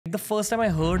The first time I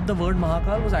heard the word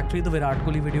Mahakal was actually the Virat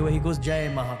Kohli video where he goes, Jai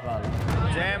Mahakal.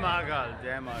 Jai Mahakal,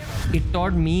 Jai Mahakal. It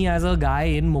taught me as a guy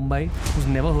in Mumbai who's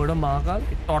never heard of Mahakal,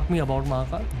 it taught me about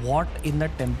Mahakal. What in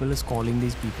that temple is calling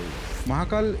these people?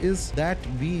 Mahakal is that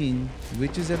being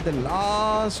which is at the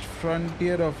last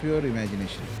frontier of your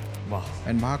imagination. Wow.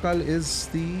 And Mahakal is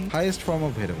the highest form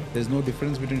of Bhairava. There's no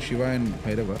difference between Shiva and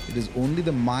Bhairava. It is only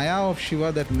the Maya of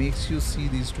Shiva that makes you see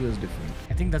these two as different.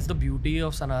 I think that's the beauty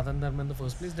of Sanatan Dharma in the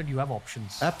first place, that you have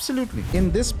options. Absolutely.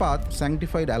 In this path,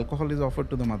 sanctified alcohol is offered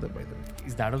to the mother, by the way.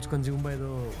 Is that also consumed by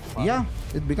the father? Yeah,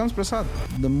 it becomes prasad.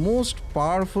 The most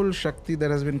powerful Shakti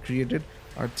that has been created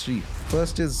are three.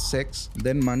 First is sex,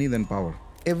 then money, then power.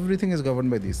 Everything is governed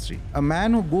by these three. A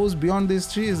man who goes beyond these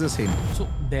three is the same. So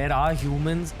there are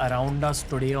humans around us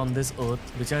today on this earth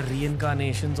which are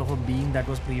reincarnations of a being that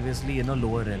was previously in a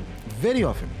lower realm. Very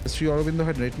often. Sri Aurobindo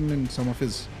had written in some of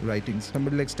his writings,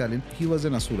 somebody like Stalin, he was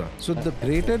an asura. So the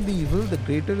greater the evil, the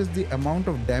greater is the amount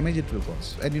of damage it will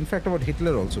cause. And in fact about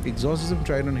Hitler also. Exorcism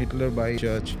tried on Hitler by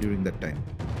church during that time.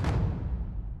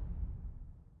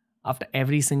 After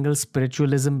every single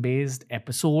spiritualism based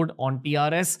episode on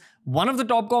TRS, one of the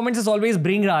top comments is always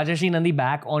bring Rajarshi Nandy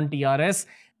back on TRS.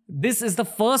 This is the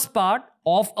first part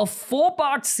of a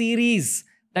 4-part series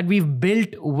that we've built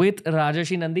with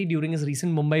Rajarshi Nandy during his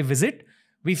recent Mumbai visit.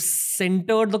 We've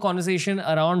centered the conversation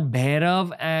around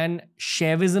Bhairav and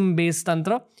Shaivism based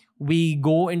Tantra. We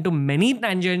go into many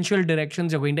tangential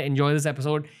directions. You're going to enjoy this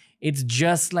episode. It's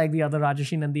just like the other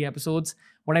Rajarshi Nandy episodes.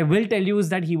 What I will tell you is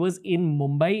that he was in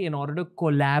Mumbai in order to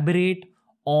collaborate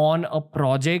on a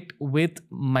project with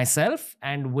myself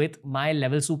and with my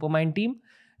Level Supermind team.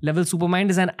 Level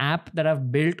Supermind is an app that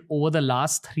I've built over the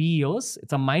last 3 years.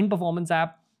 It's a mind performance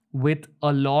app with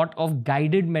a lot of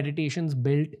guided meditations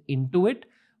built into it.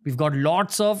 We've got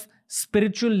lots of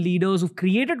spiritual leaders who've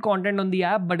created content on the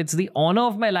app, but it's the honor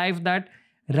of my life that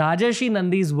Rajarshi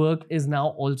Nandy's work is now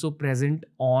also present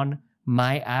on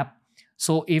my app.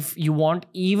 So if you want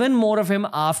even more of him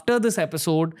after this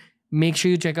episode, make sure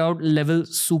you check out Level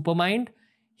Supermind.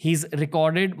 He's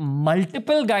recorded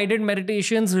multiple guided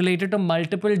meditations related to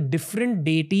multiple different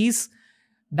deities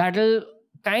that'll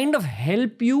kind of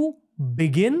help you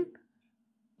begin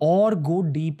or go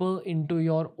deeper into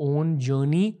your own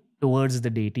journey towards the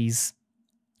deities.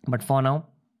 But for now,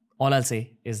 all I'll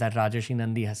say is that Rajarshi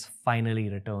Nandy has finally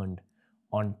returned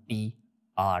on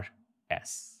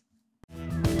TRS.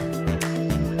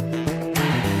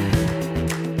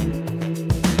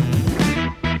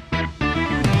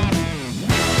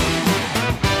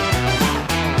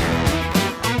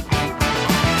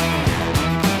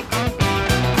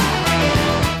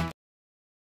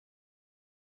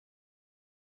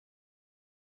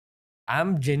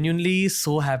 I'm genuinely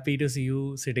so happy to see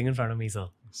you sitting in front of me, sir.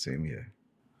 Same here.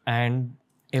 And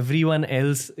everyone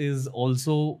else is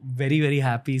also very, very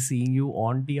happy seeing you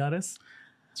on TRS.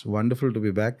 It's wonderful to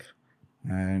be back.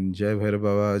 And Jai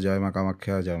Bhairava, Jai Ma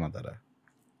Kamakhya, Jai Ma Tara.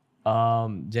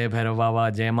 Jai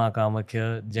Bhairava, Jai Ma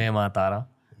Kamakhya, Jai Ma Tara.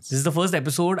 This is the first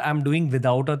episode I'm doing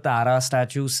without a Tara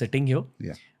statue sitting here.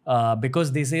 Yeah.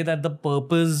 Because they say that the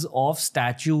purpose of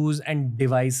statues and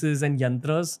devices and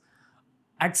yantras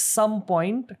at some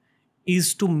point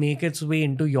is to make its way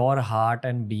into your heart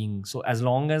and being. So as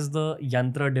long as the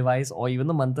yantra device or even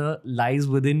the mantra lies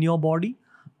within your body,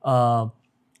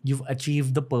 you've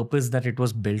achieved the purpose that it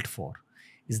was built for.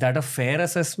 Is that a fair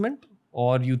assessment?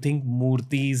 Or you think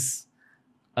murtis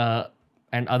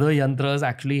and other yantras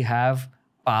actually have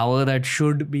power that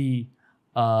should be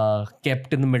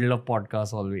kept in the middle of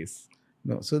podcasts always?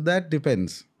 No, so that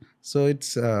depends. So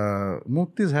it's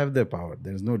muktis have their power.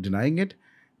 There's no denying it.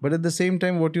 But at the same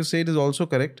time, what you said is also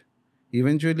correct.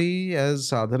 Eventually, as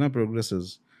sadhana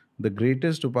progresses, the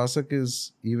greatest upasak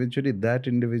is eventually that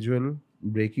individual,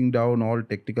 breaking down all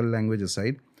technical language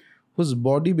aside, whose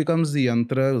body becomes the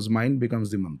yantra, whose mind becomes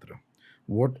the mantra.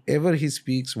 Whatever he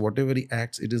speaks, whatever he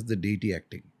acts, it is the deity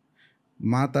acting.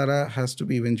 Ma Tara has to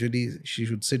be eventually, she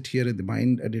should sit here in the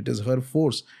mind, and it is her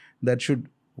force that should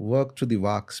work through the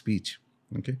vak, speech.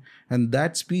 Okay, and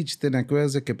that speech then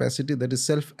acquires a capacity that is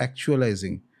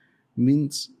self-actualizing.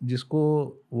 Means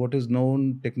jisko what is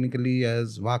known technically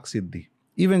as Vak Siddhi.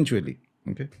 Eventually,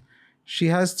 okay. She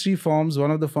has 3 forms. One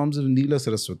of the forms is Neela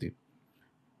Saraswati.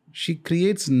 She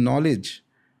creates knowledge,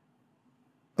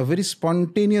 a very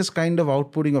spontaneous kind of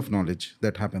outpouring of knowledge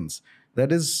that happens.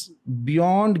 That is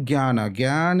beyond jnana.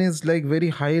 Jnana is like very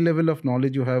high level of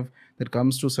knowledge you have that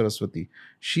comes to Saraswati.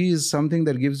 She is something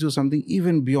that gives you something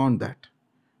even beyond that.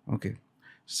 Okay.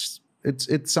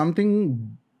 It's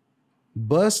something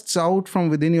bursts out from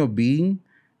within your being,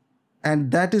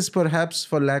 and that is perhaps,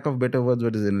 for lack of better words,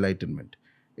 what is enlightenment.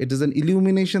 It is an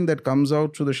illumination that comes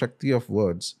out through the Shakti of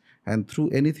words and through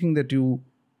anything that you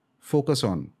focus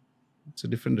on. It's a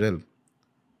different realm.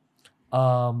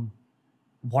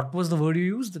 What was the word you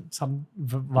used? Some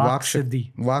Vak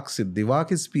Siddhi. Vak Siddhi.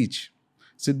 Vak is speech.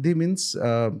 Siddhi means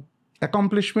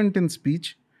accomplishment in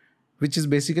speech, which is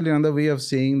basically another way of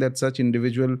saying that such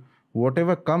individual,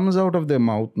 whatever comes out of their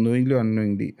mouth, knowingly or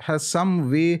unknowingly, has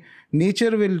some way,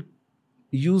 nature will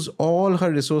use all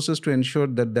her resources to ensure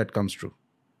that that comes true.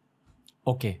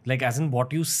 Okay, like as in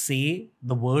what you say,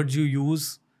 the words you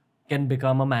use can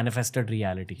become a manifested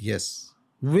reality. Yes,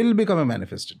 will become a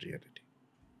manifested reality.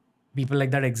 People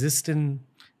like that exist in...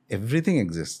 Everything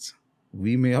exists.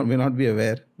 We may or may not be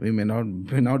aware. We may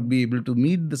not be able to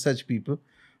meet such people,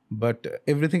 but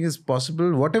everything is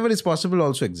possible. Whatever is possible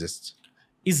also exists.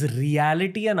 Is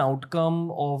reality an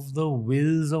outcome of the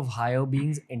wills of higher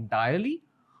beings entirely?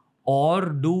 Or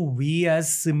do we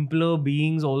as simpler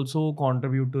beings also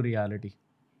contribute to reality?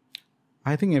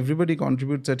 I think everybody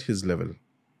contributes at his level.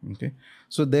 Okay.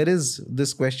 So there is,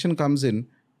 this question comes in.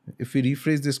 If we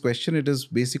rephrase this question, it is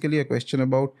basically a question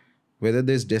about whether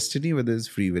there's destiny, whether there's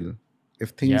free will. If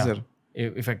things are...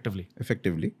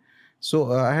 Effectively.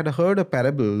 So I had heard a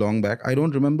parable long back. I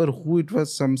don't remember who it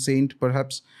was, some saint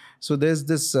perhaps. So there's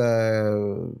this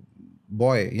young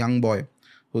boy,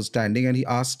 who's standing and he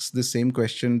asks the same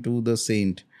question to the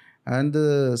saint. And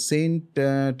the saint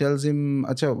tells him,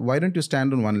 Acha, why don't you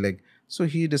stand on one leg? So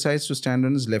he decides to stand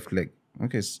on his left leg.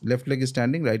 Okay, left leg is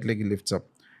standing, right leg he lifts up.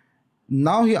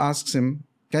 Now he asks him,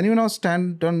 can you now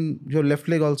stand on your left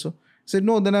leg also? He said,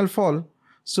 no, then I'll fall.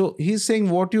 So he's saying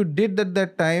what you did at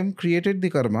that time created the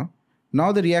karma.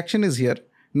 Now the reaction is here.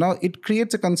 Now it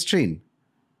creates a constraint.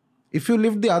 If you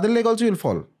lift the other leg also, you'll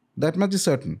fall. That much is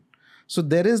certain. So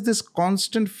there is this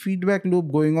constant feedback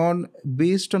loop going on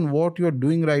based on what you're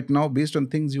doing right now, based on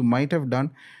things you might have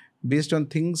done, based on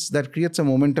things that creates a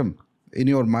momentum in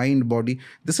your mind, body.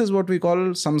 This is what we call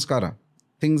samskara.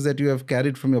 Things that you have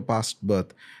carried from your past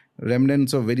birth.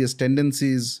 Remnants of various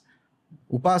tendencies,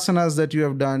 upasanas that you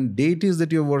have done, deities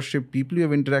that you have worshipped, people you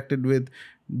have interacted with,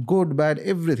 good, bad,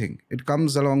 everything. It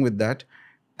comes along with that.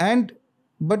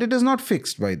 But it is not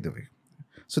fixed, by the way.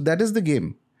 So that is the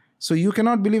game. So you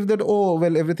cannot believe that, oh,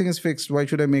 well, everything is fixed. Why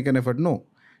should I make an effort? No.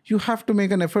 You have to make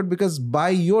an effort because by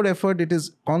your effort, it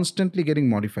is constantly getting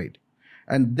modified.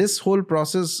 And this whole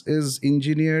process is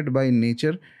engineered by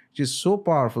nature, which is so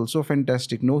powerful, so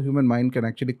fantastic. No human mind can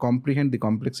actually comprehend the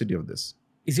complexity of this.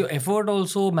 Is your effort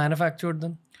also manufactured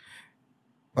then?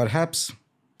 Perhaps.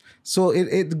 So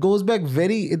it goes back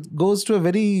it goes to a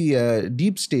very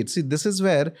deep state. See, this is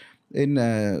where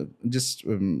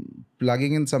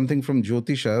plugging in something from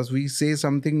Jyotishas, we say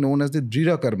something known as the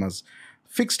Drira karmas,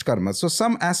 fixed karmas. So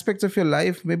some aspects of your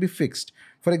life may be fixed.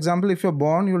 For example, if you're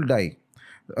born, you'll die.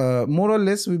 More or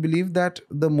less, we believe that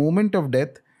the moment of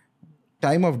death,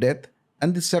 time of death,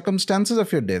 and the circumstances of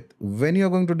your death, when you're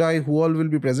going to die, who all will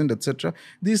be present, etc.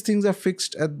 These things are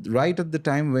fixed right at the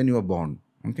time when you are born.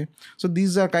 Okay, so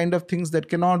these are kind of things that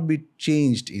cannot be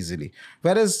changed easily.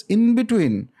 Whereas in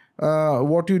between,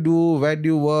 what you do, where do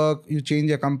you work, you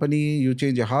change a company, you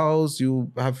change a house,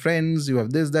 you have friends, you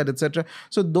have this, that, etc.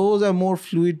 So those are more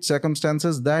fluid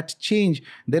circumstances that change.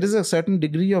 There is a certain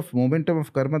degree of momentum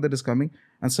of karma that is coming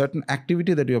and certain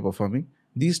activity that you are performing.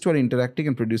 These two are interacting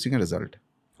and producing a result.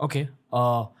 Okay.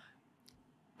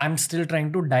 I'm still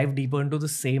trying to dive deeper into the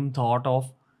same thought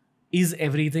of, is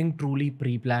everything truly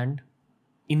pre-planned,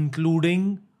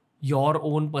 including your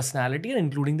own personality and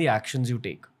including the actions you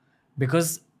take?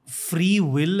 Because free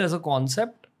will as a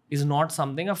concept is not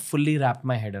something I've fully wrapped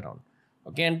my head around.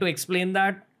 Okay, and to explain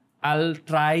that, I'll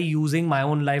try using my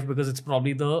own life because it's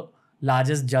probably the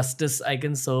largest justice I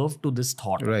can serve to this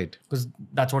thought. Right. Because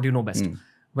that's what you know best.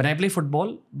 When I play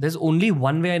football, there's only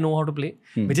one way I know how to play,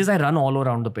 which is I run all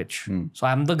around the pitch. So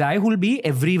I'm the guy who will be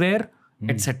everywhere,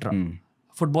 etc.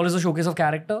 Football is a showcase of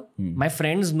character. My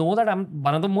friends know that I'm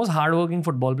one of the most hardworking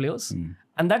football players.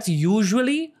 And that's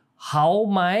usually how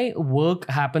my work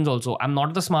happens also. I'm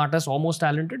not the smartest or most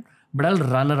talented, but I'll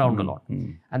run around a lot.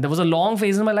 And there was a long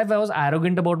phase in my life where I was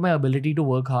arrogant about my ability to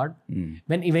work hard.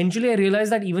 When eventually I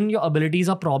realized that even your abilities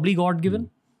are probably God-given.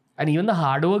 And even the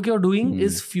hard work you're doing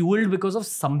is fueled because of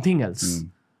something else.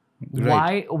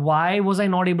 Right. Why was I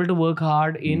not able to work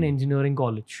hard in engineering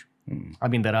college? I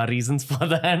mean, there are reasons for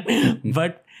that.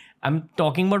 But I'm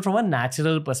talking about from a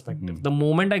natural perspective. The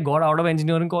moment I got out of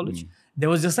engineering college, there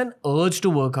was just an urge to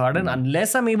work hard. And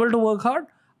unless I'm able to work hard,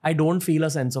 I don't feel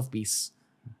a sense of peace.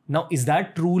 Now, is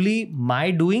that truly my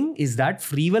doing? Is that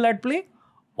free will at play?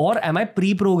 Or am I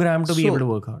pre-programmed to be able to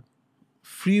work hard?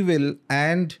 Free will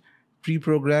and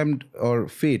pre-programmed, or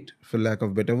fate, for lack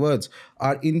of better words,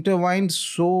 are intertwined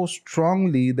so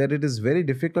strongly that it is very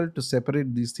difficult to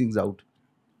separate these things out.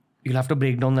 You'll have to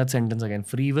break down that sentence again.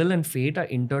 Free will and fate are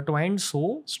intertwined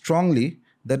so strongly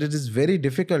that it is very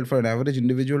difficult for an average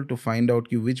individual to find out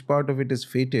which part of it is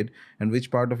fated and which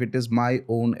part of it is my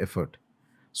own effort.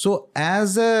 So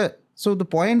the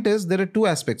point is, there are two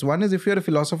aspects. One is if you're a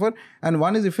philosopher, and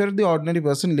one is if you're the ordinary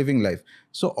person living life.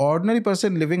 So ordinary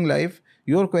person living life,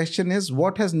 your question is,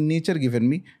 what has nature given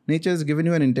me? Nature has given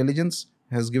you an intelligence,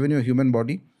 has given you a human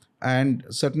body, and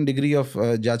certain degree of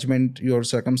judgment, your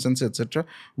circumstances, etc.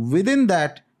 Within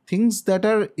that, things that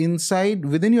are inside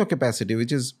within your capacity,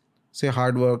 which is say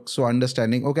hard work, so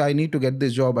understanding, okay, I need to get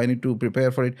this job, I need to prepare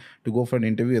for it, to go for an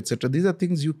interview, etc. These are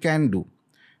things you can do.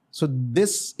 So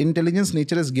this intelligence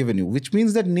nature has given you, which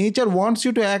means that nature wants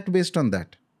you to act based on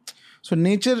that. So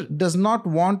nature does not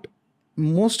want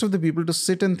most of the people to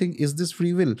sit and think, is this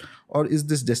free will or is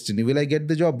this destiny? Will I get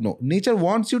the job? No. Nature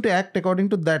wants you to act according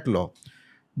to that law.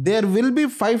 There will be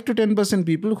 5 to 10%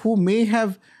 people who may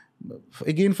have,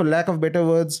 again, for lack of better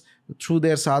words, through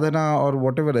their sadhana or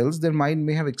whatever else, their mind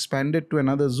may have expanded to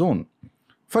another zone.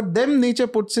 For them, nature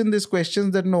puts in these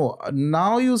questions that, no,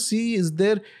 now you see, is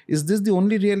this the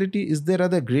only reality? Is there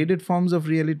other graded forms of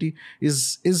reality?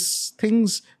 Is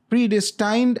things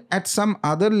predestined at some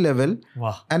other level?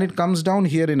 Wow. And it comes down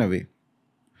here in a way.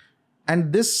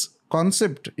 And this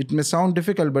concept, it may sound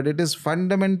difficult, but it is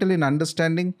fundamental in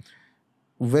understanding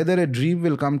whether a dream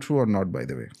will come true or not, by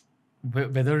the way.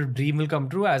 Whether a dream will come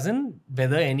true, as in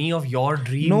whether any of your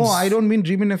dreams... No, I don't mean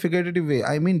dream in a figurative way.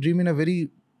 I mean dream in a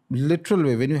very literal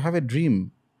way. When you have a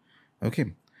dream, okay,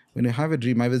 when you have a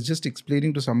dream, I was just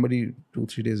explaining to somebody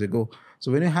 2-3 days ago.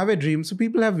 So when you have a dream, so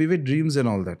people have vivid dreams and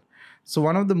all that. So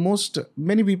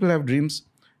many people have dreams.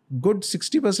 Good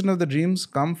 60% of the dreams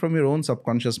come from your own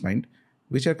subconscious mind,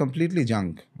 which are completely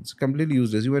junk. It's completely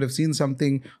useless. You might have seen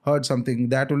something, heard something,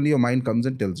 that only your mind comes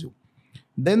and tells you.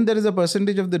 Then there is a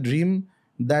percentage of the dream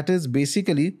that is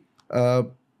basically a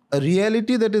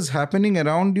reality that is happening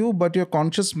around you, but your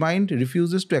conscious mind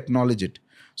refuses to acknowledge it.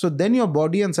 So then your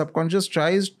body and subconscious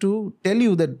tries to tell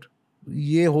you that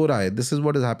ye ho raha hai, this is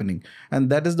what is happening. And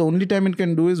that is the only time it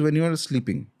can do is when you are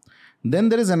sleeping. Then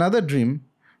there is another dream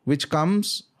which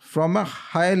comes from a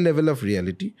higher level of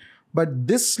reality. But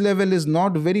this level is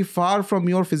not very far from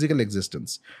your physical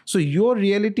existence. So your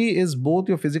reality is both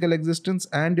your physical existence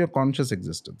and your conscious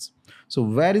existence. So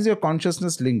where is your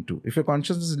consciousness linked to? If your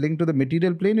consciousness is linked to the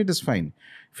material plane, it is fine.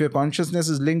 If your consciousness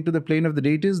is linked to the plane of the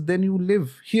deities, then you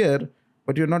live here,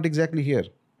 but you're not exactly here.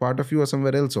 Part of you are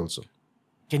somewhere else also.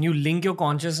 Can you link your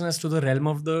consciousness to the realm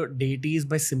of the deities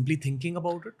by simply thinking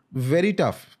about it? Very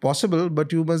tough. Possible,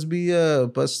 but you must be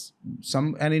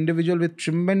an individual with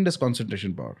tremendous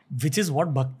concentration power. Which is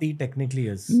what bhakti technically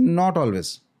is. Not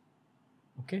always.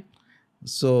 Okay.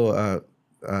 So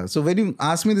when you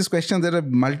ask me this question, there are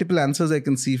multiple answers I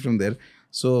can see from there.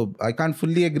 So I can't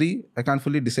fully agree. I can't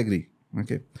fully disagree.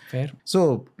 Okay. Fair.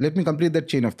 So let me complete that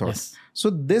chain of thought. Yes. So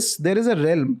there is a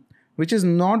realm which is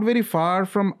not very far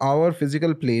from our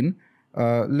physical plane.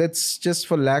 Let's just,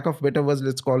 for lack of better words,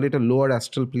 let's call it a lower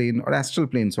astral plane or astral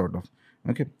plane sort of.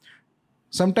 Okay.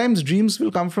 Sometimes dreams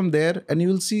will come from there and you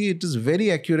will see it is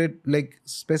very accurate, like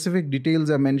specific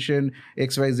details are mentioned,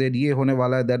 X, Y, Z, ye hone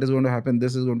wala, that is going to happen,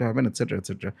 this is going to happen, etc.,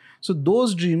 etc. So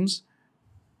those dreams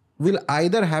will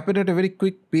either happen at a very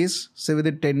quick pace, say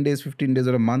within 10 days, 15 days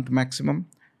or a month maximum,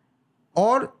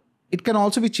 or it can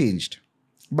also be changed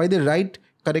by the right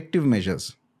corrective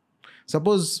measures.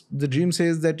 Suppose the dream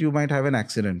says that you might have an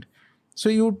accident. So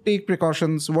you take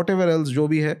precautions, whatever else, jo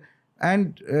bhi hai,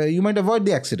 and you might avoid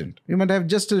the accident. You might have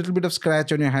just a little bit of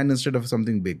scratch on your hand instead of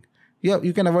something big. Yeah,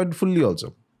 you can avoid fully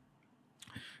also.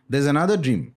 There's another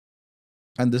dream,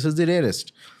 and this is the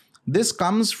rarest. This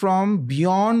comes from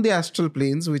beyond the astral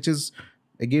planes, which is,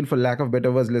 again, for lack of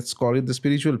better words, let's call it the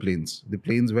spiritual planes. The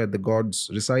planes where the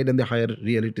gods reside and the higher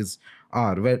realities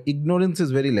are, where ignorance is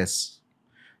very less.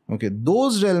 Okay,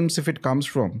 those realms, if it comes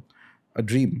from a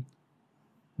dream,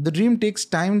 the dream takes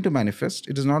time to manifest.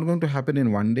 It is not going to happen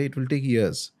in one day. It will take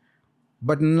years.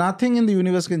 But nothing in the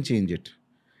universe can change it.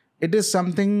 It is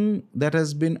something that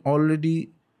has been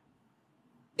already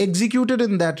executed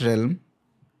in that realm,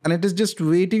 and it is just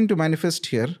waiting to manifest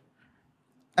here.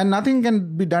 And nothing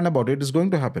can be done about it. It is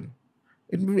going to happen.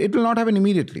 It will not happen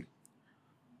immediately.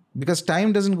 Because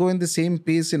time doesn't go in the same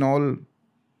pace in all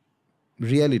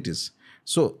realities.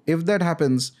 So if that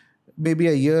happens, maybe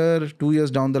a year, 2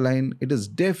 years down the line, it is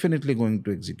definitely going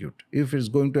to execute. If it's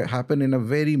going to happen in a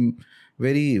very,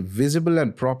 very visible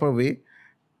and proper way.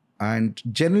 And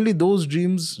generally those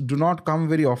dreams do not come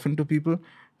very often to people,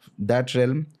 that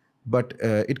realm. But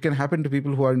it can happen to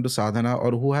people who are into sadhana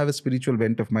or who have a spiritual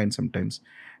bent of mind sometimes.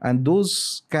 And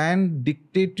those can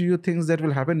dictate to you things that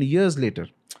will happen years later,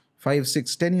 5,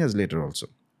 6, 10 years later also.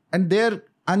 And they're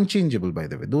unchangeable, by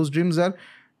the way. Those dreams are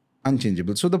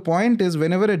unchangeable. So the point is,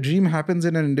 whenever a dream happens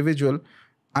in an individual,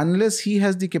 unless he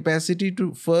has the capacity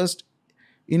to first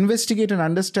investigate and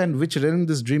understand which realm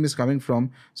this dream is coming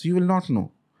from, so you will not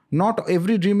know. Not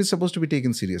every dream is supposed to be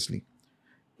taken seriously.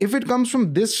 If it comes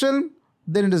from this realm,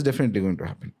 then it is definitely going to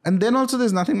happen. And then also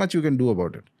there's nothing much you can do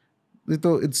about it.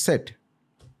 It's set.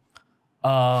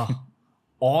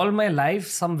 All my life,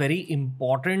 some very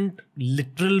important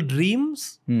literal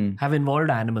dreams have involved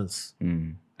animals.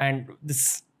 And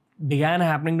this began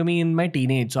happening to me in my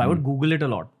teenage. So I would Google it a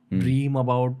lot. Dream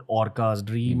about orcas,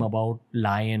 dream about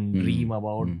lion, dream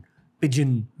about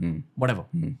pigeon, whatever.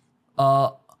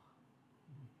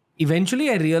 Eventually,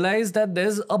 I realized that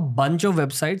there's a bunch of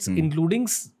websites, including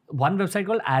one website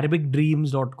called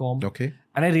ArabicDreams.com. Okay.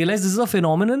 And I realized this is a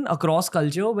phenomenon across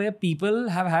culture where people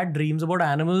have had dreams about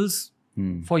animals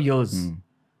for years.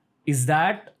 Is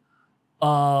that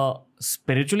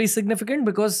spiritually significant?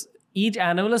 Because each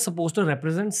animal is supposed to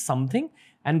represent something.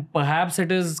 And perhaps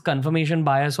it is confirmation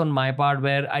bias on my part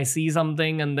where I see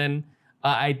something and then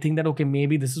I think that, okay,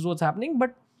 maybe this is what's happening.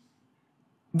 But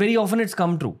very often it's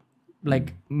come true.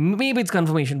 Like maybe it's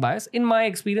confirmation bias. In my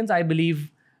experience, I believe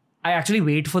I actually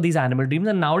wait for these animal dreams,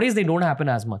 and nowadays they don't happen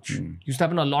as much. Used to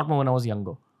happen a lot more when I was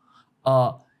younger.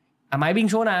 Am I being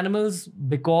shown animals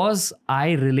because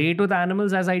I relate with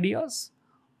animals as ideas?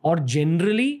 Or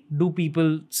generally, do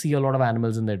people see a lot of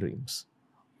animals in their dreams?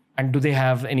 And do they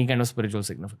have any kind of spiritual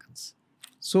significance?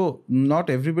 So not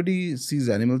everybody sees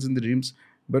animals in the dreams.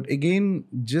 But again,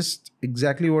 just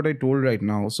exactly what I told right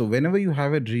now. So whenever you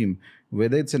have a dream,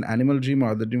 whether it's an animal dream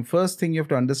or other dream, first thing you have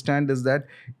to understand is that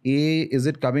is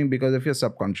it coming because of your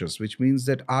subconscious, which means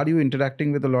that are you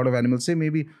interacting with a lot of animals? Say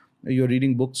maybe you're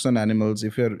reading books on animals.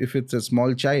 If it's a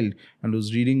small child and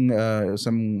who's reading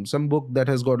some book that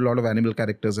has got a lot of animal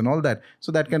characters and all that,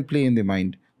 so that can play in the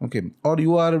mind. Okay. Or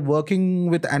you are working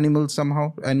with animals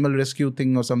somehow, animal rescue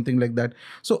thing or something like that.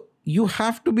 So you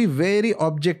have to be very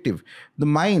objective. The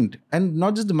mind, and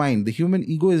not just the mind, the human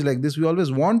ego is like this. We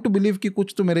always want to believe कि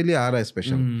कुछ तो मेरे लिए आ रहा है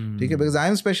special. Okay? Because I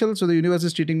am special, so the universe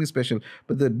is treating me special.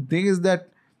 But the thing is that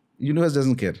universe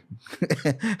doesn't care.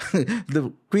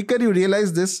 The quicker you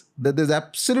realize this, that there's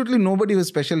absolutely nobody who is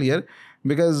special here,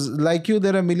 because like you,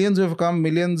 there are millions who have come,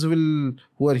 millions who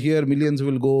are here, millions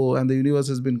will go, and the universe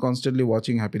has been constantly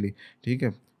watching happily.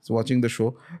 Okay? So watching the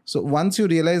show. So once you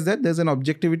realize that, there's an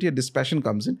objectivity, a dispassion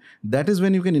comes in. That is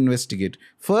when you can investigate.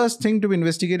 First thing to be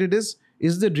investigated is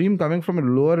the dream coming from a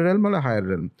lower realm or a higher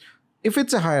realm? If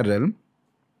it's a higher realm,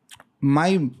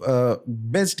 my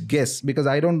best guess, because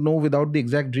I don't know without the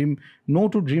exact dream, no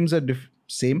two dreams are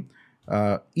same.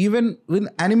 Even with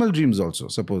animal dreams also,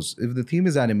 suppose if the theme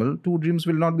is animal, two dreams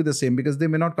will not be the same because they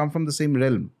may not come from the same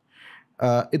realm.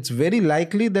 It's very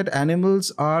likely that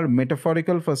animals are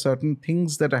metaphorical for certain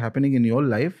things that are happening in your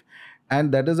life,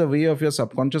 and that is a way of your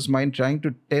subconscious mind trying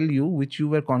to tell you which you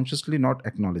were consciously not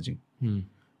acknowledging.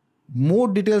 More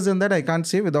details than that I can't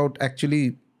say without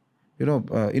actually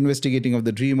investigating of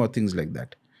the dream or things like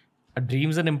that. Are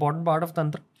dreams an important part of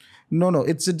Tantra? No,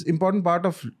 it's an important part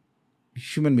of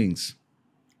human beings.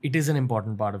 It is an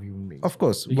important part of human beings. Of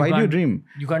course. Why do you dream?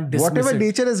 You can't dismiss whatever it.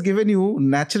 nature has given you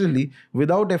naturally,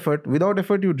 without effort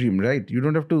you dream, right? You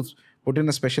don't have to put in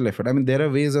a special effort. I mean, there are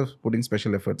ways of putting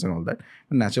special efforts and all that.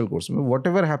 A natural course.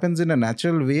 Whatever happens in a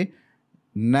natural way,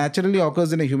 naturally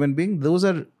occurs in a human being. Those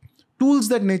are tools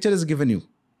that nature has given you.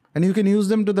 And you can use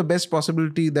them to the best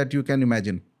possibility that you can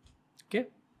imagine. Okay.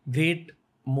 Great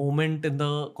moment in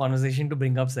the conversation to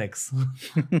bring up sex.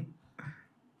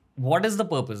 What is the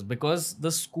purpose? Because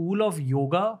the school of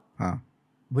yoga,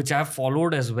 which I've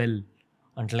followed as well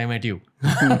until I met you,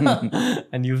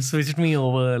 and you've switched me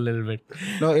over a little bit.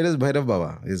 No, it is Bhairava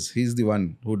Baba. He's the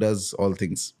one who does all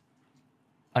things.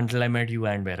 Until I met you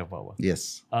and Bhairava Baba.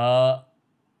 Yes.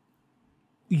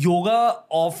 Yoga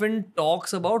often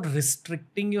talks about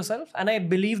restricting yourself, and I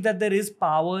believe that there is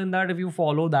power in that if you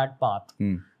follow that path.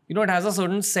 It has a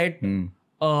certain set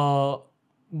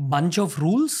bunch of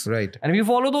rules, right? And if you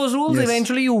follow those rules, yes,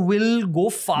 eventually you will go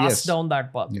fast down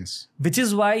that path. Yes. Which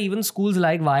is why even schools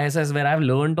like YSS, where I've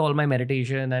learned all my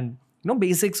meditation and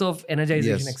basics of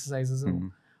energization exercises,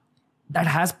 that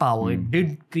has power. It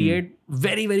did create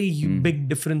very, very big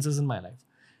differences in my life.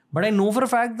 But I know for a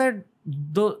fact that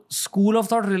the school of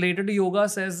thought related to yoga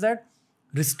says that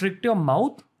restrict your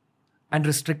mouth and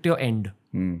restrict your end.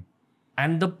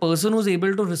 And the person who's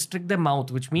able to restrict their mouth,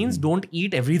 which means don't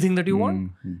eat everything that you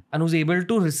want, and who's able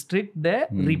to restrict their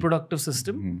reproductive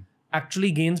system,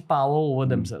 actually gains power over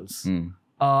themselves.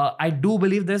 I do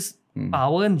believe there's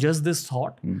power in just this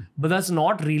thought, but that's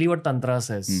not really what Tantra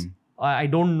says. I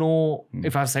don't know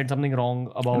if I've said something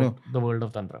wrong about the world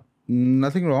of Tantra.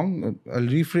 Nothing wrong. I'll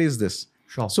rephrase this.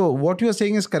 Sure. So what you are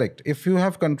saying is correct. If you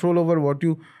have control over what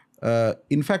you,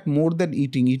 in fact, more than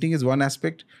eating is one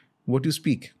aspect, what you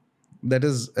speak. That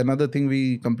is another thing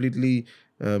we completely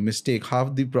mistake.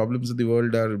 Half the problems of the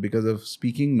world are because of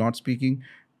speaking, not speaking,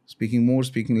 speaking more,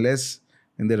 speaking less,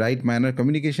 in the right manner.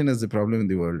 Communication is the problem in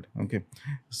the world. Okay.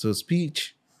 So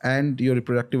speech and your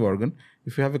reproductive organ,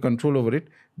 if you have a control over it,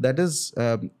 that is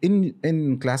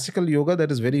in classical yoga,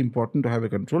 that is very important to have a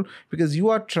control, because you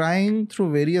are trying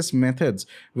through various methods,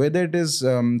 whether it is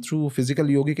through physical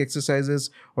yogic exercises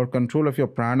or control of your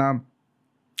prana,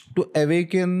 to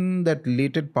awaken that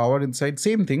latent power inside.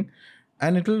 Same thing,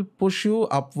 and it will push you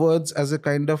upwards as a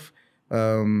kind of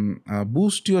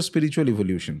boost to your spiritual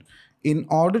evolution. In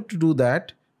order to do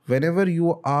that, whenever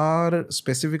you are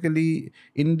specifically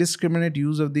indiscriminate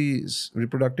use of these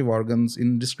reproductive organs,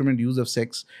 indiscriminate use of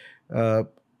sex,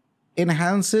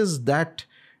 enhances that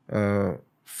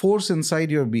force inside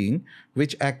your being,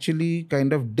 which actually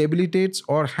kind of debilitates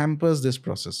or hampers this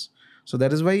process. So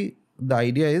that is why the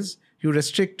idea is you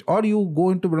restrict, or you go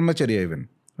into brahmacharya even.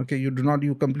 Okay, you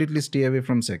completely stay away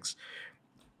from sex.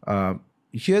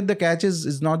 Here the catch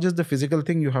is not just the physical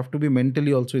thing, you have to be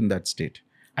mentally also in that state.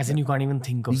 As in you can't even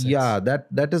think of sex. Yeah,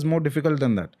 that is more difficult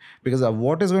than that. Because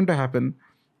what is going to happen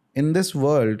in this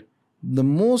world, the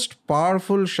most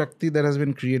powerful Shakti that has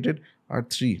been created are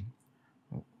three.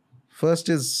 First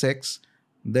is sex,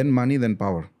 then money, then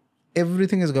power.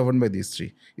 Everything is governed by these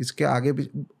three.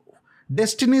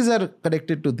 Destinies are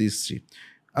connected to these three.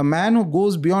 A man who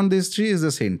goes beyond these three is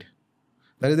a saint.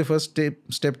 That is the first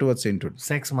step towards sainthood.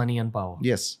 Sex, money and power.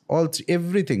 Yes. All three,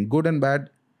 everything, good and bad,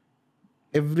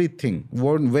 everything.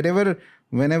 Whenever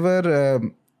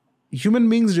human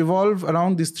beings revolve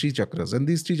around these three chakras, and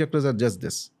these three chakras are just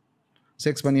this: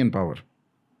 sex, money and power.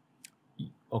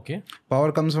 Okay.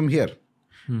 Power comes from here.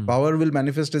 Power will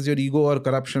manifest as your ego or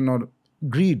corruption or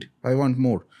greed. I want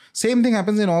more. Same thing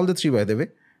happens in all the three, by the way.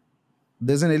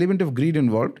 There's an element of greed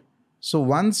involved. So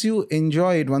once you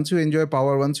enjoy it, once you enjoy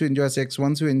power, once you enjoy sex,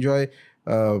 once you enjoy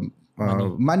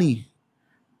money,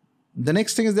 the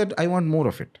next thing is that I want more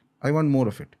of it. I want more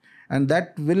of it. And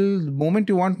that moment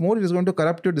you want more, it is going to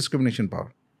corrupt your discrimination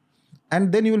power.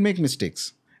 And then you will make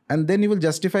mistakes. And then you will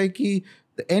justify the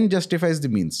end justifies the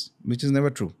means, which is never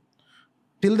true.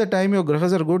 Till the time your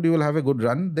grahas are good, you will have a good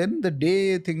run. Then the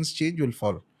day things change, you will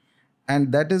fall.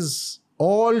 And that is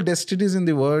all destinies in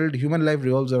the world. Human life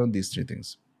revolves around these three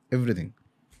things. Everything.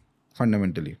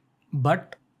 Fundamentally.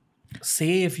 But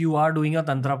say if you are doing a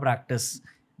Tantra practice,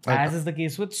 as is the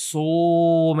case with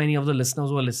so many of the listeners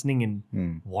who are listening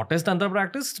in, what is Tantra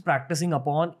practice? It's practicing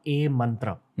upon a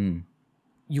mantra.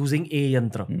 Using a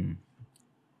yantra.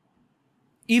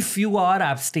 If you are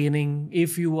abstaining,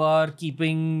 if you are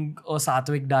keeping a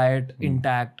sattvic diet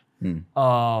intact,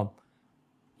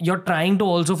 you're trying to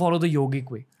also follow the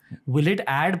yogic way. Will it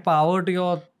add power to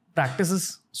your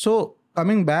practices? So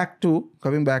coming back to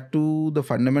the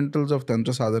fundamentals of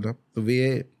Tantra sadhana,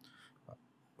 the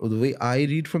way I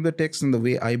read from the text and the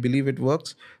way I believe it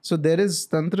works. So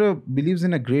Tantra believes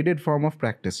in a graded form of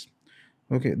practice.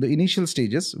 Okay, the initial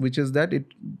stages, which is that it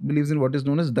believes in what is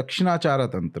known as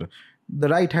Dakshinachara Tantra, the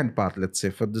right hand path, let's say,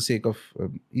 for the sake of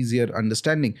easier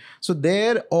understanding. So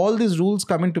there, all these rules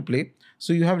come into play.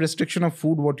 So you have restriction of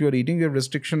food, what you are eating, you have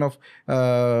restriction of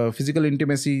physical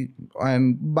intimacy,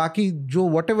 and baki,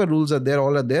 whatever rules are there,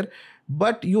 all are there.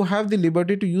 But you have the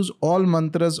liberty to use all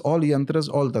mantras, all yantras,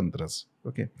 all tantras.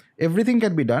 Okay, everything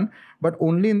can be done, but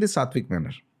only in the sattvic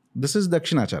manner. This is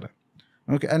Dakshinachara.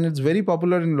 Okay, and it's very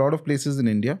popular in a lot of places in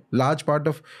India. Large part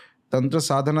of Tantra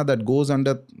sadhana that goes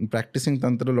under practicing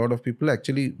Tantra, a lot of people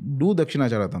actually do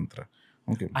Dakshinachara Tantra.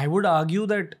 Okay. I would argue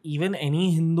that even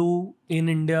any Hindu in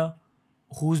India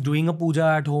who's doing a puja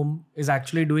at home is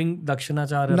actually doing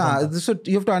Dakshinachara Tantra. So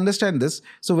you have to understand this.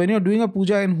 So when you're doing a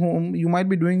puja in home, you might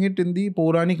be doing it in the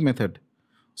Puranic method.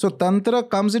 So Tantra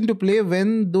comes into play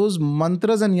when those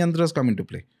mantras and yantras come into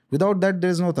play. Without that,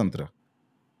 there is no Tantra.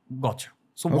 Gotcha.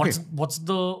 So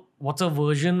what's a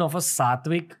version of a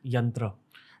sattvic yantra?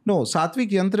 No, sattvic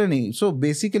yantra nahi. So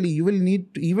basically, you will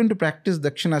need, even to practice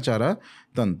Dakshinachara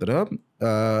Tantra,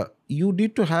 you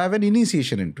need to have an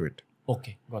initiation into it.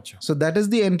 Okay, gotcha. So that is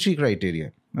the entry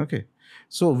criteria. Okay.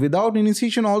 So without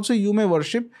initiation also you may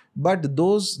worship, but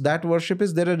that worship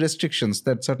there are restrictions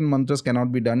that certain mantras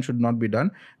cannot be done, should not be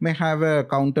done, may have a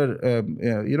counter,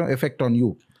 effect on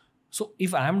you. So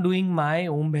if I'm doing my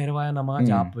Om Bhairavaya Namah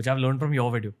jap, which I've learned from your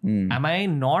video, am I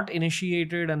not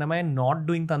initiated and am I not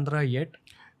doing Tantra yet?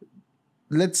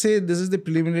 Let's say this is the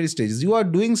preliminary stages. You are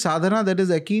doing sadhana that is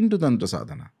akin to Tantra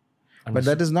sadhana. But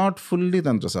that is not fully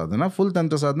Tantra sadhana. Full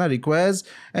Tantra sadhana requires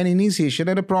an initiation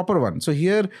and a proper one. So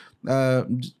here, for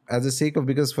the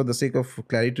sake of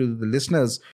clarity to the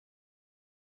listeners,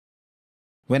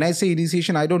 when I say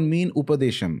initiation, I don't mean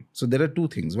upadesham. So there are two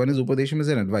things. One is upadesham is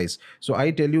an advice. So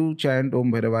I tell you chant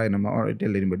Om Bhairavaya Namah, or I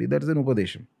tell anybody, that is an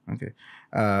upadesham. Okay.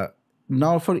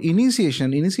 Now for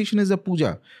initiation is a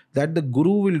puja that the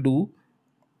guru will do,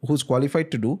 who's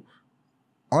qualified to do,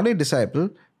 on a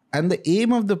disciple. And the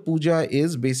aim of the puja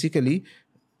is basically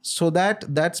so that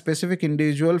that specific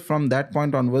individual from that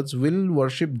point onwards will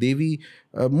worship Devi,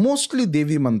 mostly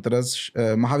Devi mantras,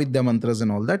 Mahavidya mantras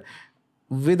and all that,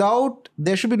 without,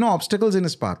 there should be no obstacles in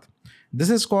his path. This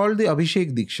is called the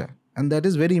Abhishek Diksha, and that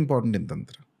is very important in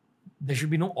Tantra. There should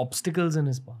be no obstacles in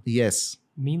his path. Yes.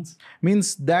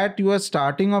 Means that you are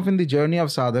starting off in the journey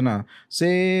of sadhana.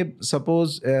 Say,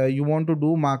 suppose you want to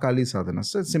do Mahakali sadhana.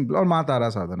 So it's simple. Or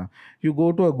Matara sadhana. You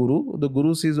go to a guru. The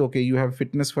guru says, okay, you have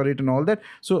fitness for it and all that.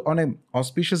 So on an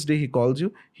auspicious day, he calls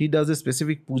you. He does a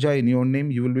specific puja in your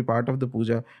name. You will be part of the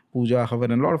puja,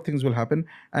 havan, and a lot of things will happen.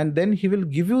 And then he will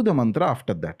give you the mantra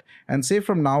after that. And say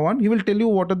from now on, he will tell you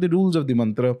what are the rules of the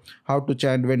mantra, how to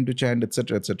chant, when to chant,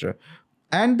 etc., etc.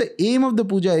 And the aim of the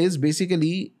puja is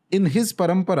basically, in his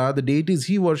parampara, the deities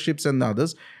he worships and the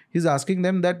others, he's asking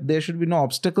them that there should be no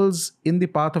obstacles in the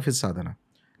path of his sadhana.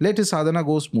 Let his sadhana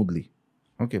go smoothly.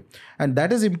 Okay. And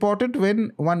that is important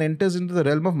when one enters into the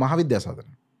realm of Mahavidya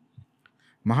sadhana.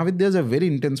 Mahavidyas are very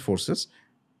intense forces.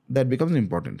 That becomes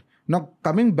important. Now,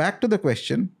 coming back to the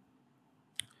question,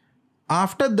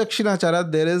 after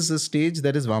Dakshinachara, there is a stage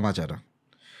that is Vamachara.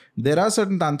 There are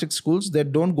certain tantric schools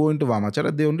that don't go into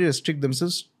Vamachara. They only restrict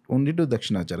themselves only to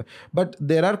Dakshinachara. But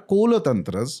there are Kola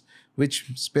Tantras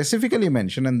which specifically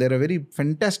mention, and there are very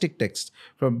fantastic texts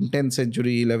from 10th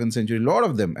century, 11th century, a lot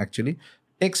of them actually,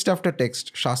 text after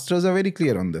text. Shastras are very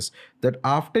clear on this, that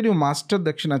after you master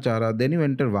Dakshinachara, then you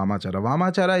enter Vamachara.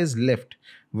 Vamachara is left.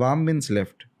 Vam means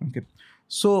left. Okay.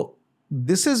 So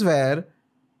this is where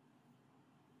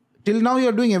till now you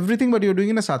are doing everything, but you are doing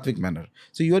in a sattvic manner.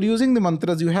 So you are using the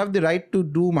mantras. You have the right to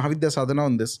do Mahavidya sadhana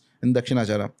on this in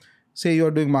Dakshinachara. Say you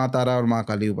are doing Matara or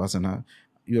Mahakali upasana.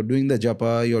 You are doing the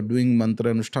japa. You are doing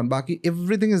mantra anushtan. Baki,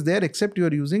 everything is there except you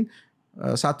are using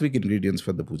sattvic ingredients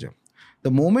for the puja. The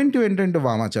moment you enter into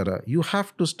Vamachara, you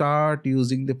have to start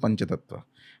using the Panchatattva.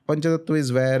 Panchatattva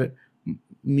is where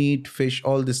meat, fish,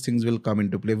 all these things will come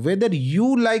into play. Whether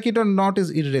you like it or not is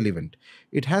irrelevant.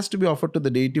 It has to be offered to the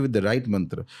deity with the right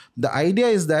mantra. The idea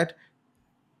is that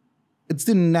it's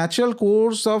the natural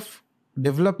course of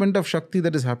development of Shakti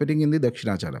that is happening in the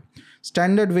Dakshinachara.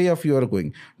 Standard way of your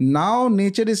going. Now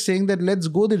nature is saying that let's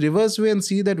go the reverse way and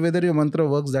see that whether your mantra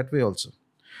works that way also.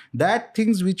 That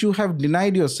things which you have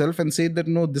denied yourself and said that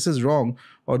no, this is wrong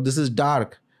or this is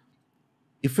dark.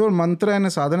 If your mantra and a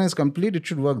sadhana is complete, it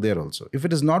should work there also. If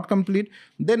it is not complete,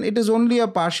 then it is only a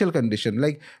partial condition.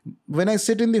 Like when I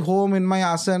sit in the home in my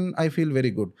asana, I feel very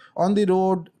good. On the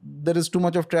road, there is too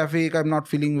much of traffic. I'm not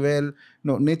feeling well.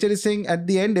 No, nature is saying at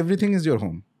the end, everything is your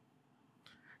home.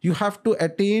 You have to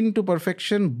attain to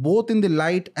perfection both in the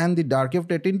light and the dark. You have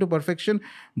to attain to perfection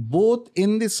both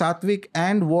in the sattvic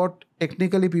and what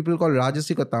technically people call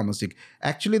rajasic or tamasic.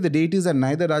 Actually, the deities are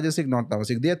neither rajasic nor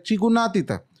tamasic. They are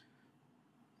trigunatita.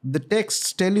 The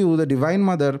texts tell you the Divine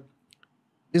Mother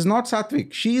is not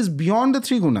sattvic. She is beyond the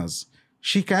three gunas.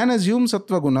 She can assume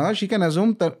sattva guna. She can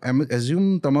assume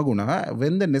tamaguna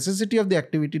when the necessity of the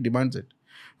activity demands it.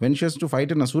 When she has to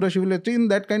fight an asura, she will attain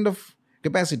that kind of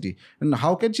capacity. And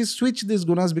how can she switch these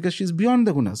gunas? Because she is beyond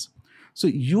the gunas. So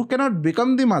you cannot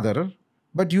become the mother,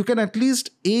 but you can at least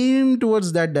aim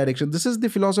towards that direction. This is the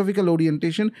philosophical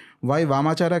orientation why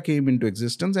Vamachara came into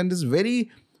existence and is very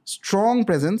strong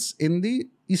presence in the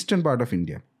eastern part of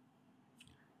India.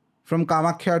 From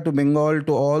Kamakhya to Bengal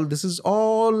to all, this is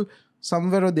all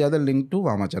somewhere or the other linked to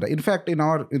Vamachara. In fact, in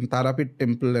Tarapit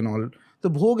temple and all, the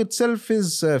bhog itself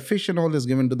is fish and all is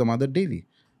given to the mother daily.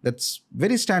 That's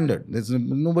very standard.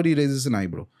 Nobody raises an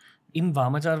eyebrow. In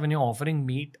Vamachara, when you're offering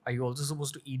meat, are you also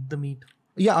supposed to eat the meat?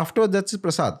 Yeah, afterwards that's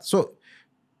prasad. So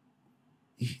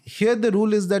here the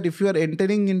rule is that if you are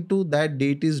entering into that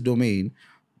deity's domain,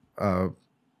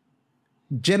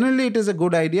 generally it is a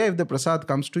good idea if the prasad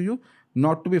comes to you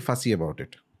not to be fussy about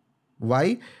it.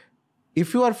 Why?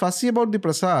 If you are fussy about the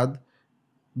prasad,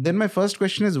 then my first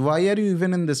question is, why are you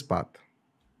even in this path?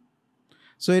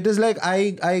 So it is like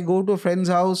I go to a friend's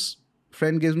house,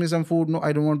 friend gives me some food, no,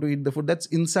 I don't want to eat the food. That's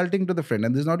insulting to the friend.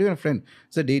 And this is not even a friend,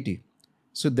 it's a deity.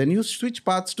 So then you switch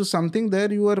paths to something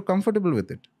there you are comfortable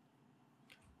with it.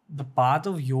 The path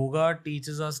of yoga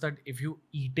teaches us that if you're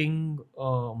eating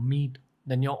meat,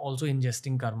 then you're also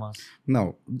ingesting karmas.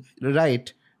 Now,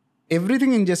 right,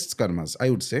 everything ingests karmas, I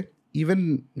would say.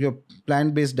 Even your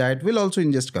plant-based diet will also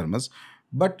ingest karmas.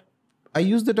 But I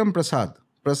use the term prasad.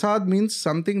 Prasad means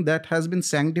something that has been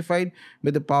sanctified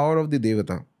by the power of the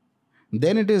devata.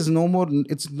 Then it is no more,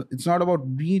 it's not about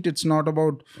meat, it's not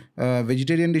about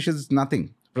vegetarian dishes, it's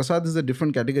nothing. Prasad is a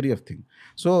different category of thing.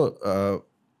 So,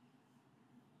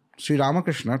 Sri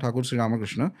Ramakrishna, Thakur Sri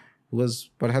Ramakrishna, who was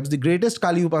perhaps the greatest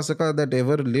Kali upasaka that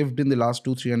ever lived in the last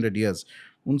 200-300 years.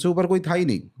 उनसे ऊपर कोई था ही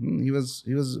नहीं. He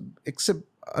was except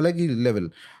अलग ही level.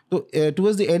 So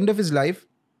towards the end of his life,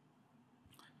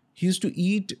 he used to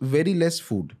eat very less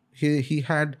food. He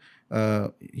had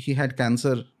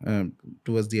cancer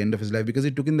towards the end of his life because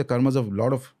he took in the karmas of a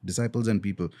lot of disciples and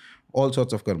people, all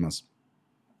sorts of karmas.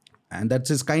 And that's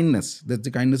his kindness. That's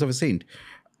the kindness of a saint.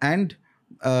 And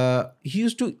he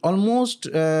used to almost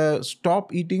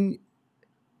stop eating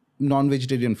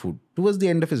non-vegetarian food towards the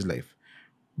end of his life.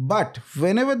 But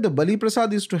whenever the Bali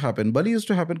Prasad used to happen,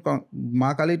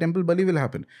 Mahakali temple, Bali will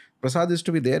happen. Prasad used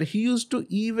to be there. He used to,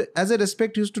 even as a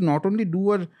respect, he used to not only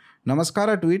do a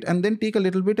namaskara to it and then take a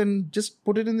little bit and just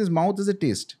put it in his mouth as a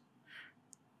taste.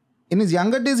 In his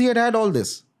younger days, he had all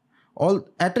this. All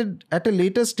at a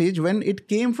later stage, when it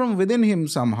came from within him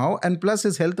somehow, and plus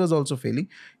his health was also failing,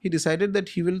 he decided that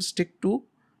he will stick to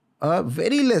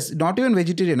very less, not even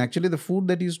vegetarian. Actually, the food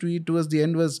that he used to eat towards the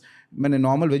end was, when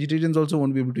normal vegetarians also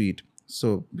won't be able to eat.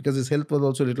 So, because his health was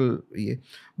also a little,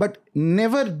 but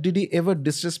never did he ever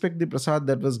disrespect the prasad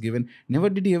that was given. Never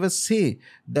did he ever say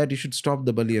that you should stop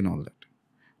the bali and all that.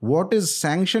 What is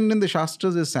sanctioned in the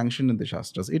Shastras is sanctioned in the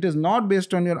Shastras. It is not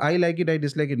based on your I like it, I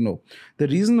dislike it. No. The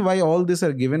reason why all this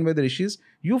are given by the rishis,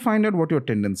 you find out what your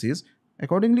tendency is.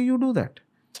 Accordingly, you do that.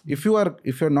 If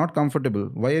you're not comfortable,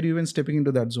 why are you even stepping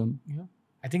into that zone? Yeah.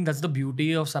 I think that's the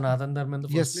beauty of Sanatan Dharma in the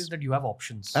first place, that you have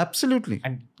options. Absolutely.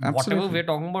 And whatever we're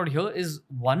talking about here is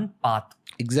one path.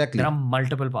 Exactly. There are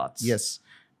multiple paths. Yes.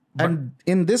 And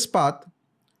in this path,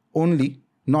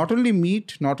 not only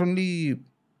meat, not only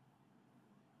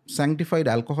sanctified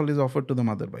alcohol is offered to the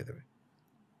mother, by the way.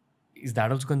 Is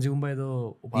that also consumed by the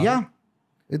upasaka? Yeah.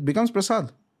 It becomes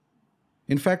prasad.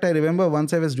 In fact, I remember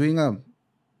once I was doing a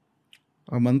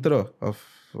mantra of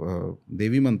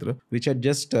Devi mantra, which had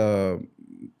just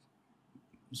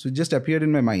appeared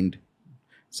in my mind.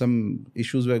 Some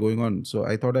issues were going on. So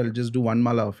I thought I'll just do one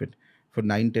mala of it for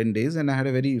 9-10 days. And I had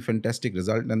a very fantastic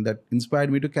result. And that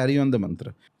inspired me to carry on the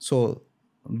mantra. So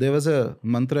there was a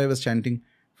mantra I was chanting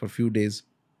for a few days.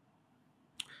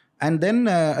 And then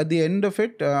at the end of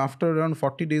it, after around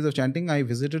 40 days of chanting, I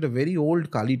visited a very old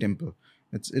Kali temple.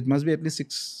 It must be at least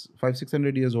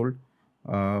 600 years old.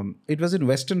 It was in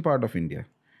western part of India,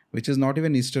 which is not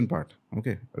even eastern part.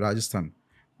 Okay, Rajasthan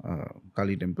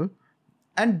Kali temple.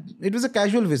 And it was a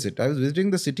casual visit. I was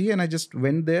visiting the city and I just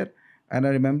went there. And I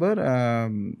remember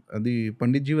the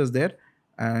Panditji was there.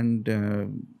 And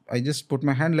I just put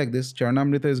my hand like this.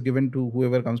 Charnamrita is given to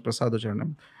whoever comes, Prasad or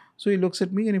Charnam. So he looks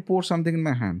at me and he pours something in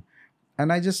my hand.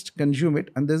 And I just consume it.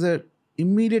 And there's a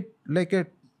immediate, like a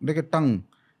tongue.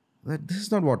 That this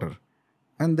is not water.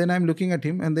 And then I'm looking at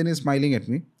him and then he's smiling at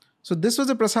me. So this was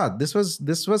a prasad. This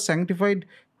was sanctified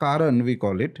karan, we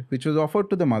call it, which was offered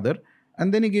to the mother.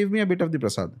 And then he gave me a bit of the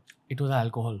prasad. It was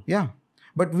alcohol. Yeah.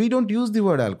 But we don't use the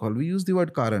word alcohol. We use the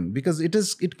word karan because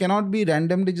it cannot be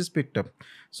randomly just picked up.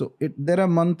 So there are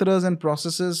mantras and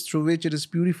processes through which it is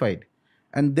purified.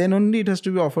 And then only it has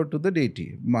to be offered to the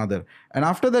deity, mother. And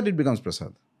after that, it becomes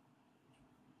prasad.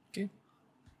 Okay.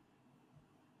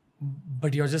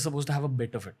 But you're just supposed to have a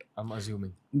bit of it, I'm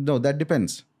assuming. No, that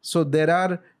depends. So there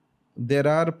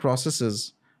are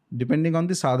processes depending on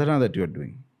the sadhana that you're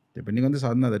doing.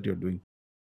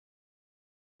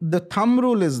 The thumb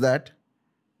rule is that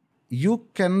you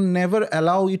can never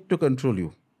allow it to control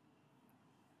you.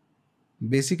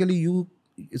 Basically,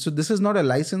 so this is not a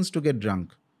license to get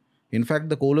drunk. In fact,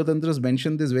 the Kola Tantras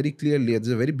mention this very clearly. It's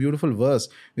a very beautiful verse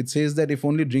which says that if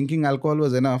only drinking alcohol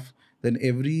was enough, then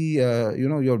every,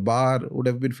 your bar would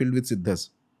have been filled with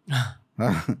siddhas.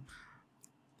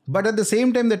 But at the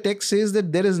same time, the text says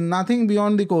that there is nothing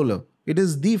beyond the Kola. It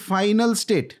is the final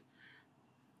state.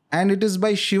 And it is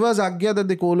by Shiva's Agya that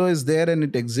the Kola is there and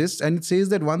it exists. And it says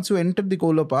that once you enter the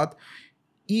Kola path,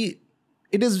 it's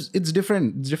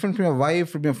different. It's different from your wife,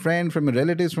 from your friend, from your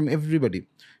relatives, from everybody.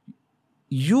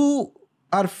 You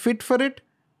are fit for it,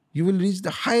 you will reach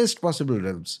the highest possible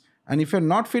realms. And if you're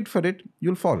not fit for it,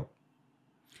 you'll fall.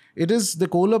 The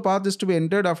Kola path is to be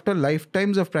entered after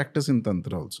lifetimes of practice in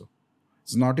Tantra also.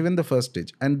 It's not even the first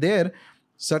stage. And there,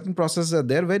 certain processes are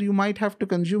there where you might have to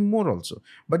consume more also.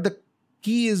 But the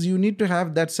key is you need to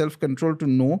have that self-control to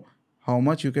know how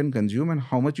much you can consume and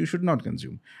how much you should not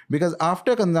consume. Because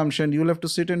after consumption, you'll have to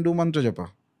sit and do mantra japa.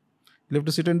 You'll have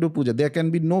to sit and do puja. There can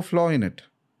be no flaw in it.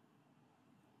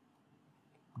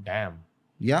 Damn.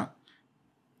 Yeah.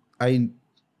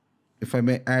 If I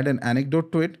may add an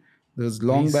anecdote to it, there was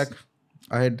long back,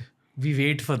 We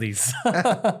wait for these.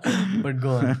 But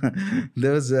go on.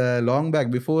 There was long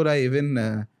back, before I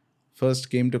even first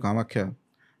came to Kamakhya,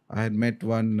 I had met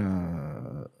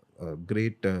one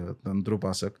great Tantra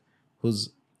upasak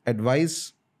whose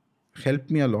advice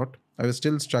helped me a lot. I was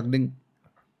still struggling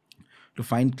to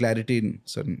find clarity in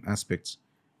certain aspects.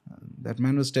 That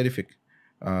man was terrific.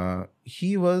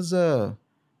 He was a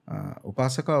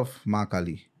upasaka of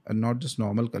Mahakali, and not just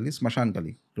normal Kali, Smashan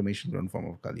Kali, cremation ground form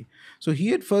of Kali. So he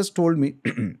had first told me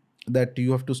that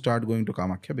you have to start going to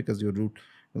Kamakhya because your route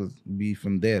will be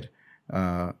from there.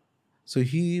 So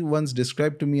he once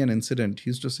described to me an incident.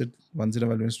 He used to sit, once in a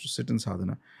while, he used to sit in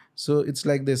sadhana. So it's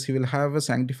like this. He will have a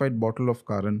sanctified bottle of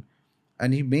Karan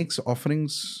and he makes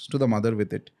offerings to the mother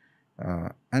with it.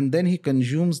 And then he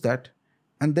consumes that.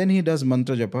 And then he does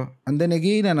mantra japa. And then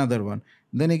again another one.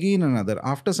 Then again another.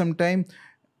 After some time.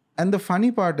 And the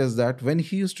funny part is that when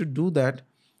he used to do that,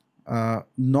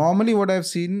 normally what I've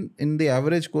seen in the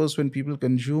average course, when people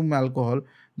consume alcohol,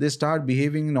 they start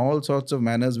behaving in all sorts of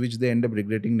manners which they end up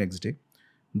regretting next day.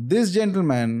 This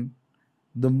gentleman,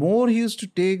 the more he used to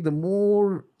take, the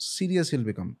more serious he'll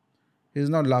become. He's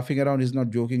not laughing around, he's not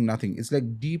joking, nothing. It's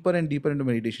like deeper and deeper into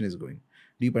meditation is going.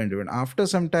 Deeper and deeper. And after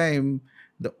some time,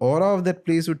 the aura of that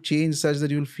place would change such that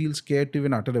you'll feel scared to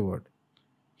even utter a word.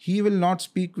 He will not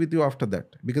speak with you after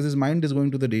that because his mind is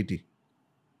going to the deity.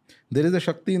 There is a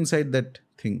Shakti inside that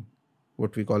thing,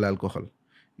 what we call alcohol.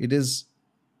 It is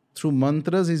through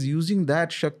mantras, he's using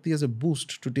that Shakti as a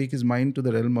boost to take his mind to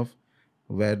the realm of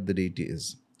where the deity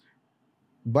is.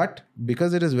 But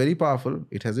because it is very powerful,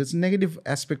 it has its negative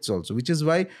aspects also, which is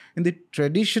why in the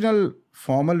traditional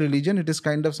formal religion, it is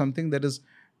kind of something that is,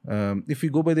 if we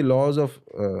go by the laws of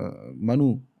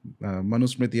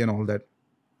Manusmriti and all that,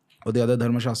 or the other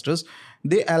Dharma Shastras,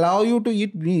 they allow you to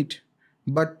eat meat.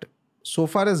 But so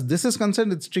far as this is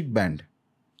concerned, it's strict banned.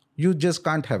 You just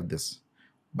can't have this.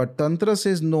 But Tantra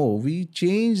says, no, we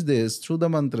change this through the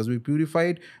mantras. We purify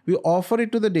it. We offer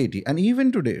it to the deity. And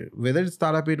even today, whether it's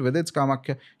Tarapet, whether it's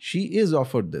Kamakhya, she is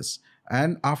offered this.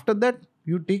 And after that,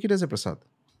 you take it as a prasad.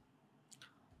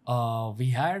 We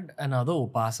had another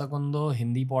upasak on the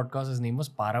Hindi podcast. His name was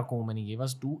Parakom, and he gave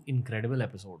us 2 incredible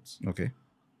episodes. Okay.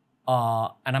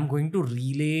 And I'm going to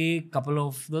relay a couple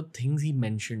of the things he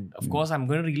mentioned. Of course, I'm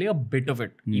going to relay a bit of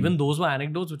it. Even those were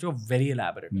anecdotes which were very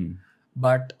elaborate.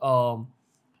 But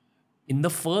in the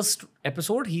first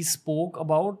episode, he spoke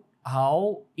about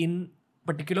how in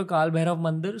particular Kal Bhairav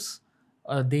mandirs,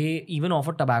 they even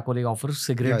offer tobacco. They offer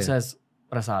cigarettes as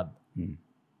prasad.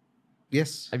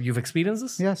 Yes. You've experienced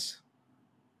this? Yes.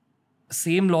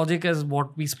 Same logic as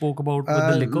what we spoke about with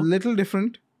the liquor? Little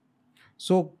different.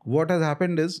 So what has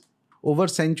happened is, over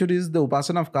centuries, the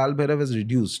upasana of Kal Bhairav has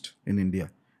reduced in India.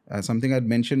 Something I had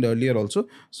mentioned earlier also.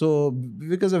 So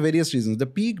because of various reasons. The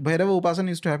peak Bhairava upasana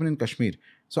used to happen in Kashmir.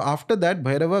 So after that,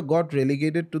 Bhairava got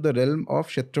relegated to the realm of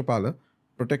Kshetrapala,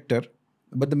 protector.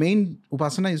 But the main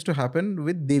upasana used to happen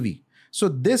with Devi. So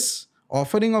this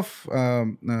offering of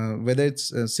whether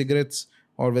it's cigarettes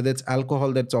or whether it's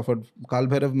alcohol that's offered, Kal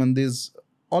Bhairav mandirs,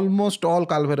 almost all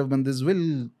Kal Bhairav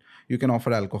mandirs you can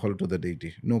offer alcohol to the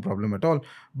deity. No problem at all.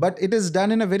 But it is done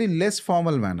in a very less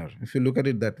formal manner, if you look at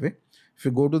it that way. If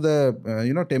you go to the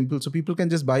temple, so people can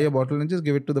just buy a bottle and just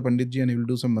give it to the Panditji and he will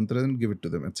do some mantras and give it to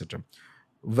them, etc.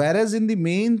 Whereas in the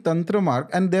main Tantra mark,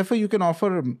 and therefore you can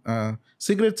offer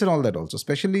cigarettes and all that also,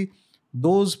 especially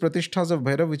those pratishthas of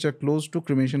Bhairav which are close to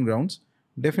cremation grounds,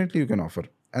 definitely you can offer.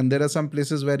 And there are some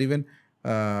places where even,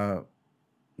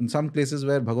 in some places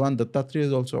where Bhagavan Dattatreya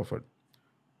is also offered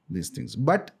these things.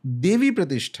 But Devi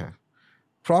Pratishtha,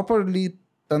 properly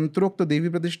Tantrokta Devi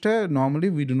Pratishtha, normally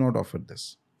we do not offer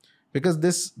this. Because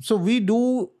this, so we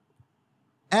do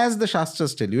as the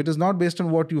Shastras tell you. It is not based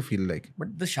on what you feel like.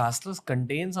 But the Shastras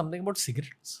contain something about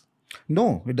cigarettes.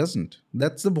 No, it doesn't.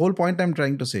 That's the whole point I'm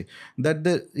trying to say. That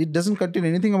it doesn't contain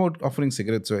anything about offering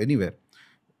cigarettes or anywhere.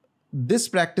 This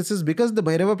practices, because the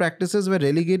Bhairava practices were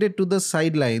relegated to the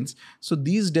sidelines, so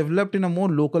these developed in a more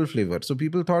local flavor. So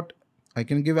people thought, I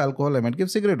can give alcohol, I might give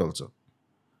cigarette also.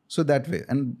 So that way.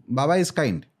 And Baba is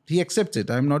kind. He accepts it.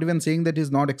 I'm not even saying that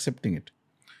he's not accepting it.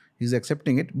 He's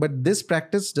accepting it. But this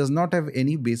practice does not have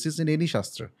any basis in any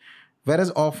Shastra.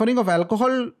 Whereas offering of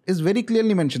alcohol is very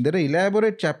clearly mentioned. There are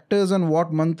elaborate chapters on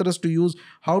what mantras to use,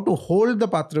 how to hold the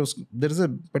patra. There is a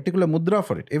particular mudra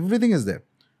for it. Everything is there.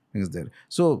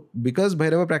 So because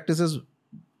Bhairava practices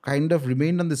kind of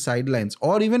remained on the sidelines,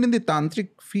 or even in the tantric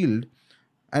field,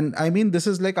 and I mean this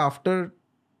is like after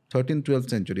 13th, 12th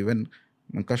century when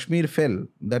Kashmir fell,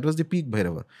 that was the peak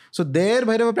Bhairava. So their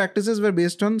Bhairava practices were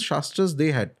based on shastras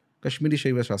they had, Kashmiri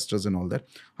Shiva shastras and all that.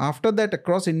 After that,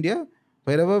 across India,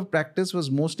 Bhairava practice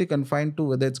was mostly confined to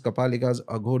whether it's Kapalikas,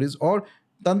 Aghoris, or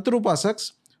Tantra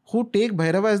upasaks who take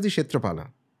Bhairava as the Kshetrapala.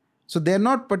 So they're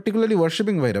not particularly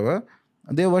worshipping Bhairava,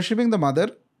 they're worshipping the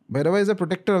mother. Bhairava is a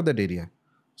protector of that area.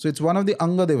 So it's one of the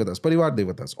Anga Devatas, Parivar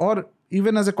Devatas, or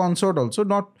even as a consort also,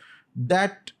 not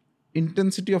that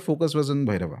intensity of focus was on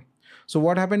Bhairava. So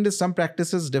what happened is some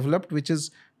practices developed which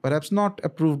is perhaps not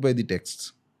approved by the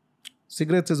texts.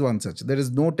 Cigarettes is one such. There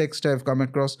is no text I have come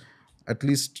across, at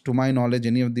least to my knowledge,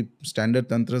 any of the standard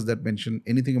tantras that mention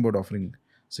anything about offering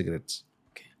cigarettes.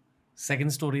 Okay.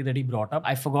 Second story that he brought up,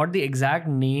 I forgot the exact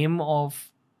name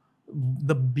of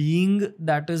the being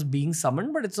that is being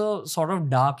summoned, but it's a sort of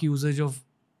dark usage of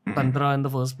Tantra in the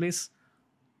first place.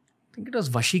 I think it was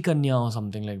Visha Kanya or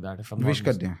something like that. If I'm not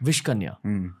mistaken. Visha Kanya.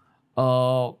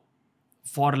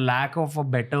 For lack of a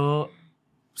better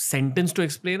sentence to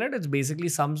explain it, it's basically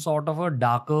some sort of a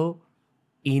darker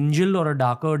angel or a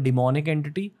darker demonic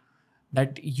entity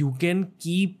that you can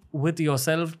keep with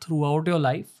yourself throughout your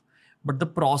life. But the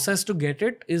process to get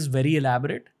it is very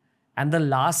elaborate. And the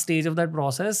last stage of that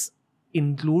process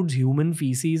includes human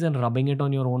feces and rubbing it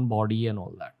on your own body and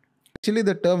all that. Actually,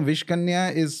 the term Visha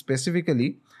Kanya is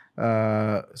specifically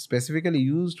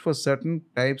used for certain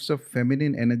types of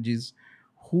feminine energies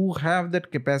who have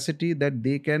that capacity that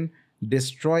they can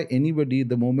destroy anybody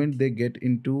the moment they get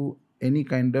into any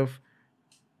kind of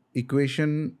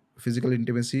equation, physical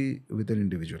intimacy with an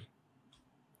individual.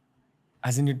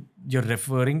 As in, you're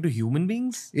referring to human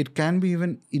beings? It can be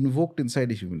even invoked inside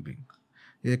a human being.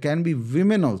 There can be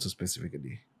women also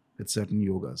specifically with certain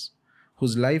yogas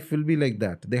whose life will be like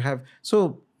that. They have,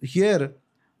 so here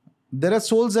there are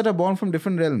souls that are born from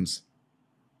different realms.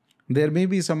 There may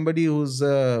be somebody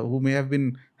who may have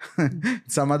been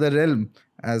some other realm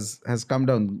has come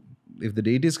down. If the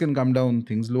deities can come down,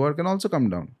 things lower can also come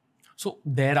down. So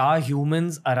there are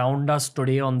humans around us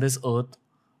today on this earth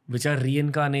which are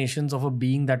reincarnations of a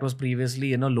being that was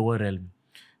previously in a lower realm.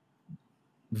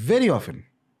 Very often.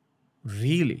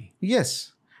 Really?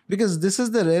 Yes. Because this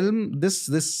is the realm,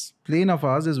 this plane of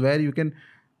ours is where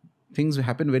things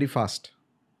happen very fast.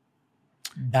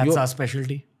 That's our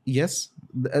specialty? Yes.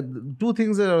 Two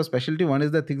things that are our specialty. One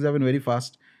is that things happen very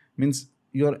fast. Means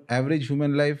your average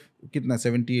human life,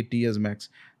 70, 80 years max.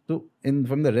 So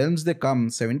from the realms they come,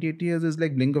 70, 80 years is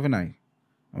like blink of an eye.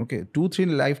 Okay.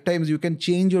 2-3 lifetimes you can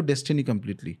change your destiny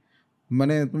completely.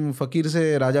 Mane tum fakir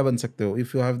se raja ban sakte ho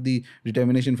if you have the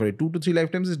determination for it. 2 to 3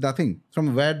 lifetimes is nothing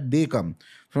from where they come.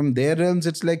 From their realms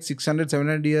it's like 600,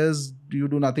 700 years you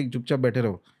do nothing, chupchap baithe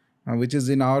raho. Which is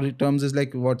in our terms is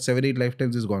like what 7-8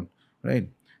 lifetimes is gone. Right.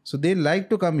 So they like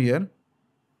to come here,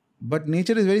 but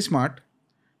nature is very smart.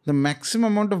 The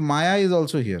maximum amount of Maya is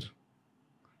also here.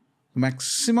 The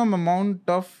maximum amount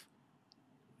of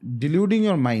deluding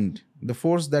your mind, the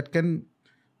force that can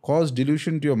cause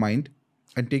delusion to your mind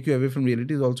and take you away from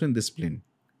reality is also in this plane.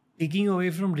 Taking away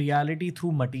from reality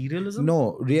through materialism?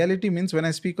 No, reality means when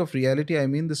I speak of reality, I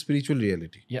mean the spiritual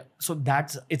reality. Yeah. So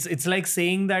it's like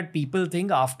saying that people think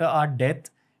after our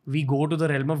death, we go to the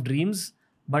realm of dreams,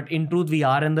 but in truth, we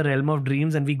are in the realm of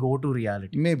dreams and we go to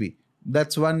reality. Maybe.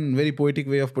 That's one very poetic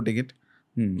way of putting it.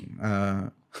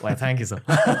 Why, thank you, sir.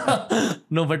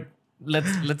 No, but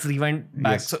let's rewind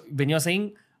back. Yes. So when you're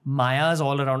saying Maya is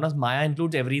all around us, Maya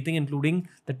includes everything, including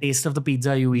the taste of the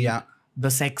pizza you eat, the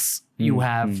sex you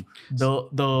have,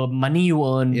 the money you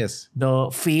earn, the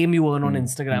fame you earn on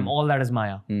Instagram, all that is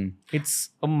Maya. It's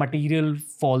a material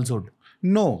falsehood.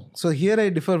 No. So here I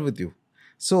differ with you.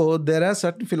 So there are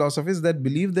certain philosophies that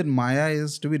believe that Maya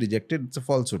is to be rejected. It's a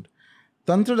falsehood.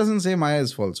 Tantra doesn't say Maya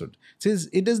is falsehood. It says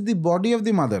it is the body of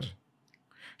the mother.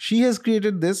 She has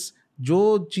created this.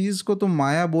 Jo cheez ko tum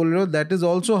Maya bol rahe ho, that is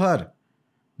also her.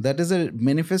 That is a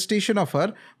manifestation of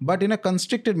her, but in a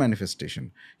constricted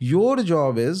manifestation. Your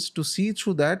job is to see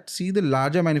through that, see the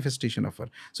larger manifestation of her.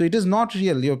 So it is not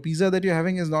real. Your pizza that you're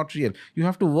having is not real. You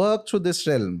have to work through this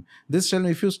realm. This realm,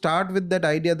 if you start with that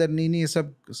idea that nahi,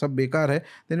 sab bekar hai,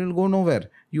 then it will go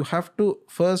nowhere. You have to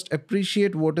first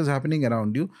appreciate what is happening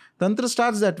around you. Tantra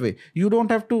starts that way. You don't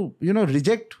have to,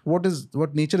 reject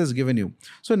what nature has given you.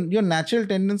 So your natural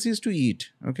tendency is to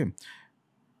eat. Okay.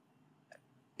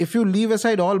 if you leave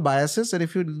aside all biases and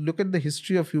if you look at the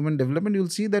history of human development,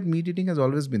 you'll see that meat eating has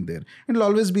always been there. And it'll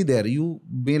always be there. You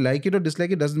may like it or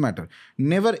dislike it, doesn't matter.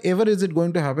 Never ever is it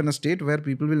going to happen a state where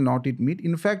people will not eat meat.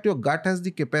 In fact, your gut has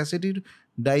the capacity to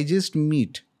digest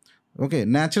meat. Okay,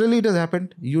 naturally it has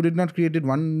happened. You did not create it.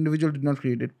 One individual did not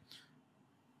create it.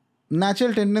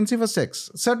 Natural tendency for sex,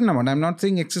 certain amount. I'm not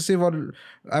saying excessive, or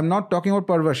I'm not talking about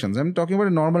perversions. I'm talking about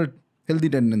a normal healthy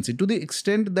tendency, to the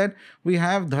extent that we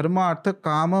have dharma, artha,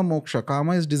 kama, moksha.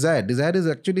 Kama is desire. Desire is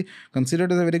actually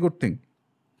considered as a very good thing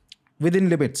within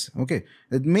limits. Okay,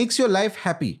 it makes your life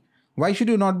happy. Why should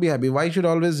you not be happy? Why should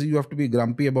always you have to be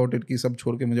grumpy about it? Ki sab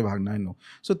chhod ke mujhe bhagna hai? No.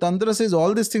 So Tantra says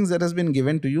all these things that has been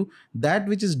given to you, that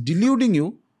which is deluding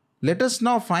you, let us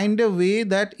now find a way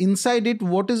that inside it,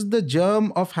 what is the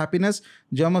germ of happiness,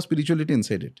 germ of spirituality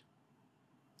inside it.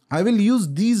 I will use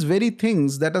these very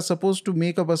things that are supposed to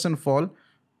make a person fall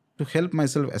to help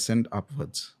myself ascend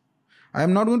upwards. I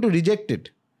am not going to reject it.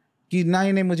 Ki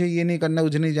nahi mujhe ye nahi karna,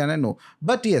 mujhe nahi jana. No.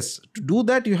 But yes, to do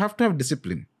that, you have to have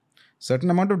discipline. Certain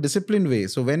amount of disciplined way.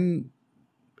 So when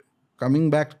coming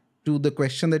back to the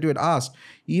question that you had asked,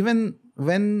 even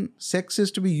when sex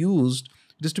is to be used,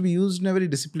 it is to be used in a very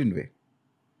disciplined way.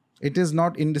 It is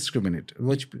not indiscriminate.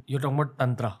 Which You're talking about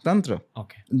Tantra. Tantra.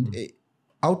 Okay.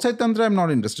 Outside Tantra, I'm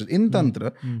not interested. In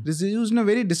Tantra, this is used in a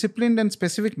very disciplined and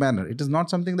specific manner. It is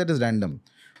not something that is random.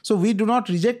 So we do not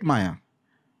reject Maya.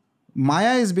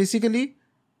 Maya is basically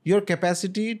your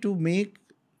capacity to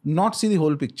not see the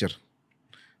whole picture.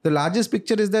 The largest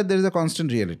picture is that there is a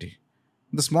constant reality.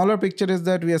 The smaller picture is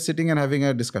that we are sitting and having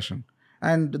a discussion.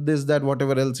 And this, that,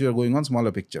 whatever else you are going on,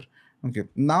 smaller picture. Okay.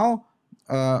 Now,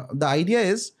 the idea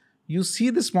is you see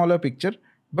the smaller picture,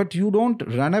 but you don't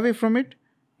run away from it.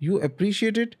 You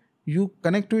appreciate it, you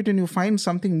connect to it, and you find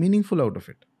something meaningful out of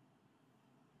it.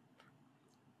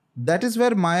 That is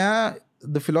where Maya,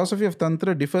 the philosophy of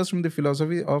Tantra, differs from the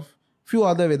philosophy of few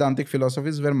other Vedantic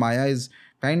philosophies, where Maya is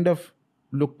kind of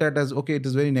looked at as, okay, it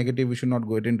is very negative, we should not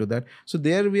go into that. So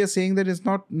there we are saying that it's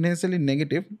not necessarily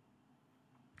negative.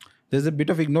 There's a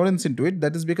bit of ignorance into it.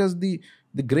 That is because the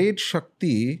great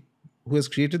Shakti who has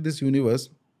created this universe,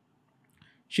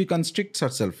 she constricts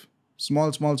herself.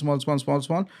 Small,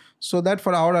 so that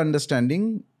for our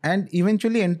understanding, and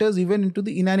eventually enters even into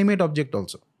the inanimate object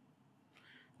also.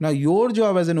 Now, your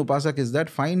job as an upasak is that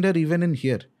find her even in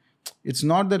here. It's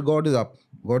not that God is up,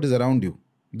 God is around you.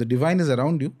 The divine is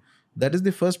around you. That is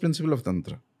the first principle of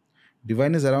Tantra.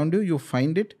 Divine is around you, you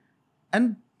find it.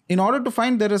 And in order to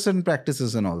find, there are certain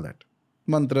practices and all that.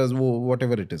 Mantras,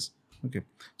 whatever it is. Okay.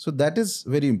 So that is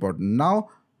very important. Now,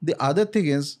 the other thing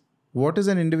is, what is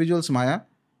an individual's Maya?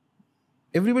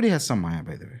 Everybody has some Maya,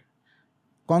 by the way.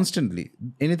 Constantly.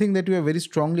 Anything that you are very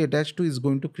strongly attached to is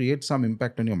going to create some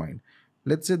impact on your mind.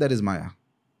 Let's say that is Maya.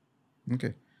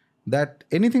 Okay. That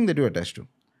anything that you are attached to.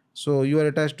 So you are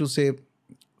attached to,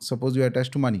 suppose you are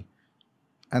attached to money.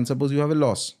 And suppose you have a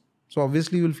loss. So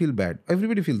obviously you will feel bad.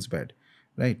 Everybody feels bad.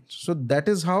 Right? So that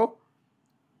is how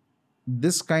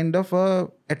this kind of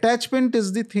attachment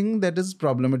is the thing that is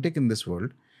problematic in this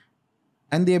world.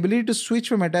 And the ability to switch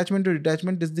from attachment to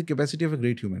detachment is the capacity of a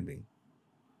great human being.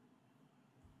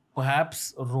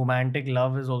 Perhaps romantic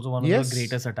love is also one of the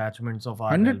greatest attachments of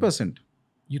our 100%. Life.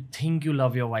 You think you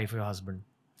love your wife or your husband.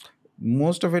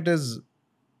 Most of it is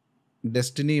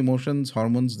destiny, emotions,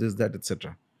 hormones, this, that,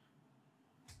 etc.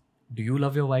 Do you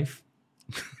love your wife?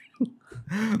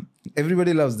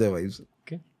 Everybody loves their wives.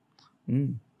 Okay.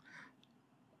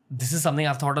 This is something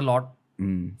I've thought a lot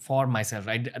for myself.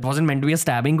 It wasn't meant to be a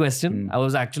stabbing question. I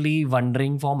was actually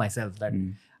wondering for myself that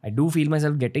I do feel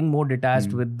myself getting more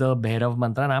detached with the Bhairava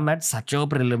mantra, and I'm at such a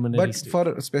preliminary stage.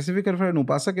 But specifically for an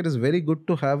upasak, it is very good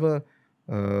to have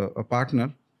a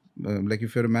partner. Like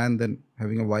if you're a man, then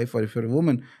having a wife, or if you're a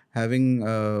woman, having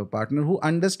a partner who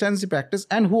understands the practice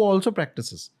and who also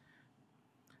practices.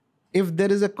 If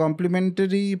there is a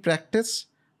complementary practice,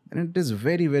 then it is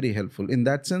very, very helpful. In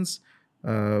that sense,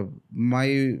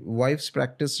 my wife's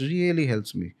practice really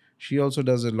helps me. She also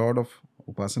does a lot of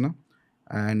upasana,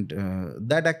 and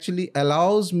that actually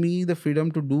allows me the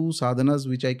freedom to do sadhanas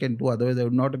which I can do, otherwise I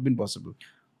would not have been possible.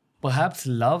 Perhaps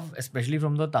love, especially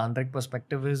from the tantric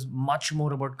perspective, is much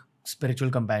more about spiritual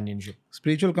companionship.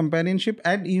 Spiritual companionship,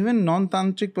 and even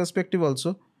non-tantric perspective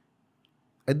also.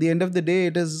 At the end of the day,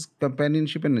 it is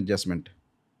companionship and adjustment.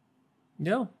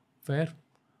 Yeah, fair.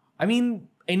 I mean,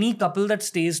 any couple that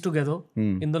stays together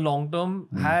in the long term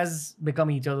has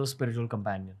become each other's spiritual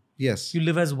companion. Yes. You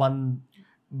live as one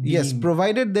being. Yes,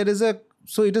 provided there is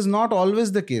so it is not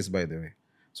always the case, by the way.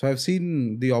 So I've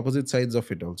seen the opposite sides of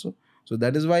it also. So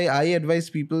that is why I advise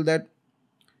people that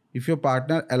if your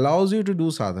partner allows you to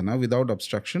do sadhana without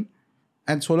obstruction,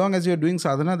 And so long as you're doing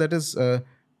sadhana, that is,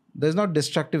 there's not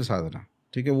destructive sadhana.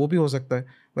 ठीक है, वो भी हो सकता है.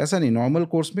 वैसा नहीं, normal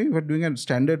course में we're doing a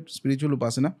standard spiritual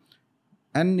upasana.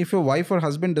 And if your wife or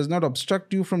husband does not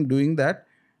obstruct you from doing that,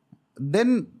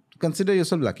 then consider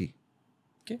yourself lucky.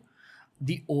 Okay.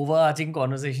 The overarching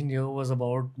conversation here was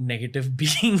about negative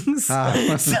beings.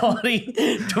 Sorry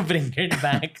to bring it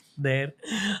back there.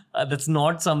 That's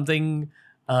not something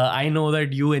I know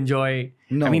that you enjoy.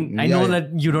 No, I mean, I know that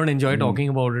you don't enjoy talking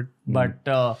about it,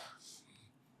 but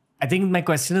I think my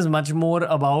question is much more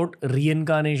about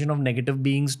reincarnation of negative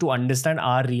beings to understand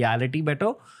our reality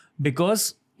better.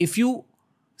 Because if you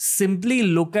simply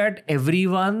look at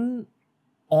everyone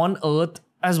on earth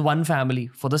as one family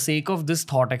for the sake of this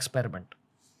thought experiment,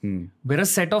 we're a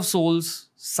set of souls,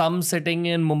 some sitting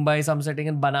in Mumbai, some sitting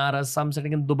in Banaras, some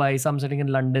sitting in Dubai, some sitting in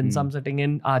London, some sitting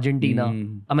in Argentina,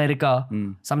 America,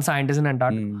 some scientists in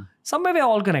Antarctica. Somewhere we're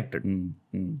all connected.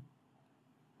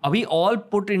 Are we all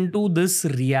put into this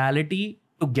reality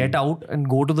to get out and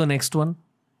go to the next one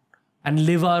and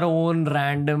live our own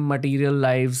random material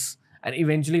lives and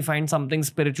eventually find something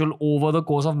spiritual over the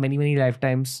course of many, many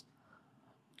lifetimes?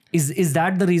 Is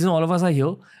that the reason all of us are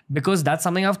here? Because that's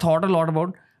something I've thought a lot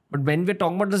about. But when we're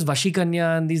talking about this Visha Kanya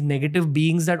and these negative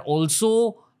beings that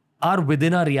also are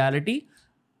within our reality,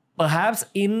 perhaps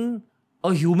in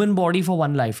a human body for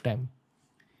one lifetime.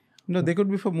 No, they could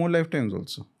be for more lifetimes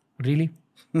also. Really?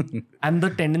 And the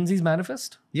tendencies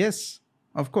manifest? Yes,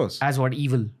 of course. As what?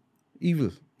 Evil?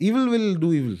 Evil. Evil will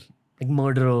do evil. Like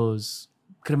murderers,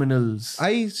 criminals.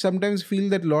 I sometimes feel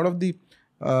that a lot of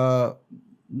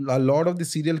the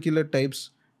serial killer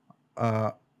types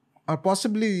are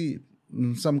possibly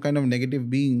some kind of negative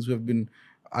beings who have been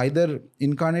either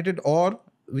incarnated or,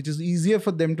 which is easier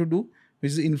for them to do,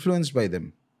 which is influenced by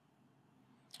them.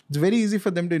 It's very easy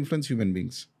for them to influence human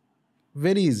beings.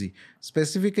 Very easy.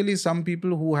 Specifically, some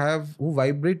people who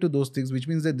vibrate to those things, which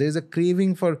means that there is a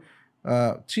craving for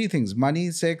three things: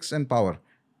 money, sex, and power.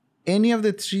 Any of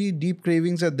the three deep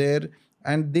cravings are there,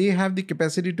 and they have the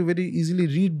capacity to very easily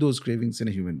read those cravings in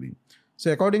a human being.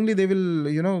 So accordingly, they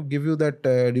will, give you that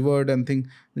reward and think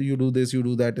you do this, you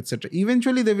do that, etc.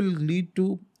 Eventually, they will lead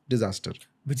to disaster.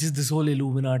 Which is this whole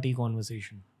Illuminati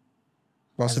conversation.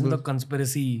 Possible. As in the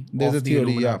conspiracy There's of a theory,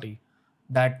 the Illuminati.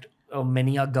 That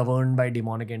many are governed by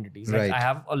demonic entities. Like Right. I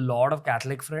have a lot of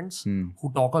Catholic friends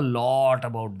who talk a lot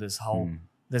about this, how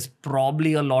there's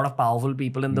probably a lot of powerful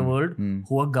people in the world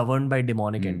who are governed by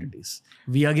demonic entities.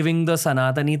 We are giving the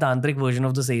Sanatani Tantric version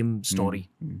of the same story.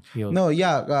 Here. No,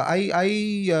 yeah,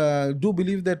 I do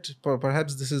believe that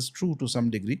perhaps this is true to some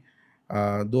degree,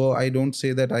 though I don't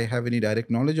say that I have any direct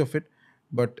knowledge of it,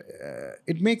 but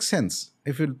it makes sense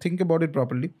if you think about it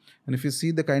properly, and if you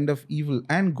see the kind of evil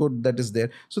and good that is there.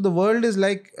 So the world is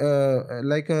like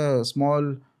a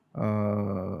small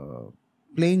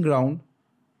playing ground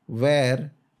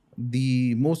where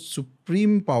the most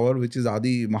supreme power, which is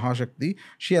Adi Mahashakti,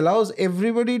 she allows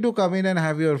everybody to come in and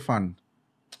have your fun.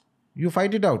 You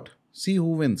fight it out. See who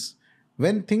wins.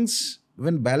 When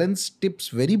balance tips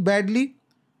very badly,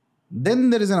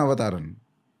 then there is an avataran.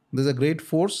 There's a great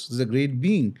force, there's a great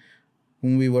being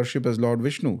whom we worship as Lord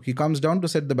Vishnu. He comes down to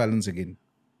set the balance again.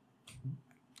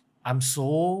 I'm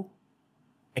so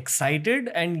excited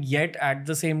and yet at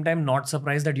the same time not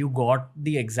surprised that you got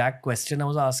the exact question I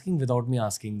was asking without me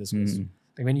asking this question.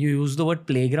 Like when you use the word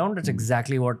playground, that's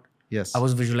exactly what Yes. I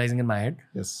was visualizing in my head.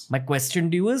 Yes. My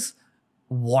question to you is,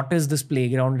 what is this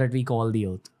playground that we call the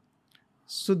earth?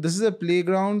 So this is a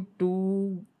playground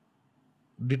to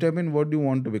determine what you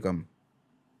want to become.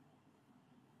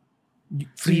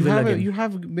 Free will again. You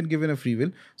have been given a free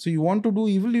will. So you want to do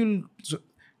evil,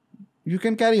 you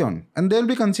can carry on. And there will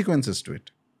be consequences to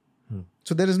it.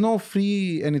 So there is no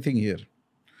free anything here.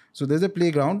 So there's a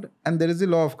playground and there is the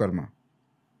law of karma.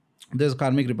 There's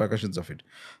karmic repercussions of it.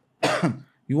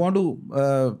 You want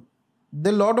to...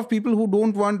 there are a lot of people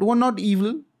who are not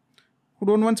evil, who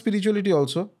don't want spirituality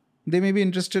also. They may be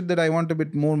interested that I want a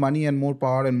bit more money and more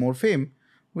power and more fame,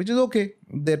 which is okay.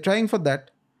 They're trying for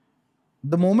that.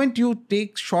 The moment you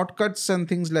take shortcuts and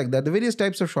things like that, the various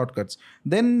types of shortcuts,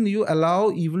 then you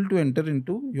allow evil to enter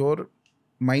into your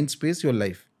mind space, your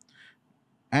life.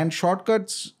 And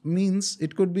shortcuts means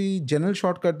it could be general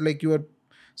shortcut, like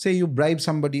say you bribe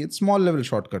somebody, it's small level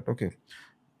shortcut, okay.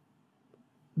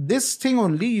 This thing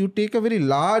only, you take a very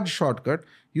large shortcut.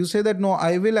 You say that, no,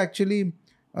 I will actually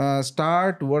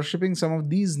start worshipping some of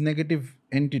these negative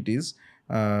entities,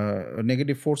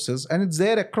 negative forces. And it's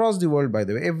there across the world, by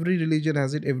the way. Every religion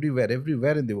has it everywhere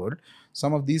in the world.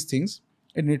 Some of these things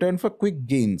in return for quick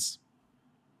gains.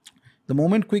 The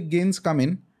moment quick gains come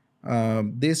in,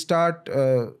 they start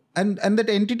and that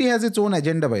entity has its own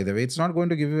agenda, by the way. It's not going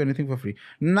to give you anything for free.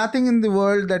 Nothing in the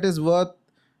world that is worth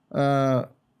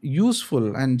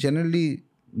useful and generally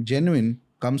genuine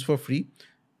comes for free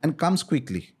and comes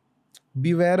quickly.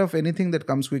 Beware of anything that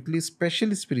comes quickly,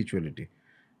 especially spirituality.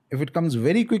 If it comes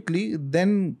very quickly,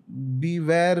 then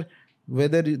beware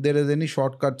whether there is any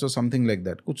shortcuts or something like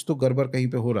that. Kuch to garbar kahin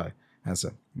pe ho raha hai,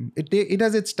 aisa. It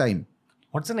has its time.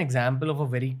 What's an example of a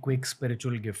very quick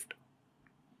spiritual gift?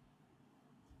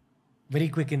 Very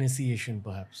quick initiation,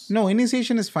 perhaps. No,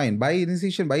 initiation is fine.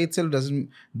 Initiation by itself doesn't.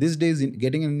 These days,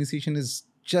 getting an initiation is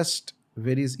just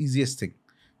very easiest thing.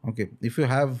 Okay, if you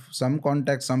have some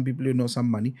contacts, some people you know,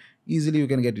 some money, easily you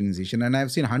can get initiation. And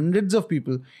I've seen hundreds of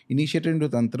people initiated into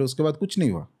Tantra. Uske baad kuch nahi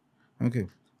hua. Okay,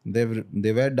 they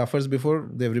were duffers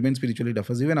before. They've remained spiritually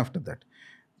duffers even after that,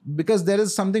 because there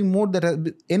is something more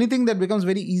that anything that becomes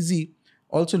very easy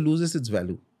also loses its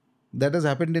value. That has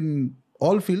happened in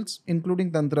all fields,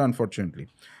 including Tantra, unfortunately.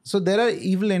 So there are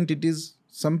evil entities.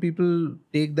 Some people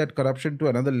take that corruption to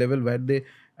another level where they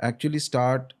actually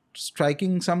start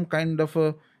striking some kind of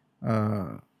a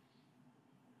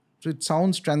so it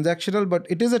sounds transactional, but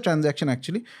it is a transaction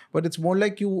actually. But it's more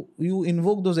like you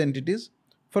invoke those entities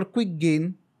for quick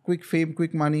gain, quick fame,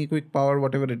 quick money, quick power,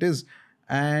 whatever it is.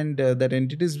 And that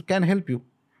entities can help you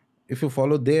if you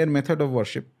follow their method of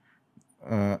worship.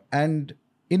 And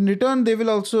in return, they will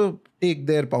also take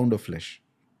their pound of flesh.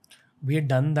 We had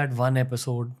done that one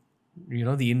episode,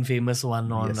 the infamous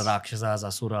one on Rakshasas,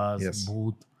 Asuras,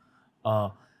 Bhoot.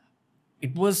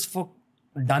 It was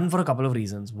done for a couple of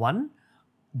reasons. One,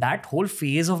 that whole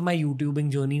phase of my YouTubing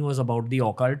journey was about the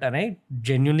occult, and I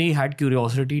genuinely had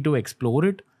curiosity to explore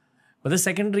it. But the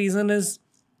second reason is,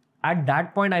 at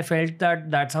that point, I felt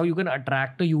that that's how you can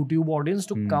attract a YouTube audience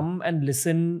to come and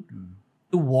listen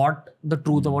to what the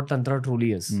truth about Tantra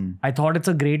truly is. I thought it's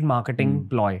a great marketing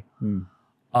ploy.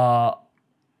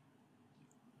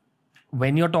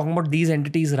 When you're talking about these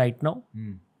entities right now,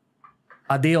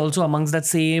 are they also amongst that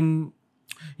same...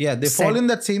 Yeah, they fall in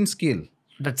that same scale.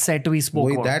 That set we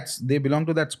spoke about. They belong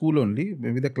to that school only.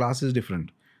 Maybe the class is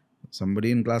different.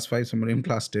 Somebody in class 5, somebody in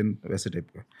class 10, वैसे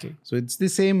type का. Okay. So it's the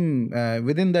same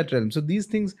within that realm. So these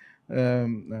things,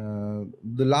 the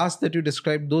last that you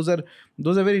described, those are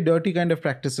very dirty kind of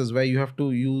practices where you have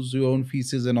to use your own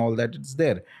feces and all that. It's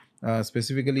there.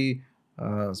 Specifically,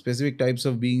 specific types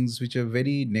of beings which are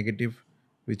very negative,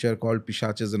 which are called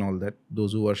pishachas and all that.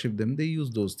 Those who worship them, they use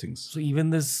those things. So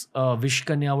even this Visha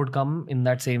Kanya would come in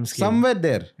that same scale? Somewhere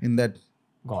there in that.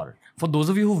 Got it. For those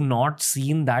of you who've not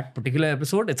seen that particular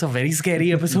episode, it's a very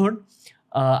scary episode.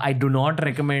 I do not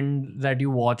recommend that you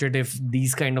watch it if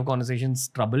these kind of conversations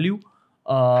trouble you.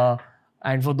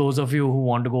 And for those of you who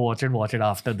want to go watch it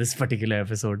after this particular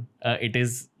episode. It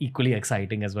is equally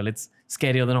exciting as well. It's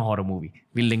scarier than a horror movie.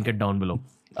 We'll link it down below.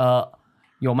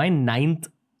 You're my 9th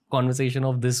conversation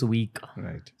of this week.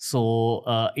 Right.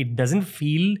 So it doesn't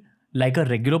feel like a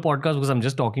regular podcast because I'm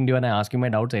just talking to you and I ask you my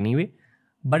doubts anyway.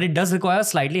 But it does require a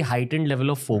slightly heightened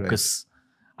level of focus.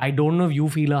 Right. I don't know if you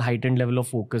feel a heightened level of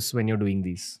focus when you're doing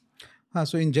these.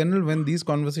 So in general, when these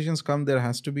conversations come, there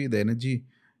has to be the energy.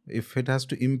 If it has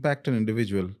to impact an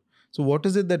individual. So what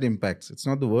is it that impacts? It's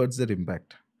not the words that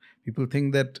impact. People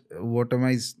think that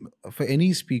for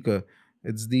any speaker,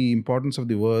 it's the importance of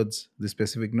the words, the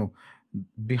specific. No.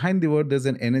 Behind the word, there's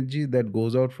an energy that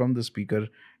goes out from the speaker.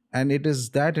 And it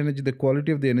is that energy, the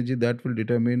quality of the energy that will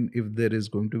determine if there is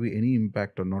going to be any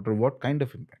impact or not, or what kind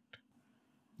of impact.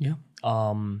 Yeah.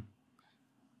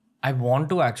 I want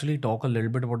to actually talk a little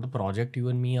bit about the project you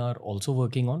and me are also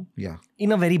working on. Yeah.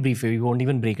 In a very brief way, we won't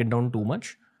even break it down too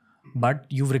much. But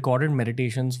you've recorded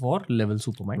meditations for Level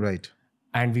Supermind. Right.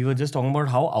 And we were just talking about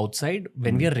how outside,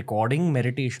 when we are recording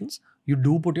meditations, you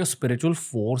do put your spiritual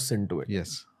force into it.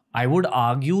 Yes. I would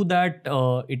argue that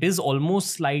it is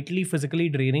almost slightly physically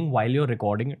draining while you're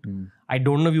recording it. I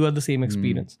don't know if you had the same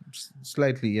experience.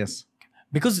 Slightly, yes.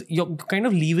 Because you're kind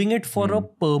of leaving it for a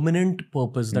permanent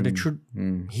purpose that it should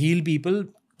heal people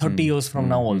 30 years from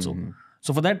now also.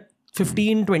 So for that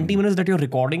 15-20 minutes that you're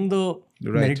recording the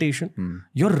meditation,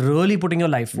 you're really putting your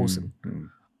life force in.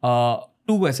 2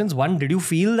 questions. One, did you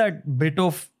feel that bit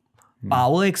of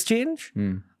power exchange?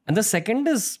 And the second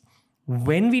is,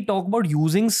 when we talk about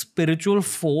using spiritual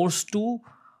force to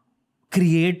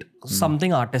create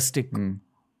something artistic,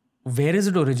 where is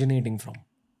it originating from?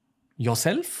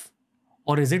 Yourself?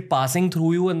 Or is it passing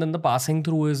through you and then the passing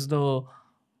through is the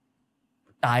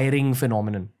tiring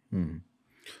phenomenon?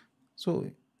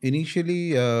 So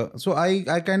initially, I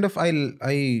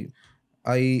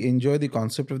enjoy the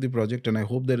concept of the project and I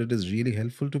hope that it is really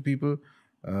helpful to people.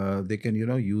 They can,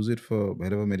 use it for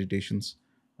Bhairava meditations.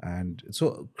 And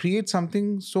so create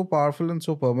something so powerful and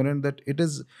so permanent that it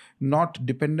is not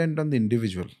dependent on the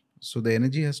individual. So the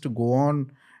energy has to go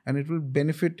on, and it will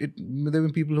benefit it. There will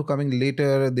be people who are coming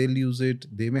later, they'll use it,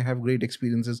 they may have great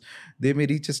experiences, they may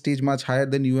reach a stage much higher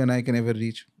than you and I can ever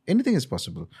reach. Anything is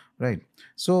possible, right?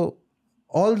 So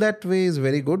all that way is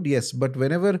very good, yes. But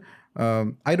whenever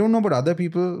I don't know about other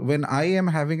people, when I am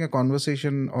having a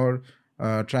conversation or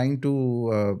trying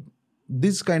to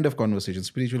this kind of conversations,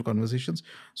 spiritual conversations,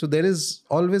 so there is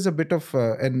always a bit of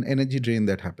an energy drain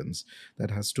that happens. That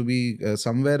has to be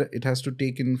somewhere, it has to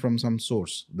take in from some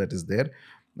source that is there,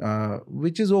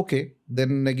 which is okay.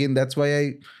 Then again, that's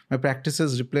why my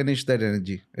practices replenish that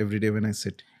energy every day when I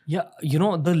sit. Yeah,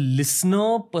 the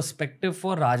listener perspective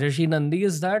for Rajarshi Nandy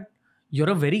is that you're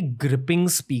a very gripping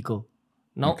speaker.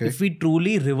 Now, Okay. if we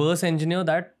truly reverse engineer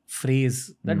that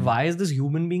phrase, that why is this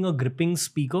human being a gripping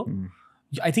speaker?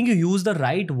 I think you use the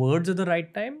right words at the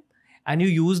right time, and you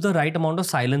use the right amount of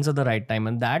silence at the right time.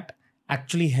 And that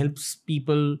actually helps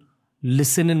people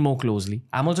listen in more closely.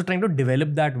 I'm also trying to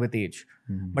develop that with age.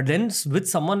 But then with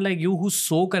someone like you who's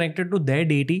so connected to their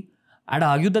deity, I'd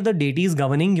argue that the deity is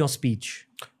governing your speech.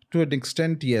 To an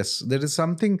extent, yes. There is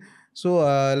something. So,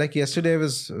 like yesterday, I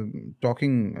was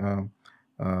talking.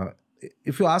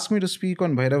 If you ask me to speak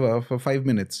on Bhairava for 5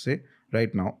 minutes, say,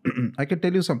 right now, I can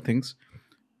tell you some things.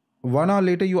 1 hour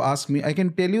later, you ask me, I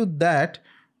can tell you that,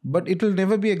 but it will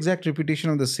never be exact repetition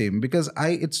of the same because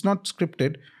it's not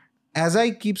scripted. As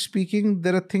I keep speaking,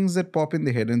 there are things that pop in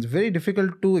the head, and it's very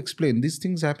difficult to explain. These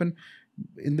things happen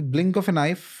in the blink of an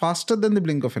eye, faster than the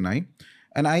blink of an eye.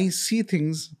 And I see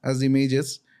things as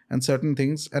images and certain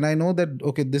things. And I know that,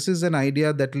 okay, this is an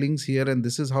idea that links here and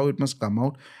this is how it must come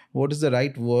out. What is the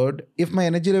right word? If my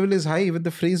energy level is high, even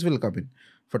the phrase will come in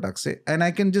for Taksay. And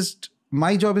I can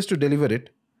my job is to deliver it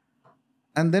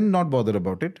and then not bother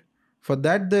about it. For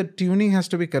that, the tuning has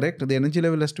to be correct. The energy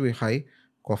level has to be high.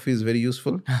 Coffee is very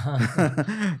useful.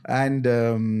 And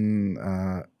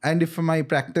if my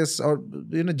practice or,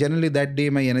 generally that day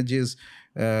my energy is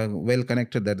well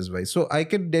connected, that is why. So I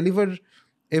can deliver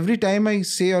every time I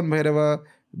say on Bhairava,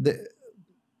 the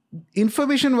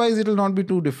information wise, it will not be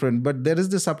too different, but there is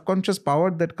the subconscious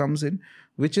power that comes in,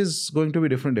 which is going to be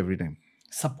different every time.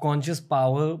 Subconscious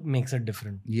power makes it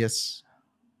different. Yes.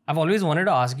 I've always wanted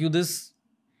to ask you this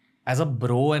as a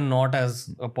bro and not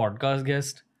as a podcast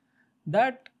guest,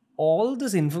 that all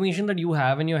this information that you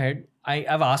have in your head,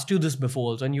 I've asked you this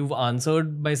before also, and you've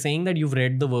answered by saying that you've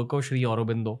read the work of Sri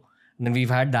Aurobindo. And then we've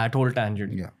had that whole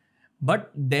tangent. Yeah.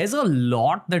 But there's a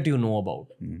lot that you know about.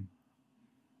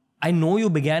 I know you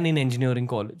began in engineering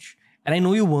college, and I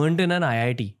know you weren't in an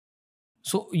IIT.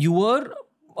 So you were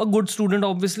a good student,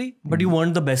 obviously, but you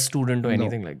weren't the best student or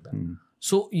anything like that.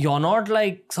 So you're not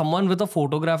like someone with a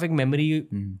photographic memory,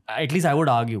 at least I would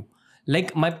argue.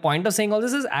 Like, my point of saying all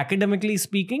this is, academically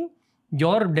speaking,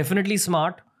 you're definitely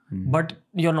smart, but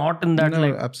you're not in that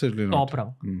absolutely top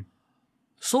rung.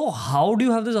 So how do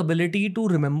you have this ability to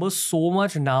remember so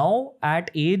much now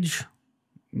at age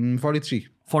 43?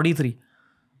 43?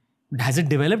 Has it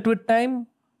developed with time?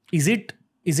 Is it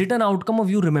an outcome of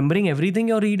you remembering everything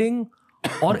you're reading?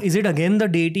 Or is it again the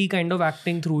deity kind of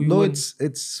acting through you? No, it's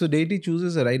so deity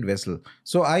chooses the right vessel.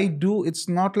 So it's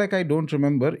not like I don't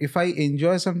remember. If I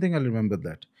enjoy something, I'll remember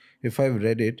that. If I've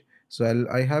read it, so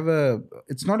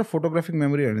it's not a photographic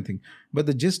memory or anything, but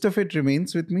the gist of it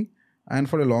remains with me and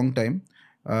for a long time.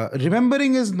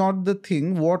 Remembering is not the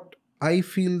thing. What I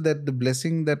feel that the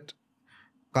blessing that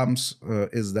comes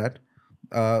is that,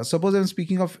 suppose I'm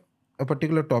speaking of a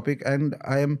particular topic and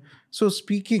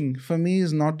speaking for me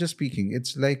is not just speaking.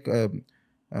 It's like,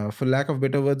 for lack of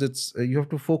better words, it's you have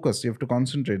to focus, you have to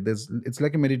concentrate. It's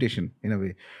like a meditation in a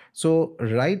way. So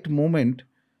right moment,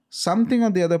 something or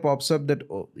the other pops up that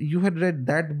you had read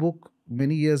that book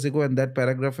many years ago and that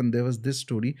paragraph and there was this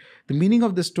story. The meaning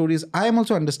of this story is I am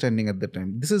also understanding at the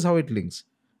time. This is how it links.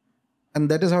 And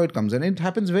that is how it comes. And it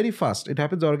happens very fast. It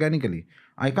happens organically.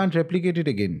 I can't replicate it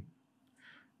again.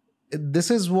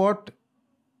 This is what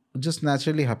just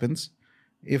naturally happens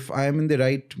if I am in the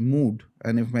right mood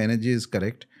and if my energy is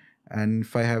correct and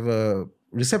if I have a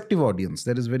receptive audience.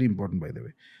 That is very important, by the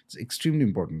way. It's extremely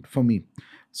important for me.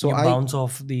 So you bounce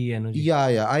off the energy.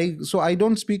 Yeah. I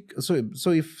don't speak.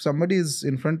 So if somebody is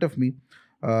in front of me,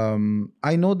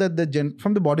 I know that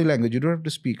from the body language, you don't have to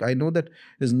speak. I know that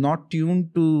is not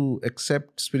tuned to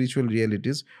accept spiritual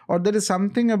realities, or there is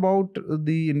something about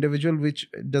the individual which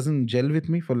doesn't gel with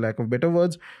me, for lack of better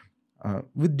words.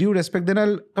 With due respect, then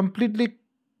I'll completely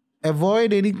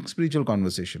avoid any spiritual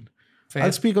conversation. Fair.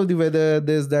 I'll speak of the weather,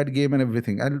 there's that game and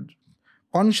everything. I'll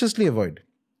consciously avoid.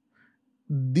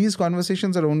 these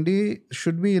conversations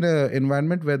should be in an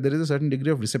environment where there is a certain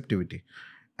degree of receptivity.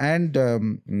 And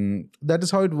that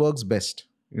is how it works best,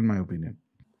 in my opinion.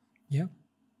 Yeah.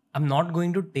 I'm not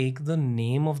going to take the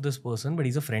name of this person, but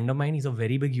he's a friend of mine. He's a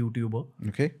very big YouTuber.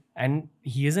 Okay. And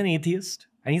he is an atheist.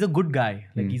 And he's a good guy.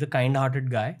 Like, he's a kind-hearted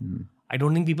guy. I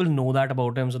don't think people know that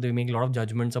about him. So they make a lot of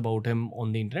judgments about him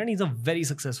on the internet. He's a very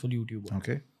successful YouTuber.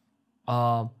 Okay.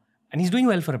 And he's doing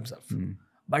well for himself.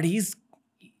 But he's,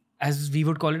 as we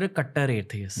would call it, a cutter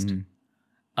atheist.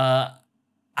 I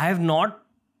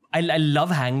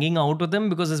love hanging out with him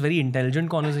because there's very intelligent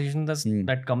conversation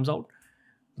that comes out.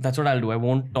 That's what I'll do. I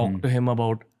won't talk to him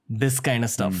about this kind of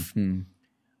stuff.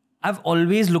 I've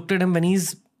always looked at him when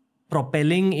he's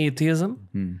propelling atheism.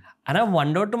 And I've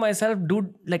wondered to myself,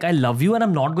 dude, like, I love you and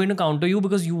I'm not going to counter you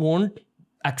because you won't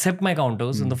accept my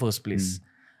counters in the first place.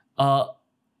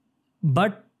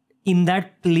 But in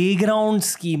that playground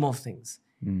scheme of things,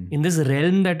 in this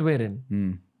realm that we're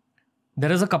in,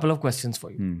 there is a couple of questions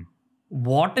for you.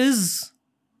 What is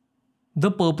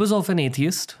the purpose of an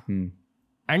atheist?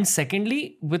 And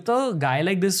secondly, with a guy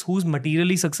like this who's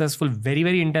materially successful, very,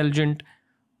 very intelligent,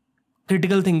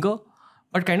 critical thinker,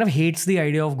 but kind of hates the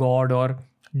idea of God or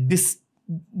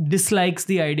dislikes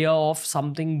the idea of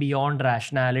something beyond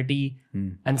rationality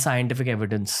and scientific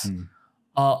evidence.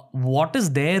 What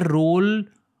is their role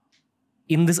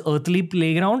in this earthly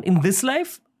playground, in this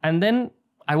life? And then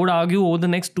I would argue over the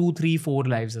next 2, 3, 4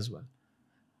 lives as well.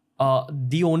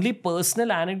 The only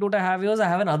personal anecdote I have here is I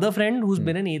have another friend who's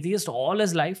been an atheist all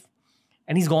his life.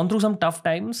 And he's gone through some tough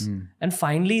times. And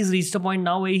finally he's reached a point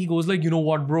now where he goes like, you know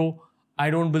what, bro? I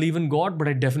don't believe in God, but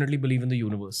I definitely believe in the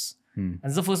universe. And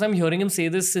it's the first time hearing him say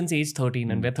this since age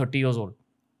 13 and we're 30 years old.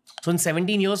 So in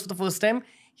 17 years for the first time,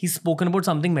 he's spoken about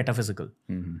something metaphysical.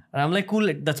 And I'm like,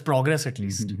 cool, that's progress at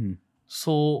least.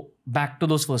 So back to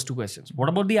those first 2 questions. What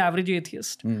about the average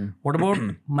atheist? What about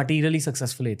materially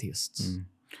successful atheists?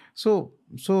 So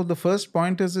the first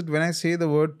point is that when I say the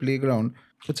word playground,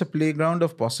 it's a playground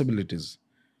of possibilities.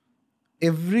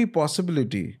 Every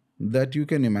possibility that you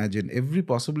can imagine, every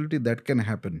possibility that can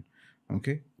happen,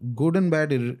 okay, good and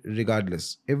bad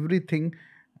regardless, everything,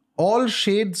 all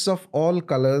shades of all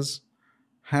colors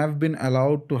have been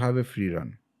allowed to have a free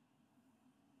run.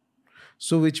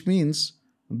 So which means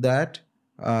that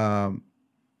the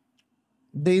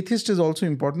atheist is also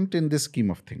important in this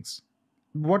scheme of things.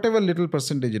 Whatever little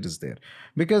percentage it is there.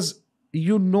 Because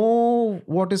you know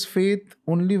what is faith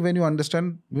only when you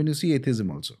understand, when you see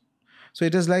atheism also. So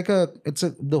it is like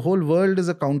the whole world is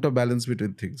a counterbalance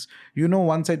between things. You know,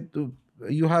 one side,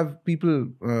 you have people,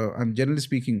 I'm generally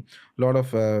speaking, a lot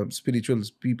of spiritual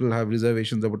people have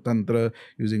reservations about Tantra,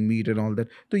 using meat and all that.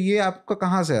 So ye aapka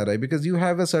kahan se aa raha hai? Because you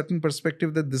have a certain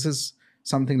perspective that this is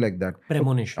something like that.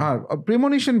 Premonition.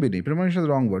 Premonition bhi nahi. Premonition is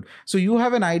the wrong word. So you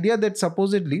have an idea that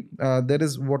supposedly there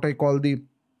is what I call the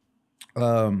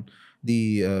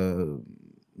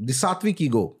sattvic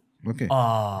ego. Okay.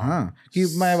 I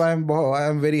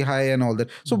am very high and all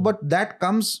that. So, but that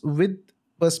comes with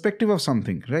perspective of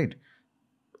something, right?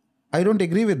 I don't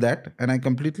agree with that, and I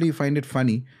completely find it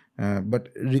funny. But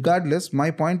regardless, my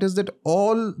point is that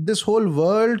this whole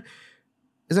world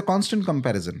is a constant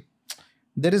comparison.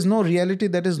 There is no reality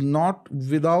that is not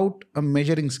without a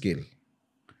measuring scale.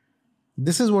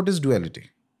 This is what is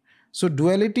duality. So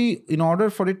duality, in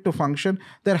order for it to function,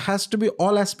 there has to be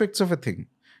all aspects of a thing.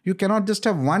 You cannot just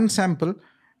have one sample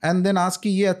and then ask कि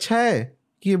ये अच्छा है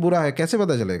कि ये बुरा है, कैसे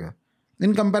पता चलेगा?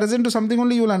 In comparison to something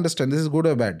only you will understand this is good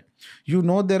or bad. You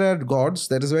know there are gods,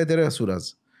 that is why there are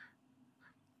asuras.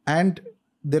 And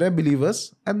there are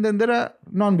believers and then there are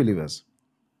non-believers,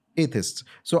 atheists.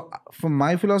 So from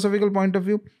my philosophical point of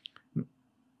view,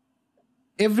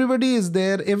 everybody is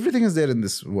there, everything is there in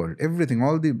this world. Everything,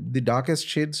 all the darkest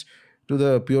shades to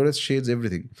the purest shades,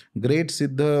 everything. Great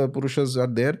Siddha Purushas are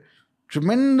there.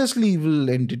 Tremendously evil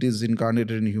entities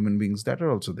incarnated in human beings that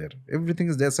are also there. Everything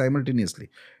is there simultaneously.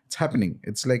 It's happening.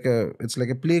 It's like a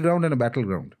playground and a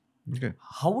battleground. Okay.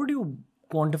 How would you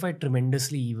quantify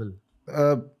tremendously evil?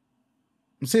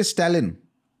 Say Stalin.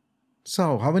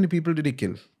 So how many people did he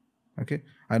kill? Okay.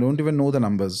 I don't even know the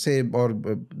numbers. Say, or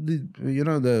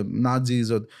the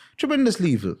Nazis, or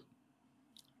tremendously evil.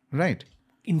 Right.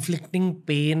 Inflicting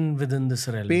pain within this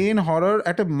realm. Pain, horror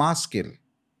at a mass scale.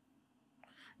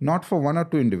 Not for one or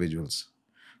two individuals.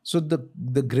 So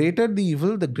the greater the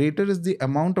evil, the greater is the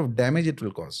amount of damage it will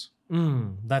cause.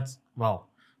 That's wow.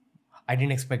 I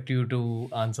didn't expect you to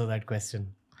answer that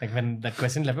question. Like when that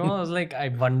question left me, I was like, I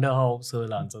wonder how Sir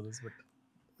will answer this. But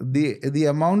the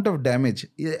amount of damage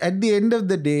at the end of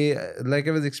the day, like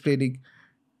I was explaining,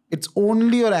 it's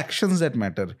only your actions that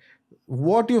matter.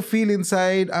 what you feel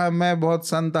inside, मैं बहुत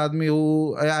संत आदमी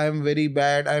हूँ, I am very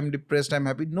bad, I am depressed, I am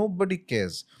happy. Nobody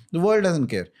cares. The world doesn't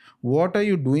care. What are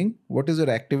you doing? What is your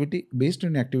activity? Based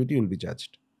on your activity, you will be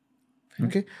judged.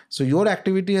 Okay, so your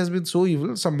activity has been so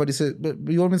evil. Somebody says,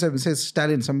 your means says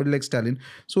Stalin, somebody like Stalin,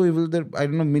 so evil that I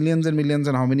don't know, millions and millions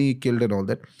and how many he killed and all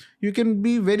that. You can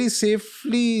be very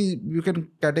safely, you can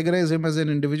categorize him as an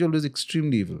individual who is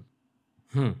extremely evil.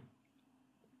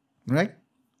 Right?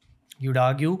 You'd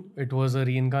argue it was a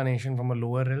reincarnation from a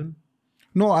lower realm?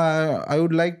 No, I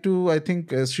would like to, I think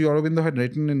Sri Aurobindo had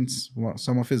written in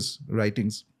some of his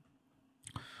writings,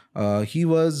 he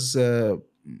was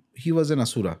an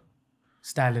Asura.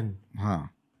 Stalin.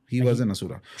 He was an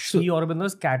Asura. Sri Aurobindo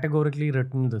has categorically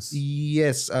written this.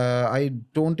 Yes, I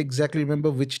don't exactly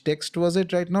remember which text was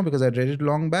it right now because I read it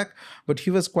long back, but he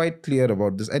was quite clear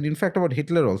about this. And in fact, about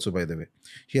Hitler also, by the way.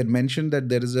 He had mentioned that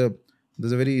there's a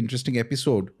very interesting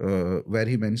episode where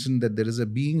he mentioned that there is a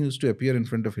being who used to appear in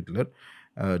front of Hitler,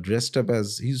 dressed up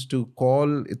as, he used to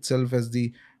call itself as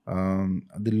the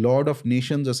Lord of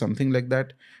Nations or something like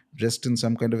that, dressed in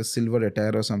some kind of a silver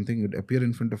attire or something, would appear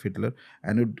in front of Hitler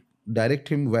and would direct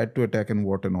him where to attack and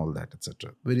what and all that,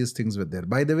 etc. Various things were there.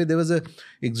 By the way, there was a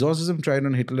exorcism tried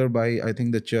on Hitler by, I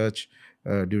think, the church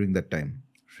during that time.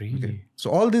 Really? Okay. So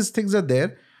all these things are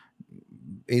there.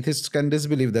 Atheists can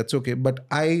disbelieve, that's okay. But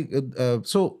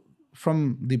so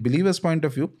from the believer's point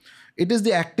of view, it is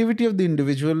the activity of the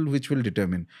individual which will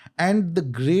determine. And the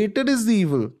greater is the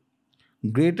evil,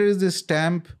 greater is the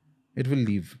stamp it will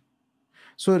leave.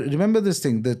 So remember this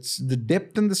thing, that the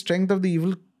depth and the strength of the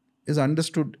evil is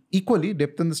understood equally.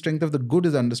 Depth and the strength of the good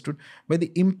is understood by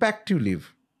the impact you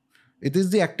leave. It is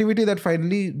the activity that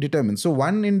finally determines. So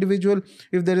one individual,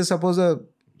 if there is suppose there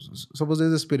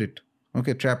is a spirit,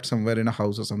 okay, trapped somewhere in a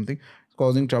house or something,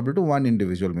 causing trouble to one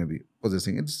individual, maybe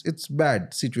possessing. It's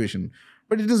bad situation,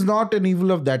 but it is not an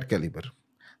evil of that caliber.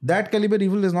 That caliber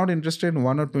evil is not interested in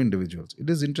one or two individuals.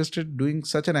 It is interested in doing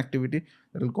such an activity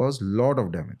that will cause a lot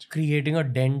of damage. Creating a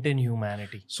dent in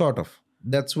humanity. Sort of.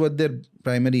 That's what their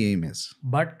primary aim is.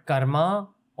 But karma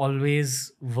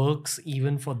always works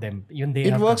even for them. Even they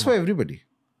it have works karma. for everybody.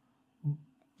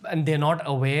 And they're not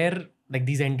aware, like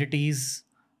these entities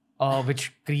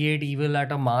which create evil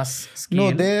at a mass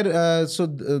scale. No,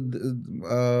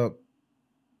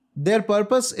 their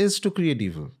purpose is to create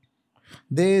evil.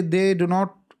 They do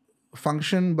not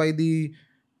function by the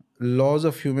laws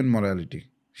of human morality.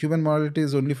 Human morality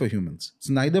is only for humans. It's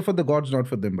neither for the gods, not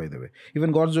for them, by the way.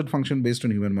 Even gods don't function based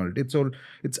on human morality.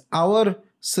 It's our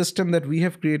system that we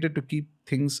have created to keep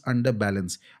things under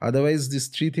balance. Otherwise, these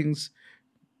three things,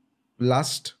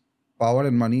 lust, power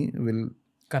and money, will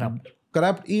corrupt.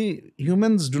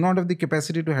 Humans do not have the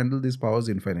capacity to handle these powers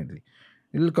infinitely.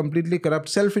 It will completely corrupt.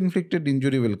 Self-inflicted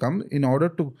injury will come. In order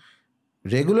to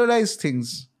regularize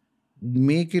things,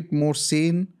 make it more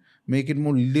sane, make it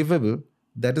more livable.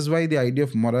 That is why the idea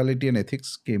of morality and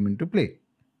ethics came into play.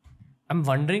 I'm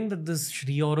wondering that this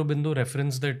Sri Aurobindo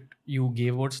reference that you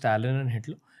gave about Stalin and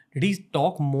Hitler, did he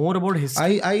talk more about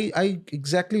history? I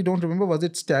exactly don't remember. Was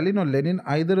it Stalin or Lenin?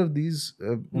 Either of these.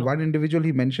 No. One individual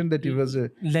he mentioned that he was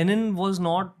a... Lenin was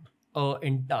not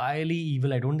entirely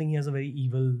evil. I don't think he has a very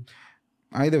evil...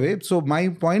 Either way. So my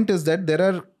point is that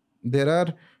there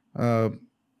are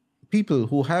people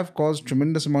who have caused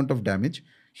tremendous amount of damage,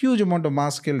 huge amount of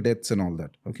mass scale deaths and all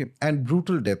that. Okay. And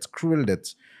brutal deaths, cruel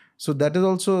deaths. So that is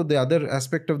also the other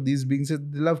aspect of these beings, is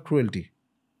they love cruelty.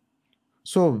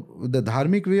 So the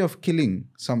dharmic way of killing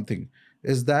something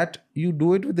is that you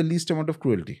do it with the least amount of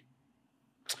cruelty.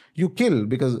 You kill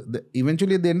because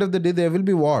eventually at the end of the day there will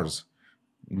be wars.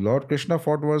 Lord Krishna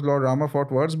fought wars, Lord Rama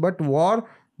fought wars, but war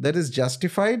that is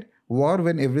justified, war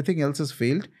when everything else has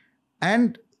failed,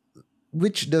 and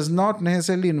which does not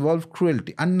necessarily involve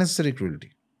cruelty, unnecessary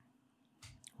cruelty.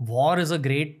 War is a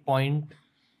great point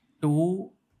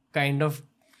to kind of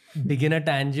begin a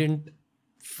tangent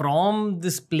from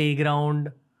this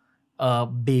playground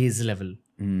base level.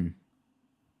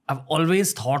 I've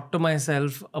always thought to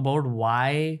myself about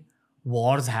why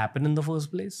wars happen in the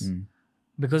first place.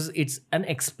 Because it's an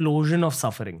explosion of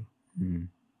suffering.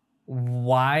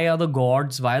 Why are the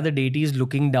gods, why are the deities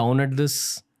looking down at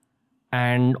this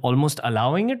and almost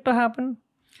allowing it to happen?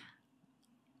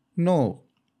 No.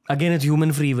 Again, it's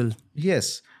human free will.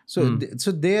 Yes. So,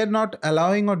 so they are not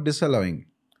allowing or disallowing.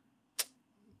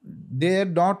 They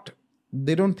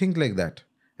don't think like that.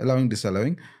 Allowing,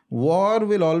 disallowing. War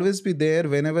will always be there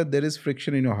whenever there is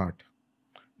friction in your heart.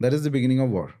 That is the beginning of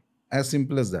war. As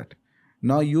simple as that.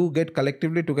 Now you get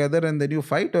collectively together and then you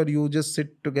fight, or you just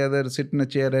sit together, sit in a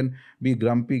chair and be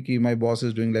grumpy ki my boss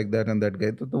is doing like that and that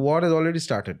guy. The war has already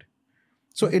started.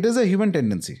 So it is a human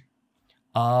tendency.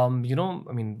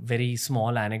 Very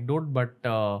small anecdote, but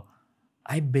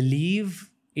I believe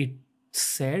it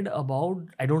said about,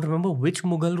 I don't remember which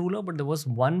Mughal ruler, but there was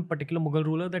one particular Mughal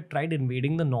ruler that tried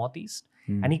invading the northeast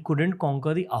and he couldn't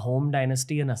conquer the Ahom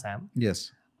dynasty in Assam.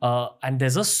 Yes. And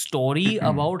there's a story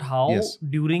about how Yes.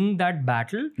 during that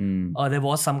battle, there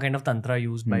was some kind of tantra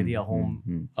used by the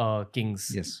Ahom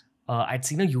kings. Yes. I'd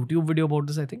seen a YouTube video about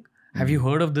this, I think. Have you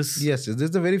heard of this? Yes, this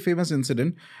is a very famous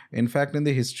incident. In fact, in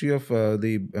the history of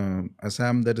the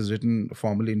Assam that is written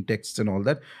formally in texts and all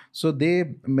that, so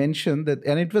they mention that,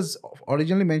 and it was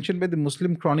originally mentioned by the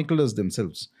Muslim chroniclers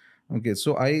themselves. Okay,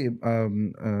 so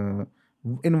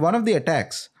in one of the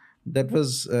attacks that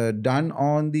was done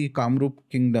on the Kamrup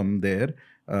kingdom there,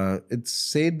 it's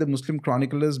said the Muslim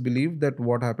chroniclers believe that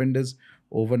what happened is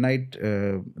overnight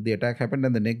the attack happened,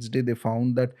 and the next day they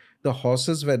found that the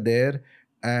horses were there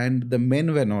and the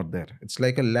men were not there. It's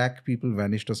like 100,000 people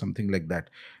vanished or something like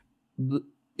that.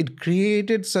 It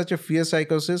created such a fear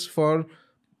psychosis for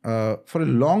a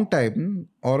long time.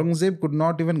 Aurangzeb could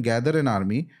not even gather an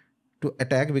army to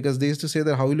attack, because they used to say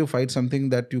that how will you fight something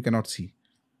that you cannot see?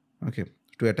 Okay,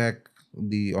 to attack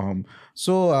the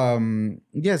So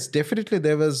yes, definitely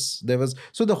there was.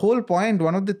 So the whole point,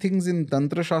 one of the things in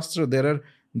Tantra Shastra, there are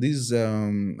these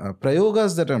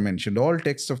prayogas that are mentioned. All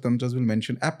texts of Tantras will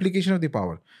mention application of the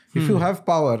power. If you have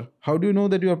power, how do you know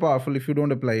that you are powerful if you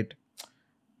don't apply it?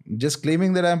 Just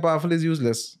claiming that I am powerful is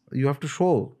useless. You have to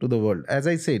show to the world. As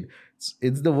I said,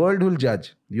 it's the world who will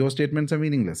judge. Your statements are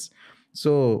meaningless.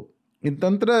 So in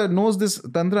Tantra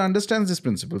Tantra understands this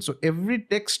principle. So every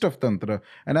text of Tantra,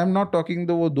 and I'm not talking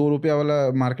the wo 2 rupiya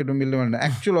wala market mein milne wala,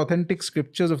 actual authentic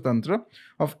scriptures of Tantra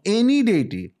of any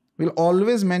deity will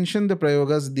always mention the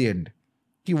prayogas at the end.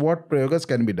 What prayogas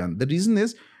can be done. The reason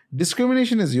is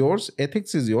discrimination is yours,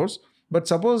 ethics is yours, but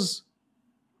suppose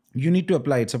you need to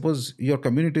apply it. Suppose your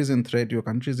community is in threat, your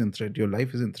country is in threat, your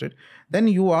life is in threat, then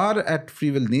you are at free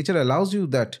will. Nature allows you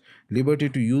that liberty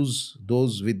to use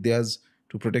those vidyas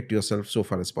to protect yourself so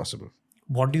far as possible.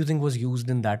 What do you think was used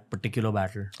in that particular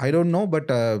battle? I don't know,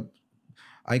 but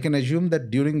I can assume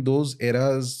that during those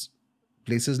eras,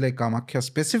 places like Kamakhya,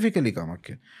 specifically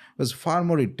Kamakhya, was far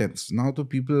more intense. Now the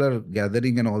people are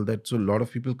gathering and all that, so a lot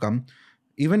of people come.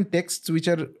 Even texts which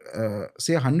are,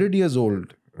 say, 100 years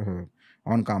old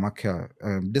on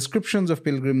Kamakhya, descriptions of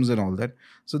pilgrims and all that.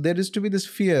 So there is to be this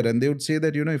fear, and they would say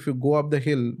that, if you go up the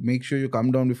hill, make sure you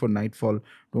come down before nightfall.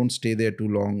 Don't stay there too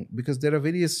long, because there are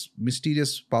various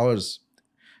mysterious powers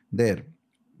there.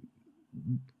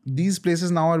 These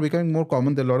places now are becoming more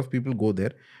common. That a lot of people go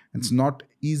there. It's not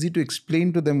easy to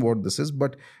explain to them what this is,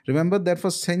 but remember that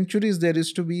for centuries there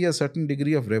is to be a certain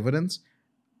degree of reverence,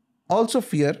 also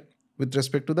fear, with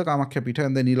respect to the Kamakhya Pitha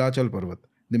and the Nilachal Parvat,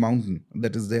 the mountain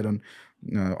that is there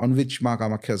on which Ma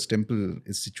Kamakhya's temple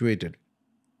is situated.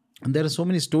 And there are so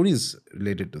many stories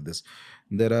related to this.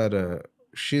 There are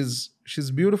she's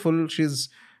beautiful, she's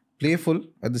playful,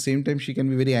 at the same time she can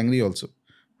be very angry also.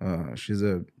 She's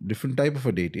a different type of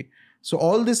a deity. So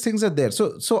all these things are there.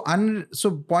 So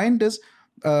point is,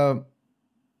 when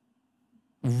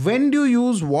do you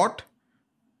use what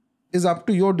is up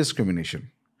to your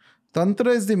discrimination.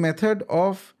 Tantra is the method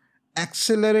of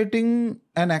accelerating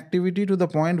an activity to the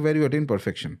point where you attain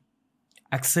perfection.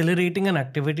 Accelerating an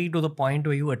activity to the point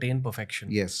where you attain perfection.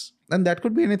 Yes. And that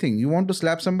could be anything. You want to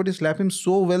slap somebody, slap him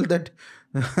so well that,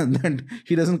 that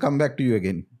he doesn't come back to you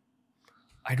again.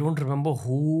 I don't remember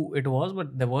who it was,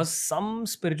 but there was some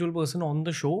spiritual person on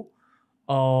the show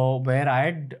where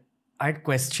I'd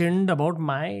questioned about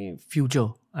my future.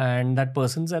 And that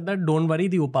person said that, don't worry,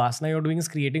 the upasana you're doing is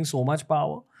creating so much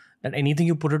power that anything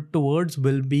you put it towards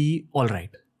will be all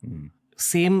right.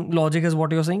 Same logic as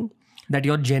what you're saying, that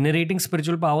you're generating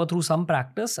spiritual power through some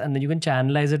practice and then you can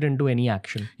channelize it into any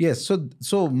action. Yes.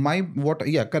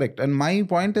 Correct. And my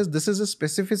point is, this is a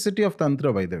specificity of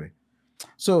Tantra, by the way.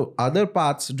 So other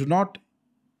paths do not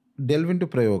delve into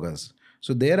prayogas.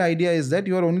 So their idea is that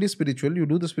you are only spiritual, you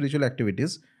do the spiritual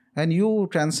activities and you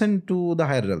transcend to the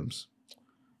higher realms.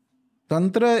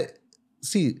 Tantra,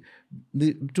 see,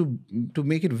 to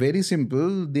make it very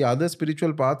simple, the other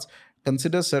spiritual paths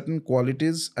consider certain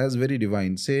qualities as very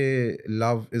divine. Say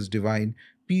love is divine,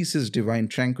 peace is divine,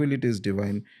 tranquility is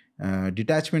divine,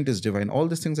 detachment is divine. All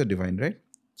these things are divine, right?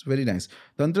 It's very nice.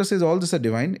 Tantra says all these are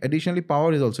divine. Additionally,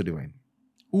 power is also divine.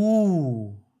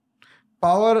 Ooh.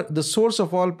 Power, the source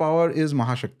of all power is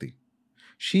Mahashakti.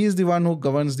 She is the one who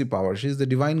governs the power. She is the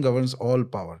divine, governs all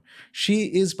power. She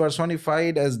is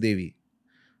personified as Devi.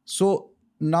 So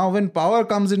now when power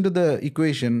comes into the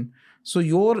equation, so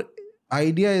your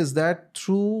idea is that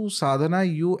through sadhana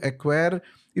you acquire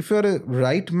If you're a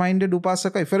right-minded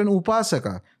upasaka, if you're an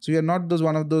upasaka, so you're not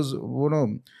one of those,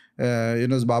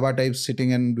 Baba types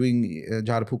sitting and doing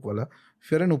Jharphuk wala.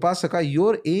 If you're an upasaka,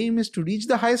 your aim is to reach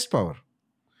the highest power.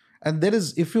 And there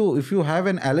is, if you have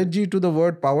an allergy to the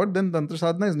word power, then Tantra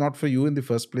Sadhana is not for you in the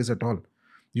first place at all.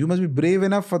 You must be brave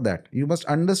enough for that. You must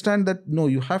understand that, no,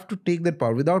 you have to take that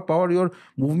power. Without power, your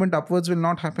movement upwards will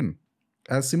not happen.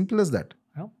 As simple as that.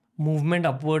 Movement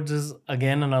upwards is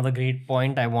again another great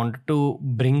point I wanted to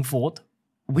bring forth.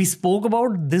 We spoke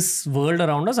about this world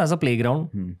around us as a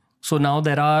playground. So now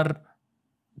there are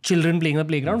children playing the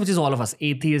playground, which is all of us.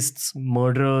 Atheists,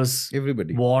 murderers,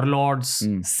 everybody, warlords,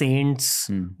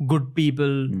 saints, good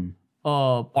people,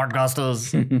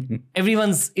 podcasters.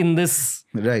 Everyone's in this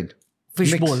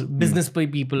fishbowl, business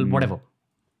people, whatever.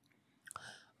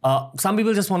 Some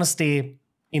people just want to stay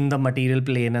in the material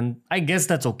plane, and I guess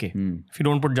that's okay if you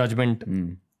don't put judgment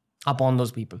upon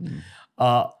those people.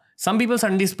 Some people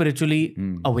suddenly spiritually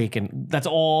awaken. That's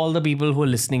all the people who are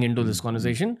listening into this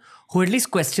conversation, who at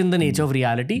least question the nature of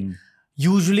reality,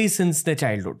 usually since their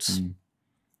childhoods.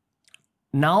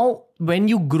 Now, when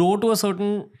you grow to a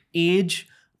certain age,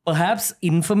 perhaps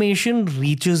information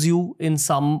reaches you in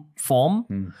some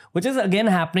form, which is again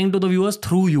happening to the viewers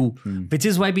through you, which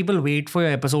is why people wait for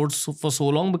your episodes for so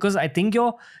long, because I think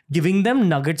you're giving them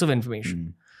nuggets of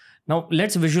information. Now,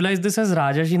 let's visualize this as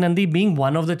Rajarshi Nandy being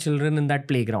one of the children in that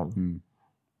playground.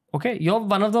 Okay, you're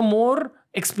one of the more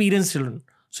experienced children.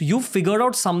 So you figured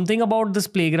out something about this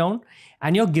playground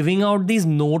and you're giving out these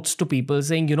notes to people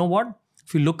saying, you know what?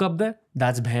 If you look up there,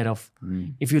 that's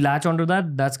Bhairava. If you latch onto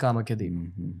that, that's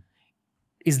Kamakya.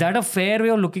 Is that a fair way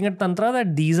of looking at Tantra?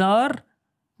 That these are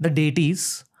the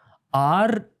deities,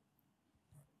 are,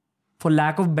 for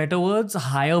lack of better words,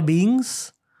 higher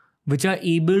beings which are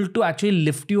able to actually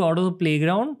lift you out of the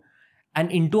playground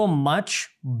and into a much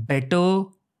better,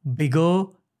 bigger,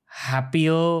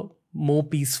 happier, more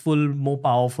peaceful, more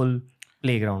powerful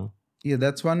playground. Yeah,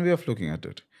 that's one way of looking at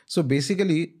it. So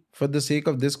basically, for the sake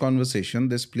of this conversation,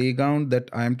 this playground that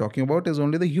I am talking about is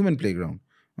only the human playground.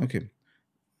 Okay.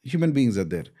 Human beings are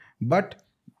there. But,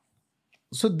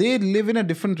 so they live in a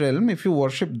different realm. If you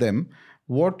worship them,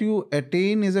 what you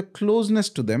attain is a closeness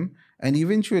to them, and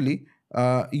eventually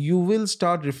you will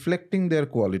start reflecting their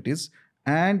qualities,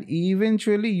 and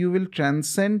eventually you will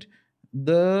transcend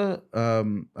the...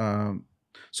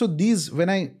 so these, when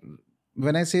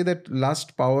I say that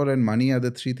lust, power and money are the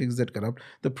three things that corrupt,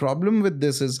 the problem with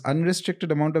this is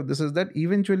unrestricted amount of this is that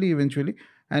eventually,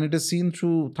 and it is seen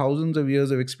through thousands of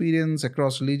years of experience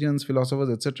across religions, philosophers,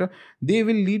 etc., they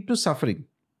will lead to suffering.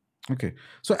 Okay.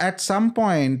 So at some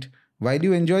point, while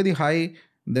you enjoy the high,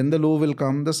 then the low will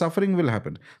come, the suffering will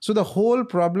happen. So the whole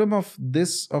problem of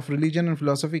this, of religion and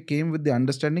philosophy, came with the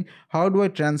understanding, how do I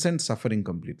transcend suffering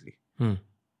completely?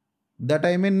 That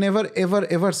I may never,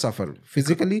 ever suffer.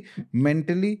 Physically,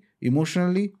 mentally,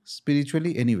 emotionally,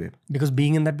 spiritually, anyway. Because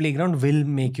being in that playground will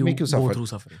make you suffer. Go through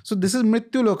suffering. So this is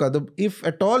Mrityu Loka. If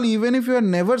at all, even if you have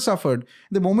never suffered,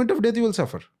 the moment of death you will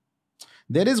suffer.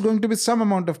 There is going to be some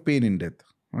amount of pain in death.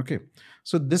 Okay.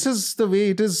 So this is the way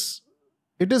it is.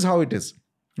 It is how it is.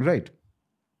 Right.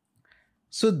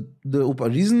 So the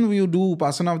reason you do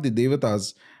Upasana of the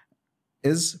Devatas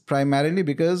is primarily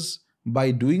because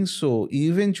by doing so,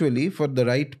 eventually, for the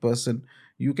right person,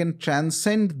 you can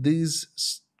transcend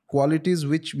these qualities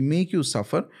which make you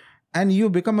suffer, and you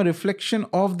become a reflection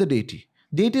of the deity.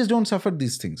 Deities don't suffer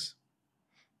these things.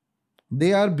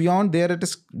 They are beyond, they are at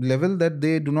a level that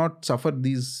they do not suffer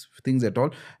these things at all.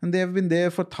 And they have been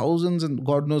there for thousands and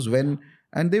God knows when,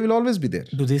 and they will always be there.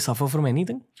 Do they suffer from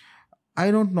anything? I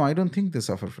don't know. I don't think they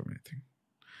suffer from anything.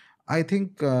 I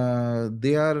think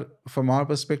they are, from our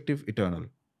perspective, eternal.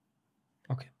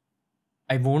 Okay.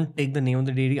 I won't take the name of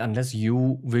the deity unless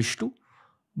you wish to.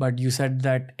 But you said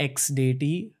that X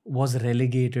deity was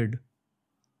relegated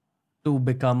to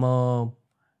become a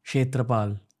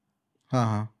Kshetrapal.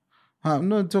 No,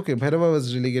 it's okay. Bhairava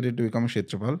was relegated to become a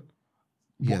Kshetrapal.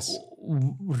 Yes.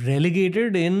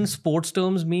 Relegated in sports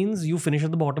terms means you finish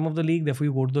at the bottom of the league, therefore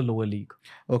you go to the lower league.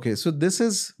 Okay, so this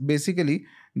is basically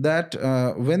that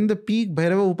when the peak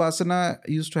Bhairava Upasana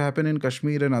used to happen in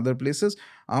Kashmir and other places,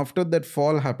 after that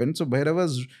fall happened, so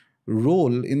Bhairava's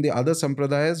role in the other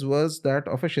sampradayas was that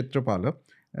of a Kshetrapala.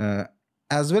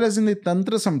 As well as in the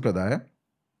Tantra sampradaya,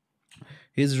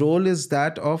 his role is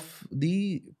that of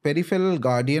the peripheral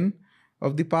guardian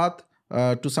of the path.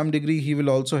 To some degree, he will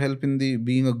also help in the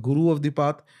being a guru of the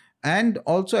path, and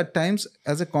also at times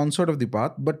as a consort of the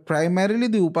path. But primarily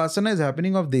the Upasana is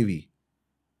happening of Devi.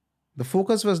 The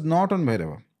focus was not on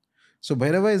Bhairava. So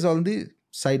Bhairava is on the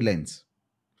sidelines.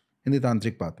 in the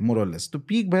Tantric path, more or less. The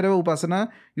peak Bhairava Upasana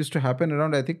used to happen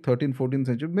around, I think, 13th, 14th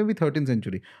century, maybe 13th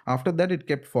century. After that, it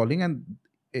kept falling, and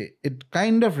it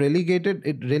kind of relegated.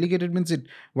 It relegated means it.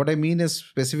 What I mean is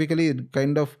specifically, it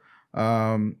kind of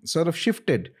sort of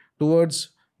shifted towards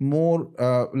more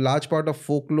large part of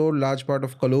folklore, large part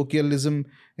of colloquialism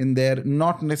in there,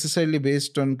 not necessarily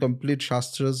based on complete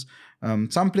shastras.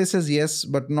 Some places, yes,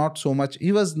 but not so much.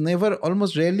 He was never,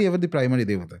 almost rarely ever the primary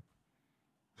devata.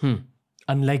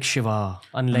 Unlike Shiva,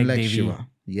 unlike Devi. Shiva.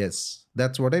 Yes,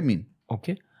 that's what I mean.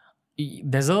 Okay.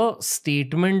 There's a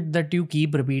statement that you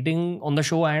keep repeating on the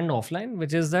show and offline,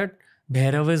 which is that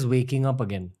Bhairava is waking up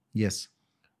again. Yes.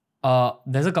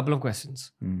 There's a couple of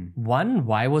questions. One,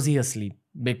 why was he asleep?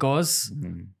 Because,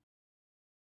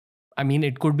 I mean,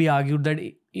 it could be argued that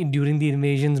during the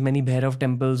invasions, many Bhairav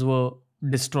temples were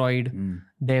destroyed.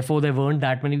 Therefore, there weren't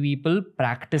that many people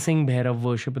practicing Bhairav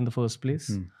worship in the first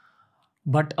place.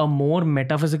 But a more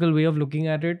metaphysical way of looking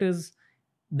at it is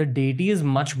the deity is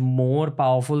much more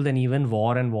powerful than even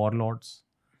war and warlords.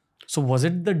 So was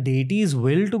it the deity's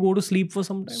will to go to sleep for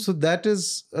some time? So that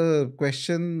is a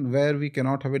question where we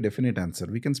cannot have a definite answer.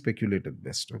 We can speculate at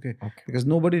best, okay? Because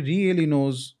nobody really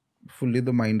knows fully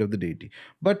the mind of the deity.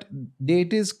 But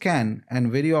deities can,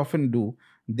 and very often do,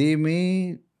 they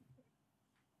may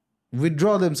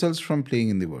withdraw themselves from playing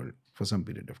in the world for some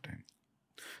period of time.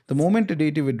 The moment a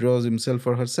deity withdraws himself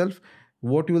or herself,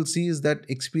 what you will see is that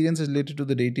experiences related to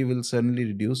the deity will suddenly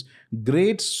reduce.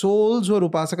 Great souls who are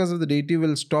upasakas of the deity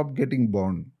will stop getting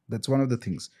born. That's one of the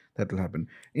things that will happen.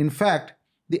 In fact,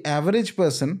 the average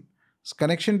person's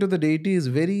connection to the deity is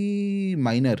very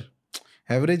minor.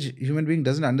 Average human being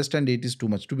doesn't understand deities too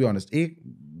much, to be honest.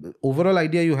 Overall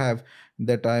idea you have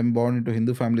that I am born into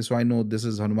Hindu family, so I know this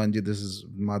is Hanumanji, this is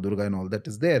Ma Durga and all that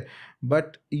is there.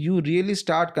 But you really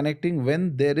start connecting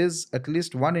when there is at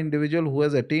least one individual who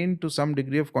has attained to some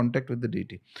degree of contact with the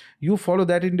deity. You follow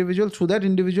that individual. Through that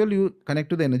individual, you connect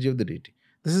to the energy of the deity.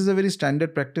 This is a very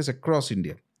standard practice across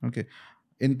India. Okay.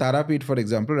 In Tarapit, for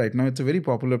example, right now it's a very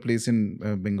popular place in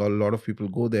Bengal. A lot of people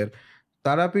go there.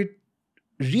 Tarapit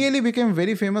really became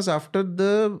very famous after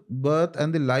the birth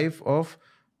and the life of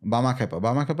Bhamakhepa.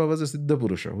 Bhamakhepa was a Siddha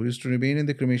Purusha who used to remain in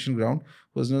the cremation ground,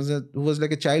 who was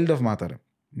like a child of Matara.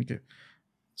 Okay.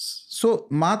 So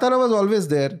Matara was always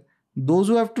there. Those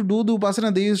who have to do the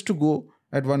upasana, they used to go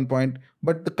at one point.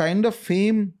 But the kind of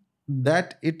fame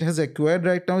that it has acquired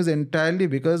right now is entirely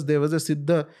because there was a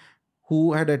Siddha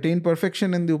who had attained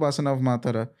perfection in the upasana of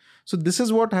Matara. So this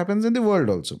is what happens in the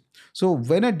world also. So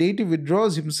when a deity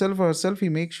withdraws himself or herself, he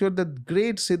makes sure that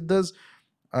great Siddhas,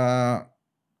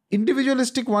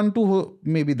 individualistic one too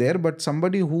may be there, but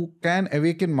somebody who can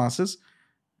awaken masses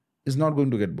is not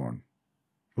going to get born,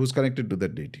 who's connected to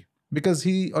that deity, because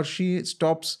he or she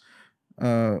stops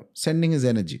sending his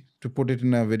energy, to put it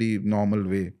in a very normal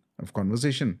way of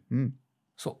conversation.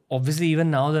 So obviously even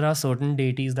now there are certain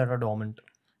deities that are dormant.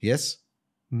 Yes.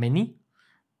 Many?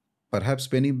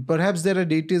 Perhaps many. Perhaps there are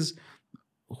deities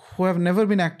who have never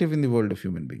been active in the world of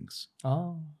human beings.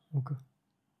 Oh, okay.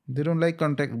 They don't like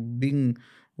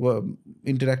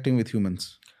interacting with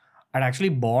humans. I'd actually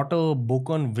bought a book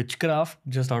on witchcraft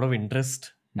just out of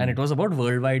interest, and it was about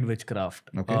worldwide witchcraft.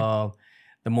 Okay.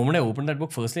 The moment I opened that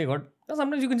book, firstly I got,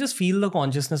 sometimes you can just feel the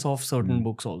consciousness of certain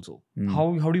books also.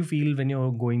 How do you feel when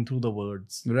you're going through the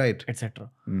words, right, etc.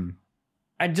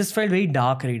 I just felt very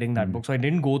dark reading that book, so I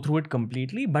didn't go through it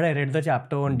completely, but I read the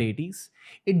chapter on deities.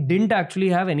 It didn't actually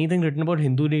have anything written about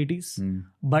Hindu deities,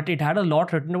 but it had a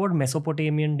lot written about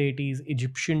Mesopotamian deities,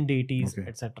 Egyptian deities,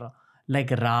 etc. Like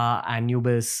Ra,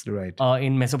 Anubis. Right.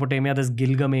 In Mesopotamia, there's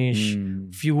Gilgamesh,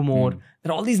 few more.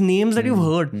 There are all these names that you've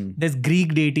heard. There's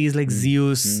Greek deities like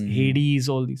Zeus, Hades,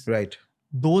 all these. Right.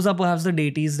 Those are perhaps the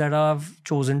deities that have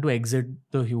chosen to exit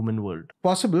the human world.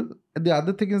 Possible. The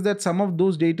other thing is that some of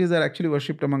those deities are actually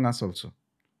worshipped among us also.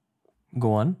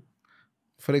 Go on.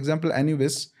 For example,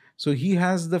 Anubis. So he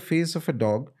has the face of a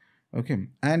dog. Okay.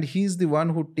 And he's the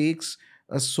one who takes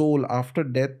a soul after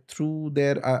death through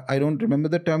their, I don't remember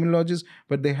the terminologies,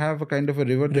 but they have a kind of a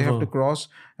river they have to cross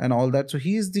and all that. So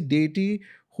he is the deity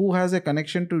who has a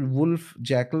connection to wolf,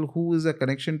 jackal, who is a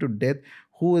connection to death,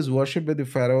 who is worshipped by the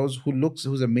pharaohs,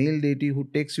 who's a male deity, who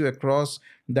takes you across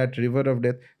that river of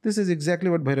death. This is exactly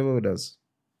what Bhairava does.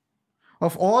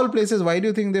 Of all places, why do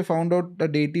you think they found out a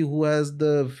deity who has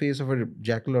the face of a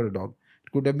jackal or a dog?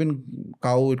 It could have been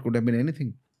cow, it could have been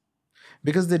anything.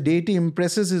 Because the deity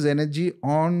impresses his energy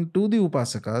onto the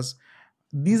upasakas.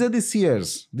 These are the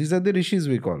seers. These are the rishis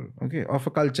we call, okay, of a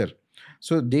culture.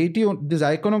 So deity, this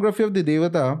iconography of the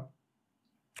devata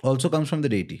also comes from the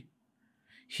deity.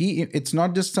 It's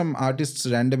not just some artist's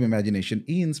random imagination.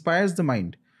 He inspires the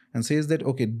mind. and says that,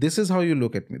 okay, this is how you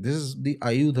look at me. This is the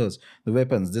ayudhas, the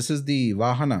weapons. This is the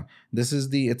vahana. This is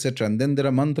the etc. And then there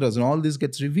are mantras, and all this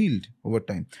gets revealed over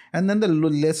time. And then the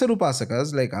lesser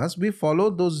upasakas like us, we follow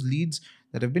those leads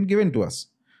that have been given to us.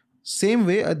 Same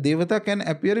way, a devata can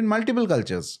appear in multiple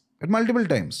cultures at multiple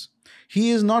times.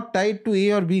 He is not tied to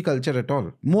A or B culture at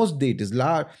all. Most deities,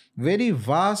 very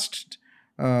vast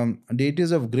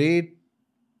deities of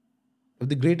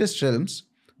the greatest realms,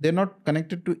 they're not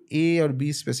connected to A or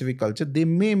B specific culture. They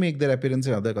may make their appearance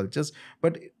in other cultures,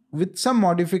 but with some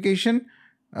modification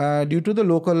due to the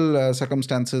local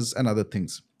circumstances and other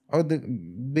things, or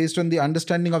based on the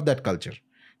understanding of that culture,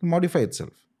 to modify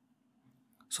itself.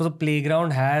 So the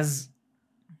playground has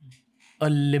a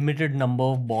limited number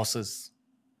of bosses.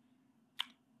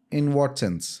 In what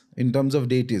sense? In terms of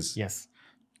deities? Yes.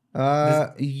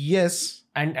 Yes.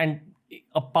 And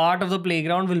a part of the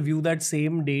playground will view that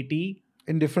same deity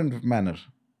in different manner.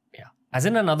 Yeah. As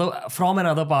in from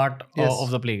another part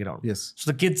of the playground. Yes.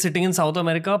 So the kids sitting in South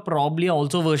America probably are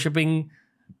also worshipping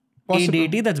a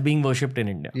deity that's being worshipped in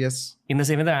India. Yes. In the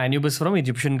same way, the Anubis from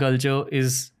Egyptian culture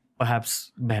is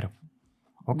perhaps Bhairava.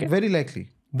 Okay. Very likely.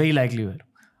 Very likely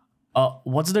Bhairava.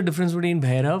 What's the difference between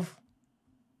Bhairav,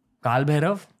 Kal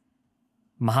Bhairav,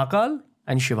 Mahakal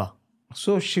and Shiva?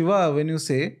 So Shiva, when you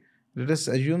say, let us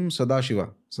assume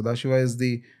Sadashiva. Sadashiva is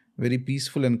the very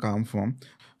peaceful and calm form.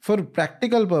 For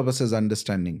practical purposes,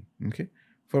 understanding, okay?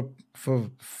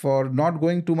 For not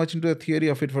going too much into the theory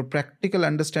of it, for practical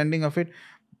understanding of it,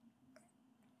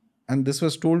 and this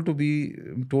was told to me,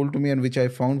 and which I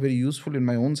found very useful in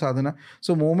my own sadhana.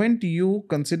 So moment you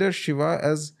consider Shiva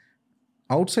as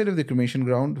outside of the cremation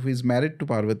ground, who is married to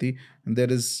Parvati, and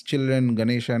there is children,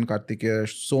 Ganesha and Kartikeya,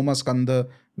 Soma Skanda,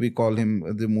 we call him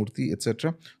the Murti,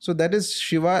 etc. So that is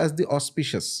Shiva as the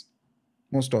auspicious,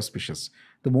 most auspicious.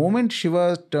 The moment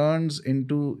Shiva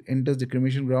enters the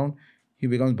cremation ground, he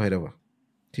becomes Bhairava.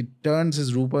 He turns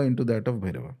his rupa into that of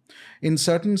Bhairava. In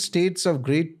certain states of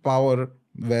great power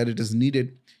where it is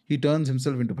needed, he turns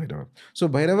himself into Bhairava. So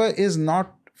Bhairava is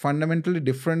not fundamentally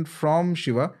different from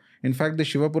Shiva. In fact, the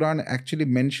Shiva Purana actually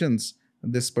mentions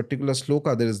this particular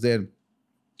sloka that is there,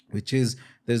 which is,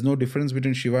 there's no difference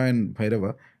between Shiva and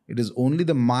Bhairava. It is only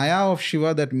the Maya of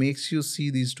Shiva that makes you see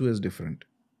these two as different.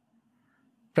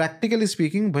 Practically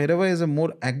speaking, Bhairava is a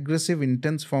more aggressive,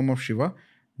 intense form of Shiva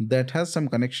that has some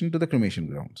connection to the cremation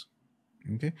grounds.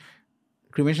 Okay,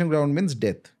 cremation ground means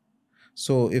death.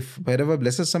 So if Bhairava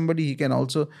blesses somebody, he can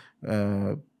also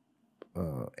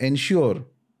ensure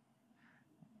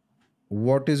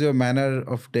what is your manner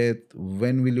of death,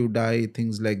 when will you die,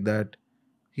 things like that.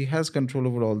 He has control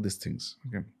over all these things.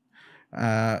 Okay,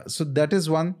 so that is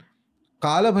one.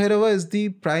 Kala Bhairava is the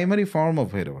primary form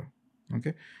of Bhairava.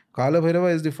 Okay, Kala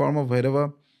Bhairava is the form of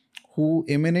Bhairava who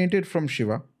emanated from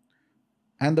Shiva.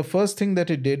 And the first thing that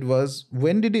he did was,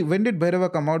 when did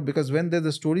Bhairava come out? Because when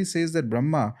the story says that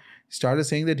Brahma started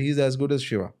saying that he is as good as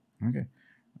Shiva. Okay,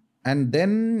 and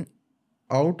then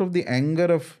out of the anger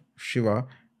of Shiva,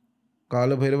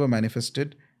 Kala Bhairava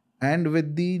manifested, and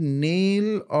with the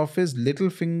nail of his little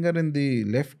finger in the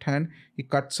left hand, he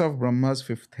cuts off Brahma's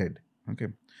fifth head. Okay,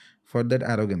 for that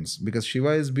arrogance, because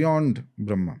Shiva is beyond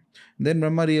Brahma. Then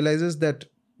Brahma realizes that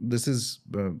this is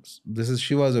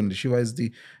Shiva's only. Shiva is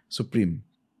the supreme.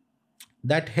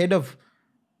 That head of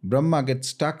Brahma gets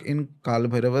stuck in Kala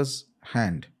Bhairava's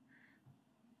hand.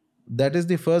 That is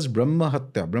the first Brahma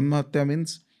Hatya. Brahma Hatya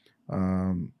means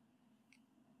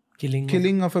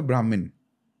killing of a Brahmin.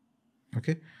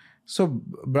 Okay. So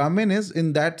Brahmin is,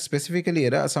 in that specifically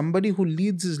era, somebody who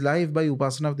leads his life by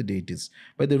upasana of the deities,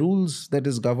 by the rules that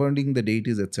is governing the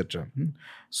deities, etc.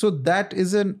 So that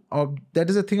is a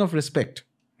thing of respect,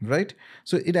 right?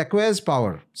 So it acquires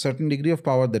power, certain degree of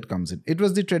power that comes in. It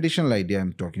was the traditional idea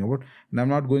I'm talking about, and I'm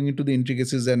not going into the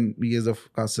intricacies and years of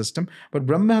caste system. But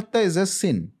Brahmahatya is a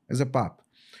sin, is a pap.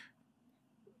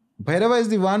 Bhairava is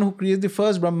the one who creates the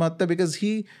first Brahmahatya, because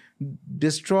he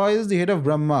destroys the head of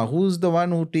Brahma, who's the one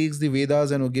who takes the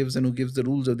Vedas and who gives the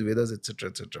rules of the Vedas, etc.,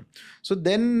 etc. So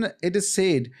then it is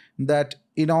said that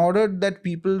in order that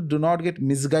people do not get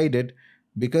misguided,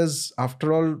 because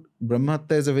after all,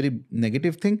 Brahmahatya is a very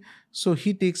negative thing, so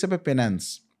he takes up a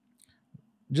penance.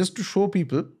 Just to show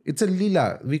people, it's a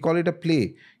lila, we call it a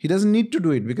play. He doesn't need to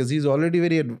do it because he's already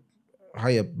very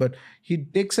high up, but he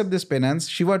takes up this penance.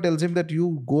 Shiva tells him that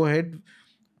you go ahead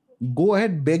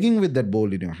begging with that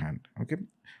bowl in your hand. Okay,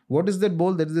 what is that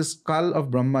bowl? That is the skull of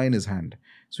Brahma in his hand.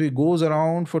 So he goes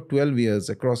around for 12 years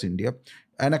across India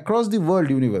and across the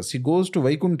world universe. He goes to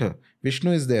Vaikuntha.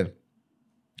 Vishnu is there.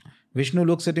 Vishnu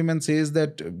looks at him and says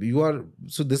that you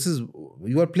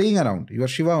are playing around. You are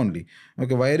Shiva only.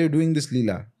 Okay, why are you doing this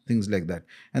Leela? things like that.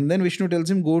 And then Vishnu tells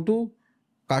him, go to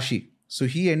Kashi. So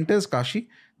he enters Kashi.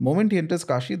 Moment he enters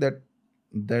Kashi,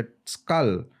 that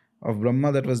skull of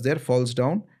Brahma that was there falls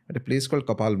down at a place called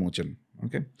Kapal Mochan.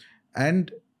 Okay.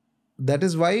 And that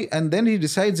is why, and then he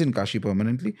resides in Kashi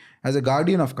permanently as a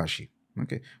guardian of Kashi.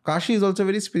 Okay. Kashi is also a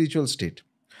very spiritual state.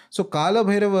 So Kala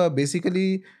Bhairava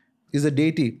basically is a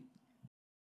deity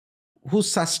who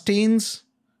sustains,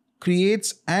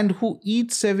 creates, and who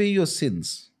eats away your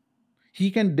sins.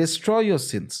 He can destroy your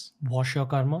sins. Wash your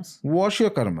karmas. Wash your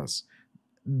karmas.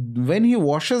 When he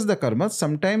washes the karmas,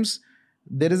 sometimes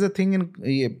there is a thing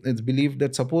it's believed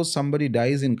that suppose somebody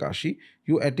dies in Kashi,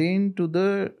 you attain to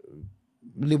the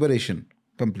liberation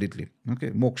completely. Okay,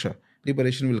 moksha.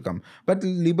 Liberation will come. But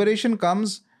liberation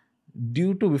comes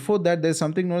due to, before that, there's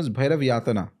something known as Bhairava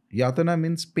Yatana. Yatana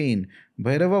means pain.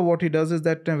 Bhairava, what he does is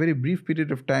that in a very brief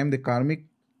period of time, the karmic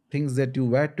things that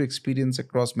you had to experience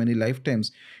across many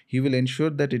lifetimes, he will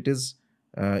ensure that it is,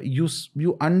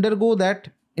 you undergo that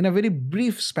in a very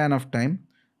brief span of time,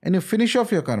 and you finish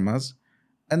off your karmas,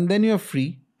 and then you're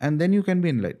free, and then you can be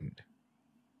enlightened.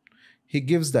 He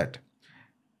gives that.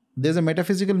 There's a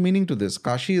metaphysical meaning to this.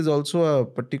 Kashi is also a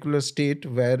particular state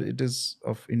where it is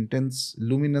of intense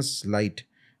luminous light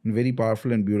and very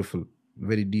powerful and beautiful,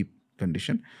 very deep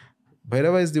condition.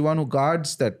 Bhairava is the one who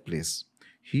guards that place.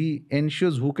 He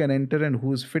ensures who can enter and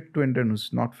who is fit to enter and who is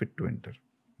not fit to enter.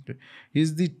 Okay.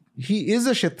 He is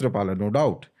a Kshetrapala, no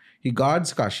doubt. He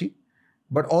guards Kashi,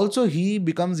 but also he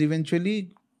becomes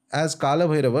eventually, as Kala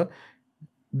Bhairava,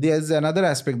 there's another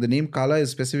aspect. The name Kala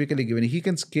is specifically given. He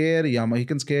can scare Yama, he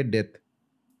can scare death.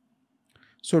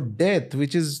 So death,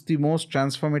 which is the most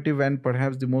transformative and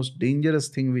perhaps the most dangerous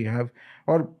thing we have,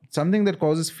 or something that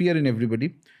causes fear in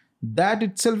everybody, that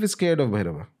itself is scared of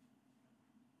Bhairava.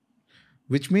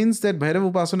 Which means that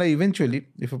Bhairava Upasana eventually,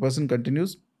 if a person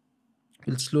continues,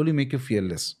 will slowly make you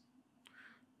fearless.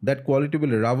 That quality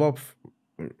will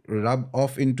rub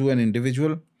off into an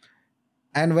individual.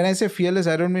 And when I say fearless,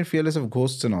 I don't mean fearless of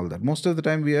ghosts and all that. Most of the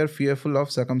time we are fearful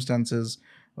of circumstances,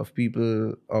 of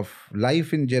people, of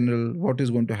life in general, what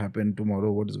is going to happen tomorrow,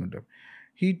 what is going to happen.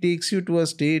 He takes you to a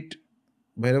state,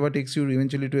 Bhairava takes you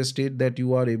eventually to a state that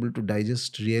you are able to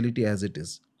digest reality as it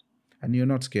is. And you're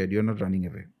not scared, you're not running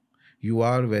away. You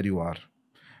are where you are.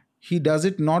 He does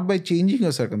it not by changing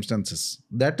your circumstances.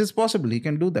 That is possible. He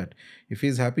can do that. If he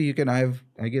is happy, he can.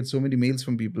 I get so many mails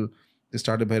from people. They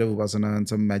started Bhairava Upasana and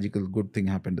some magical good thing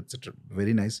happened, etc.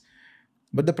 Very nice.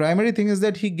 But the primary thing is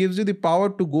that he gives you the power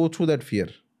to go through that fear.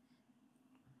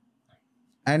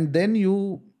 And then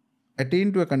you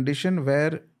attain to a condition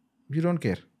where you don't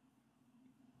care.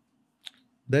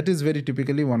 That is very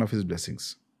typically one of his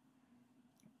blessings.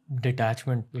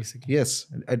 Detachment, basically. Yes,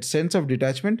 a sense of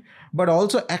detachment, but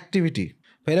also activity.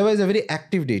 Bhairava is a very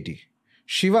active deity.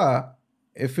 Shiva,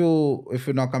 if you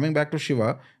now coming back to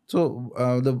Shiva, so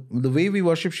the way we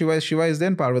worship Shiva is there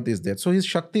and Parvati is there. So his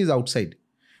Shakti is outside.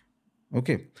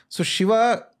 Okay. So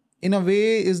Shiva, in a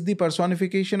way, is the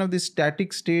personification of the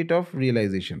static state of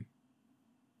realization.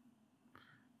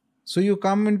 So you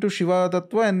come into Shiva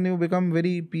Tattva and you become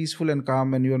very peaceful and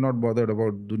calm and you are not bothered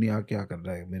about dunya kya kar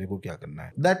raha hai, mere ko kya karna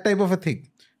hai. That type of a thing.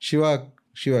 Shiva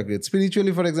creates.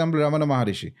 Spiritually, for example, Ramana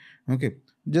Maharishi. Okay.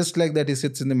 Just like that, he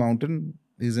sits in the mountain.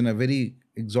 He's in a very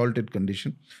exalted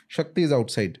condition. Shakti is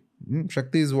outside.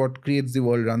 Shakti is what creates the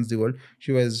world, runs the world.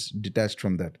 Shiva is detached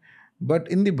from that. But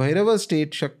in the Bhairava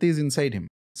state, Shakti is inside him.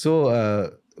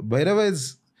 So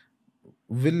Bhairava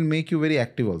will make you very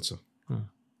active also.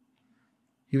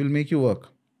 He will make you work.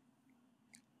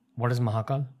 What is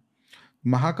Mahakal?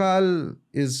 Mahakal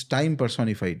is time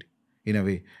personified in a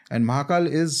way. And Mahakal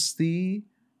is the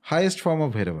highest form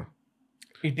of Bhairava.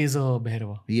 It is a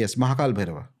Bhairava. Yes, Mahakal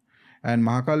Bhairava. And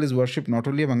Mahakal is worshipped not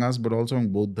only among us but also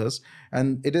among Buddhas.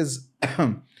 And it is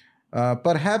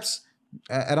perhaps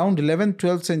around 11th,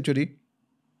 12th century.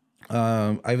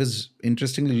 I was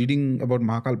interestingly reading about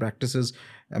Mahakal practices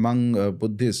among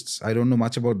Buddhists. I don't know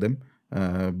much about them.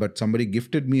 But somebody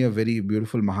gifted me a very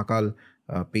beautiful Mahakal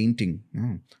painting.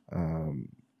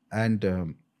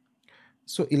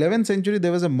 So 11th century,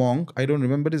 there was a monk, I don't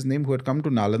remember his name, who had come to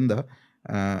Nalanda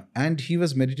and he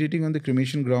was meditating on the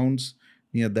cremation grounds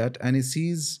near that, and he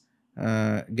sees,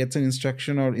 gets an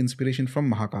instruction or inspiration from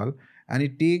Mahakal, and he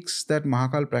takes that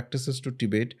Mahakal practices to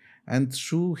Tibet, and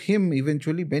through him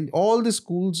eventually all the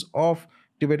schools of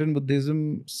Tibetan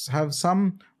Buddhism have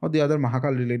some or the other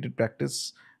Mahakal related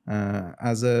practice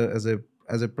as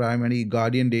a primary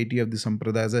guardian deity of the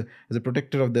sampradaya, as a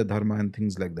protector of their dharma and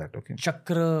things like that. Okay.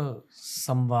 Chakra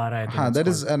Samvara. That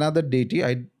is another deity.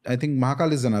 I think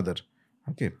Mahakal is another.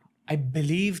 Okay. I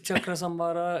believe Chakra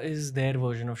Samvara is their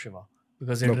version of Shiva.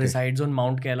 because it Okay. resides on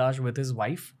Mount Kailash with his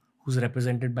wife, who's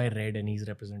represented by red and he's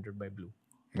represented by blue.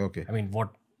 Okay. I mean,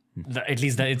 at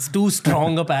least it's too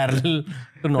strong a parallel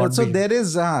to not So be. there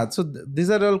is these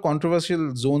are all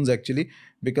controversial zones actually,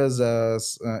 because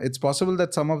it's possible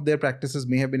that some of their practices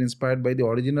may have been inspired by the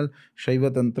original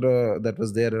Shiva Tantra that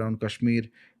was there around Kashmir,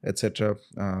 etc.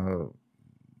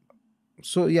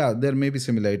 So yeah, there may be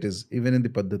similarities even in the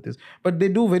Paddhatis, but they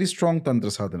do very strong Tantra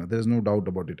sadhana. There is no doubt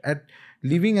about it. At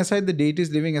leaving aside the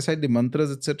deities, leaving aside the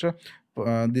mantras, etc.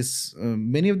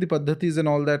 Many of the Paddhatis and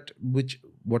all that, which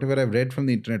whatever I've read from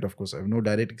the internet, of course, I have no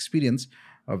direct experience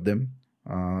of them,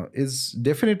 is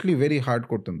definitely very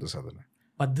hardcore Tantra sadhana.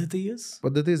 Paddhati is?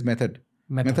 Paddhati is method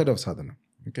of sadhana.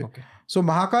 Okay. So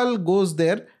Mahakal goes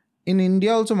there. In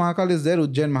India also Mahakal is there,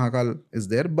 Ujjain Mahakal is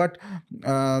there, but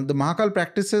the Mahakal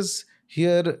practices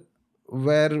here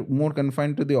were more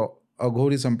confined to the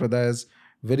Aghori Sampradayas.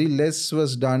 Very less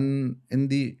was done in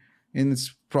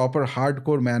its proper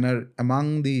hardcore manner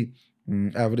among the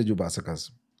average upasakas.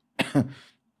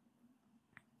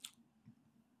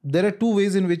 There are two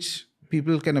ways in which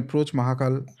people can approach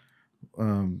Mahakal.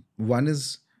 One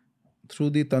is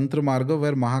through the Tantra Marga,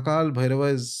 where Mahakal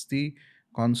Bhairava is the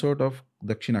consort of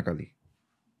Dakshina Kali.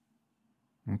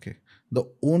 Okay.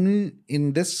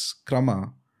 In this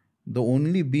krama, the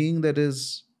only being that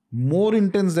is more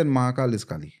intense than Mahakal is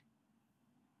Kali.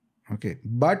 Okay.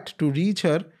 But to reach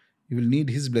her, you will need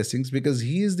his blessings, because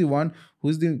he is the one who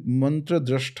is the mantra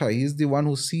drashta. He is the one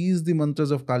who sees the mantras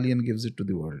of Kali and gives it to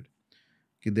the world.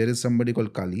 Okay. There is somebody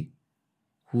called Kali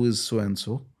who is so and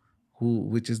so,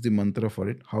 which is the mantra for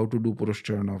it, how to do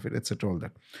purushcharana of it, etc. All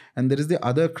that. And there is the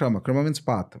other krama. Krama means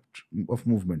path of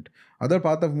movement. Other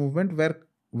path of movement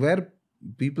where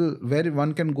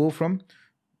one can go from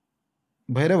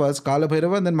Bhairavas, Kala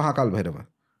Bhairava, and then Mahakal Bhairava.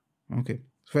 Okay.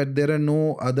 Where there are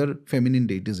no other feminine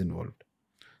deities involved.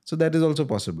 So that is also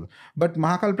possible. But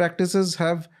Mahakal practices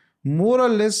have more or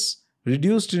less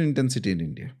reduced in intensity in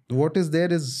India. What is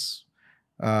there is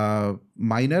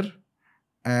minor,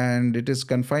 and it is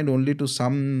confined only to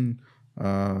some,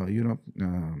 Augur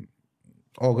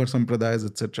Sampradayas,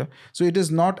 etc. So it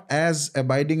is not as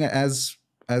abiding, as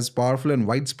powerful and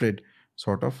widespread,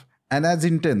 sort of, and as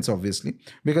intense, obviously.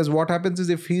 Because what happens is,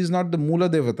 if he is not the Mula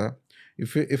Devata,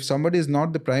 if somebody is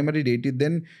not the primary deity,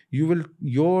 then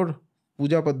your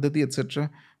puja paddhati, etc.,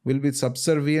 will be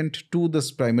subservient to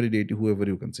this primary deity, whoever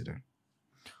you consider.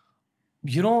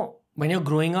 You know, when you're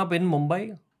growing up in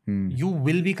Mumbai, you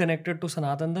will be connected to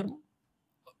Sanatan Dharma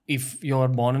if you're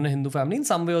born in a Hindu family in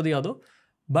some way or the other.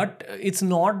 But it's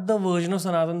not the version of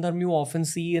Sanatan Dharma you often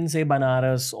see in, say,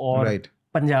 Banaras or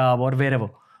Punjab or wherever.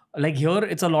 Like here,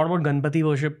 it's a lot about Ganpati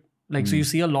worship. Like, so you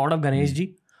see a lot of Ganesh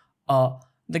ji.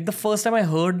 Like the first time I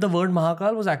heard the word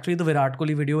Mahakal was actually the Virat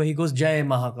Kohli video where he goes, Jai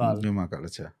Mahakal. Jai Mahakal,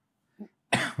 acha.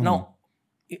 Now,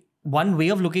 one way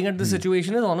of looking at the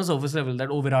situation is on a surface level, that,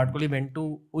 Virat Kohli went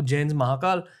to Ujjain's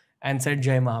Mahakal and said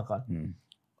Jai Mahakal.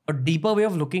 A deeper way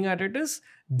of looking at it is,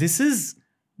 this is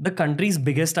the country's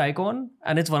biggest icon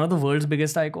and it's one of the world's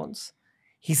biggest icons.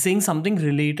 He's saying something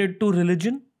related to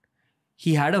religion.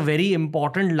 He had a very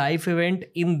important life event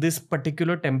in this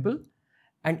particular temple,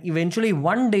 and eventually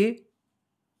one day,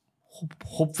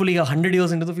 hopefully 100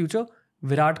 years into the future,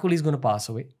 Virat Kohli is going to pass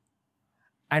away.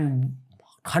 And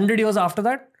 100 years after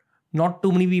that, not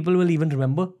too many people will even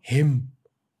remember him,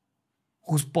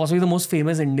 who's possibly the most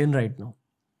famous Indian right now.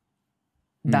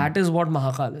 That is what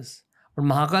Mahakal is. But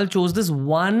Mahakal chose this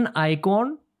one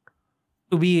icon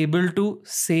to be able to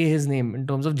say his name in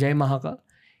terms of Jai Mahakal.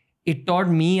 It taught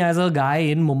me, as a guy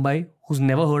in Mumbai who's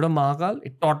never heard of Mahakal,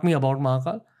 it taught me about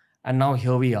Mahakal. And now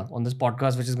here we are on this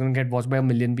podcast, which is going to get watched by 1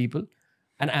 million people,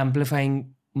 and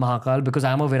amplifying Mahakal, because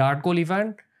I'm a Virat Kohli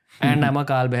fan and I'm a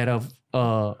Kal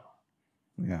Bhairav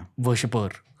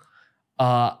worshipper.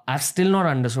 I've still not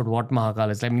understood what Mahakal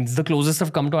is. I mean, it's the closest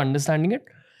I've come to understanding it.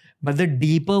 But the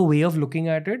deeper way of looking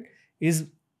at it is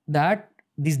that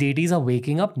these deities are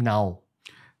waking up now.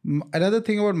 Another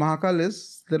thing about Mahakal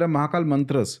is, there are Mahakal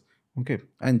mantras. Okay.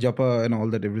 And japa and all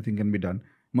that, everything can be done.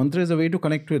 Mantra is a way to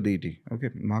connect to a deity. Okay.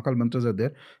 Mahakal mantras are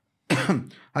there.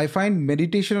 I find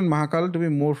meditation on Mahakal to be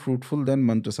more fruitful than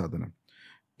mantra sadhana.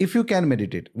 If you can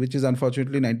meditate, which is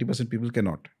unfortunately 90% people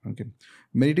cannot. Okay.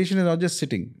 Meditation is not just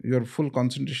sitting. Your full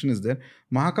concentration is there.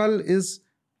 Mahakal is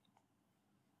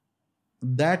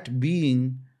that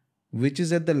being which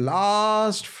is at the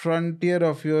last frontier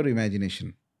of your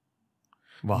imagination.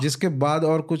 Wow. जिसके बाद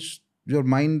और कुछ, your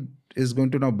mind is going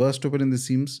to now burst open in the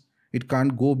seams. It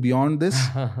can't go beyond this.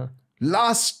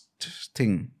 Last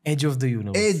thing. Edge of the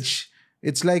universe. Edge.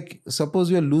 It's like,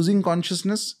 suppose you are losing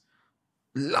consciousness.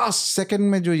 Last second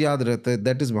में जो याद रहता है,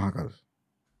 that is Mahakal.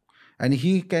 And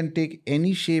he can take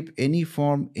any shape, any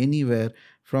form, anywhere.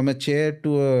 From a chair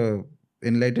to a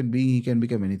enlightened being, he can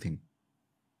become anything.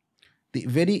 The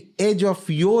very edge of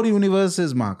your universe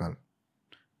is Mahakal.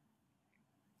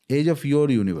 Edge of your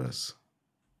universe.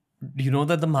 Do you know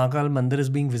that the Mahakal Mandir is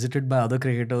being visited by other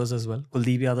cricketers as well?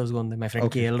 Kuldeep Yadav's gone there. My friend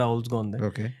KL Rahul's gone there.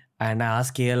 Okay. And I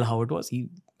asked KL how it was. He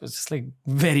was just like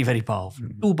very, very powerful.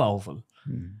 Too powerful.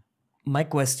 My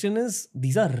question is,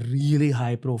 these are really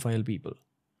high profile people.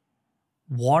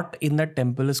 What in that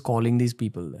temple is calling these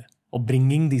people there? Or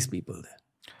bringing these people there?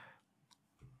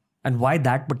 And why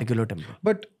that particular temple?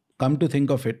 But come to think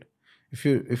of it, if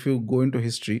you go into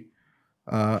history,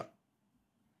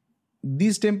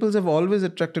 these temples have always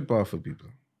attracted powerful people.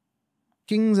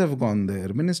 Kings have gone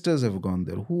there, ministers have gone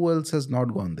there. Who else has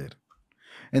not gone there?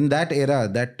 In that era,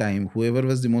 that time, whoever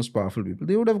was the most powerful people,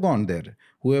 they would have gone there.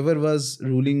 Whoever was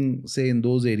ruling, say, in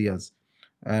those areas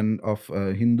and of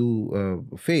Hindu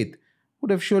faith would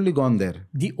have surely gone there.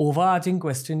 The overarching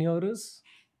question here is,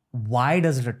 why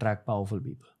does it attract powerful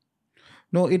people?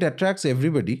 No, it attracts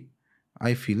everybody,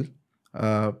 I feel.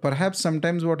 Perhaps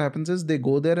sometimes what happens is they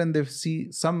go there and they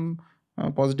see some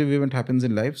positive event happens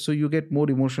in life. So you get more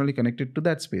emotionally connected to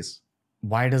that space.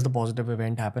 Why does the positive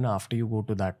event happen after you go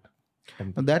to that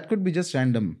temple? That could be just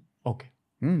random. Okay.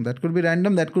 That could be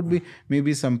random. That could be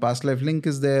maybe some past life link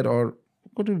is there, or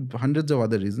could be hundreds of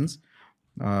other reasons.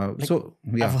 I've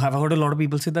heard a lot of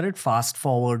people say that it fast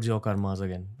forwards your karmas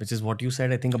again, which is what you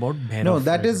said, I think, about Bhairava. No,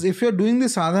 that is if you're doing the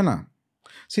sadhana.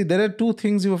 See, there are two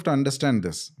things you have to understand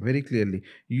this very clearly.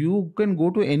 You can go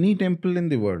to any temple in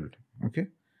the world. Okay.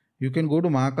 You can go to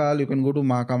Mahakal, you can go to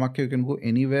Mahakamakya, you can go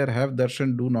anywhere, have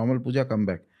darshan, do normal puja, come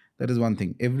back. That is one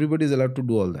thing. Everybody is allowed to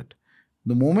do all that.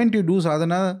 The moment you do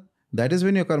sadhana, that is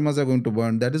when your karmas are going to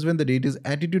burn. That is when the deity's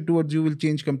attitude towards you will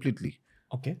change completely.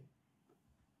 Okay.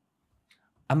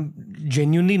 I'm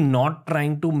genuinely not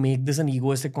trying to make this an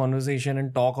egoistic conversation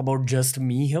and talk about just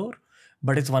me here,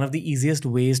 but it's one of the easiest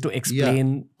ways to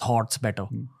explain thoughts better.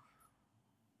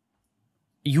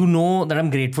 You know that I'm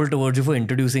grateful towards you for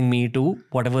introducing me to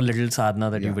whatever little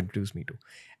sadhana that you've introduced me to.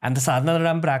 And the sadhana that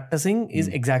I'm practicing is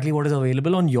exactly what is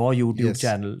available on your YouTube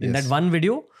channel. In that one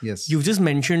video, you've just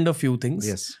mentioned a few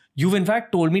things. You've in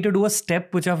fact told me to do a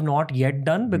step which I've not yet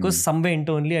done because somewhere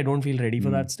internally I don't feel ready for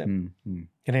that step.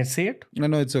 Can I say it?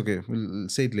 No, it's okay. We'll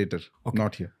say it later. Okay.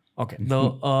 Not here. Okay.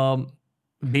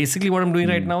 Basically what I'm doing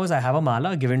right now is I have a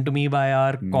mala given to me by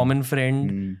our common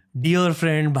friend, dear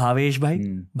friend Bhavesh Bhai,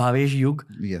 Bhavesh Yug.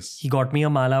 Yes. He got me a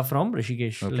mala from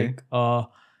Rishikesh. Okay.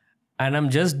 And I'm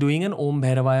just doing an Om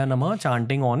Bhairavaya Namah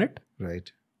chanting on it.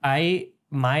 Right.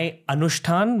 My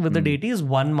Anushtan with the deity is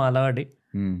one mala a day.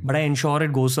 But I ensure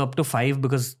it goes up to 5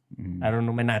 because I don't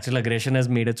know, my natural aggression has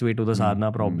made its way to the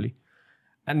sadhana probably.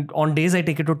 And on days I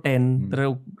take it to 10. There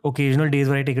are occasional days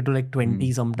where I take it to like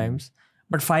 20 sometimes.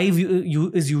 But 5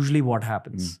 is usually what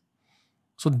happens.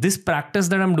 So this practice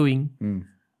that I'm doing,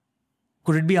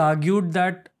 could it be argued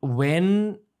that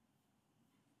when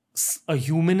a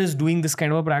human is doing this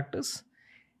kind of a practice,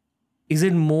 is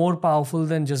it more powerful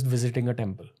than just visiting a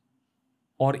temple?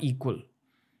 Or equal?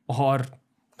 Or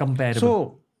comparable?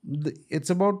 So it's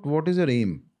about what is your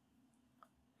aim?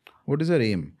 What is your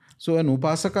aim? So an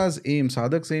upasaka's aim,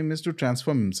 sadhak's aim is to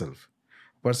transform himself.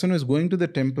 Person who is going to the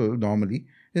temple normally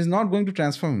is not going to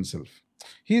transform himself.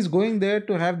 He is going there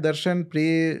to have darshan,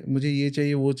 pray, मुझे ये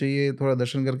चाहिए, वो चाहिए, थोड़ा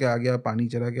दर्शन करके आ गया, पानी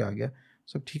चढ़ा के आ गया,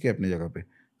 सब ठीक है अपनी जगह पे.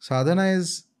 Sadhana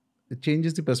it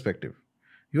changes the perspective.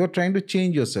 You are trying to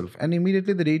change yourself and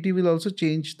immediately the deity will also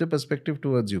change the perspective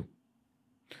towards you.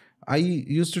 I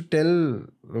used to tell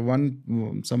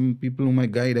some people whom I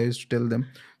guide, I used to tell them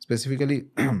specifically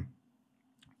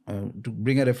to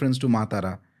bring a reference to Ma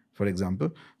Tara, for example.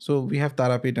 So we have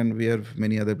Tarapit and we have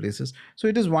many other places. So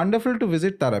it is wonderful to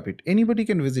visit Tarapit. Anybody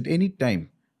can visit any time.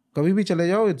 Kabhi bhi chale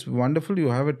jao, it's wonderful. You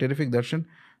have a terrific darshan.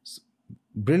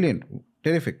 Brilliant.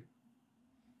 Terrific.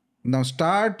 Now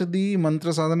start the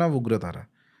mantra sadhana of Ugra Tara.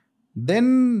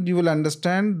 Then you will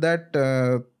understand that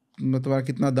तुम्हारा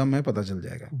कितना दम है पता चल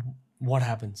जाएगा. What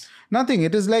happens? Nothing.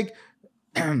 It is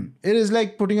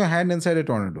like putting your hand inside a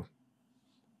tornado.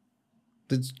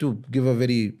 To give a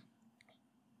very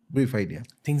brief idea.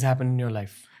 Things happen in your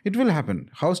life. It will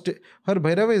happen. Her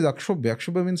Bhairava is Akshobhya.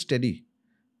 Akshobhya means steady.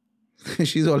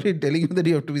 She's already telling you that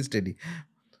you have to be steady.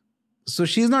 So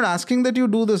she's not asking that you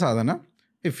do the sadhana.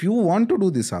 If you want to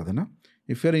do the sadhana,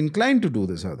 if you're inclined to do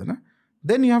the sadhana,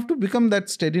 then you have to become that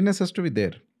steadiness has to be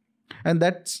there. And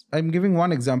that's, I'm giving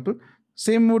one example.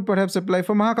 Same would perhaps apply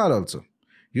for Mahakal also.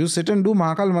 You sit and do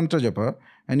Mahakal mantra japa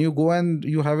and you go and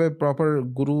you have a proper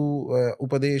guru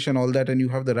upadesh and all that, and you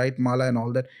have the right mala and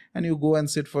all that, and you go and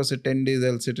sit for say 10 days,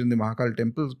 I'll sit in the Mahakal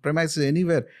temple premises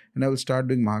anywhere, and I will start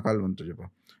doing Mahakal mantra japa.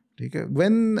 Okay?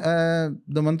 When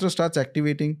the mantra starts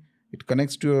activating, it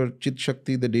connects to your Chit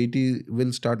Shakti, the deity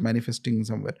will start manifesting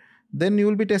somewhere. Then you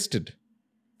will be tested.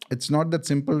 It's not that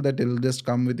simple that it will just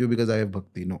come with you because I have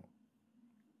bhakti. No.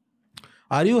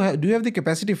 Do you have the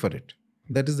capacity for it?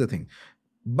 That is the thing.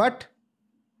 But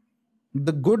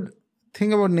the good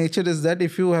thing about nature is that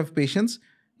if you have patience,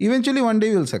 eventually one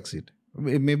day you will succeed.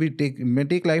 It may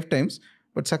take lifetimes,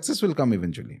 but success will come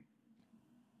eventually.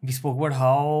 We spoke about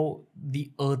how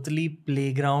the earthly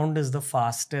playground is the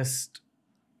fastest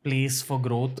place for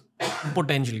growth,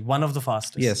 potentially one of the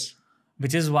fastest. Yes.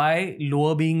 Which is why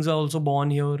lower beings are also born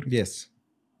here. Yes.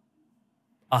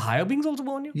 Are higher beings also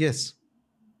born here? Yes.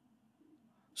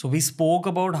 So we spoke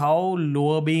about how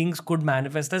lower beings could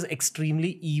manifest as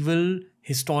extremely evil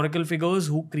historical figures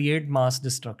who create mass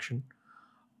destruction.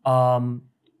 Do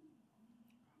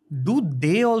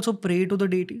they also pray to the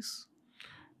deities?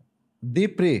 They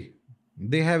pray.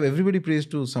 Everybody prays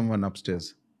to someone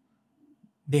upstairs.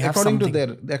 They have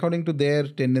according to their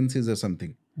tendencies or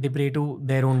something. They pray to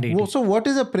their own deity. So what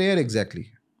is a prayer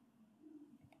exactly?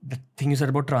 The thing you said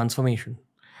about transformation.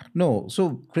 No.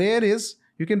 So prayer is,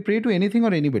 you can pray to anything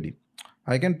or anybody.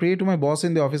 I can pray to my boss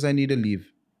in the office, I need a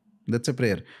leave. That's a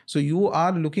prayer. So you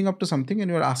are looking up to something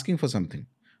and you are asking for something.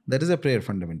 That is a prayer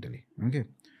fundamentally. Okay.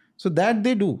 So that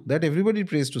they do. That everybody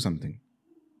prays to something.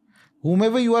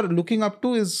 Whomever you are looking up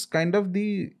to is kind of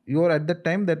you are at that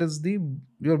time, that is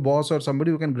your boss or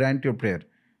somebody who can grant your prayer.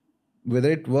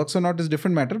 Whether it works or not is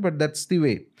different matter, but that's the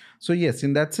way. So yes,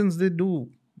 in that sense they do.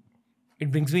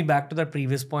 It brings me back to that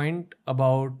previous point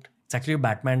about, it's actually a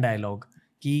Batman dialogue.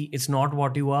 It's not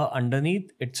what you are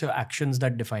underneath, it's your actions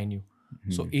that define you.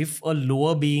 Mm-hmm. So if a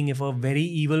lower being, if a very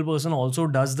evil person also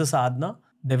does the sadhana,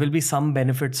 there will be some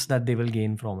benefits that they will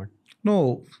gain from it.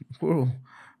 No.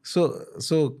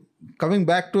 So coming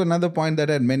back to another point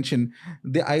that I had mentioned,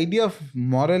 the idea of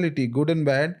morality, good and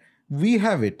bad, we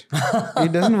have it.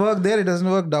 It doesn't work there, it doesn't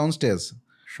work downstairs.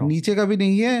 Sure. नीचे का भी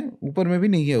नहीं है, ऊपर में भी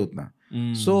नहीं है उतना.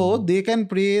 So they can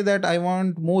pray that I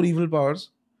want more evil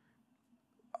powers.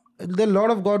 There are a lot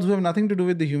of gods who have nothing to do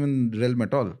with the human realm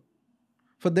at all.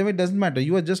 For them, it doesn't matter.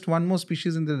 You are just one more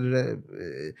species in the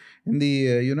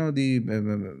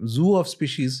zoo of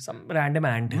species. Some random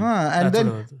ant. And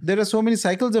then there are so many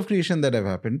cycles of creation that have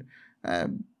happened.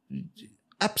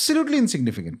 Absolutely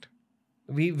insignificant.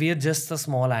 We are just a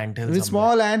small ant. With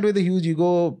small ant with a huge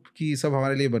ego कि सब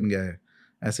हमारे लिए बन गया है,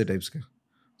 ऐसे types का.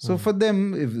 So for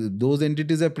them, if those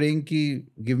entities are praying ki,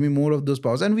 give me more of those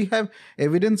powers. And we have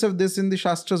evidence of this in the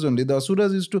Shastras only. The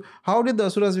Asuras how did the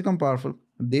Asuras become powerful?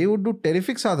 They would do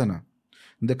terrific sadhana.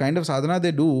 The kind of sadhana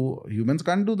they do, humans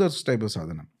can't do those type of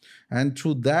sadhana. And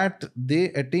through that, they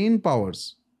attain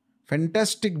powers.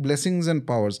 Fantastic blessings and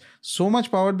powers. So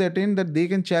much power they attain that they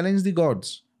can challenge the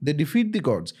gods. They defeat the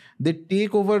gods. They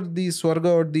take over the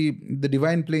Swarga or the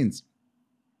divine planes.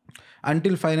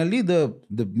 Until finally the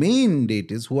main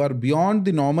deities who are beyond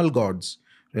the normal gods,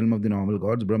 realm of the normal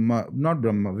gods, not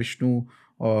Brahma, Vishnu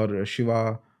or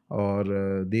Shiva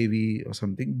or Devi or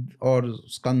something, or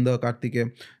Skanda,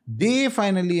 Kartikeya, they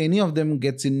finally, any of them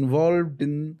gets involved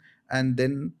in and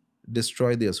then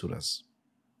destroy the Asuras.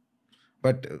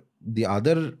 But the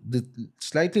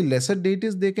slightly lesser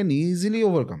deities, they can easily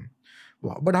overcome.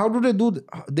 But how do they do?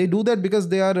 They do that because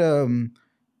they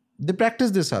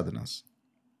practice their sadhanas.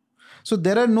 So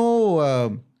there are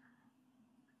no,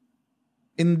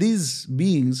 in these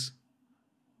beings,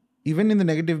 even in the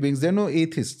negative beings, there are no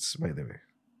atheists, by the way.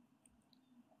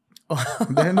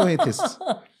 There are no atheists.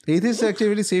 Atheists are actually a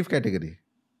very safe category.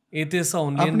 Atheists are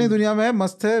only अपनी दुनिया में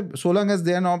मस्त है, so long as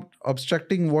they are not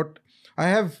obstructing what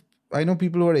I know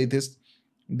people who are atheists.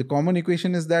 The common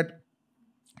equation is that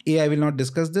I will not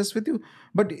discuss this with you,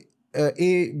 but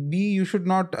B, you should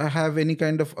not have any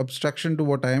kind of obstruction to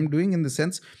what I am doing, in the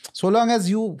sense, so long as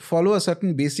you follow a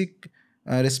certain basic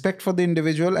respect for the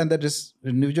individual, and that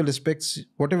individual respects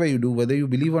whatever you do, whether you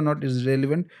believe or not is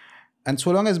irrelevant. And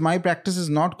so long as my practice is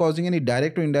not causing any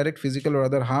direct or indirect physical or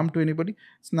other harm to anybody,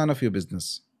 it's none of your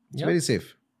business. It's very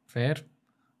safe. Fair.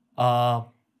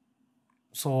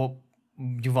 So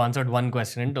you've answered one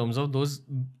question in terms of those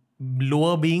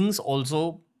lower beings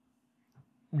also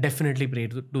definitely pray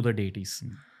to the deities.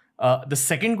 The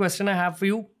second question I have for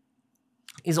you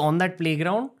is on that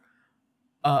playground.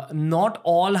 Not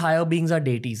all higher beings are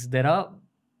deities. There are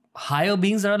higher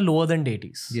beings that are lower than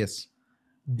deities. Yes.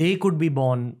 They could be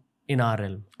born in our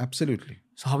realm. Absolutely.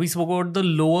 So how we spoke about the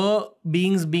lower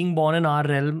beings being born in our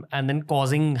realm and then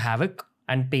causing havoc.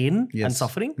 and pain and Yes.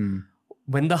 suffering.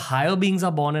 When the higher beings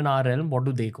are born in our realm, what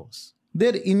do they cause?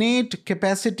 Their innate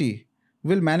capacity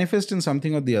will manifest in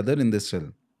something or the other in this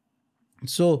realm.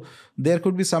 So there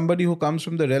could be somebody who comes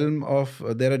from the realm of,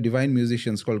 there are divine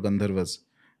musicians called Gandharvas.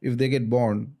 If they get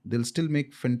born, they'll still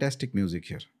make fantastic music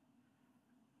here.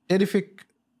 Terrific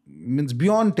means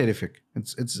beyond terrific.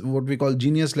 It's what we call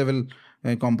genius level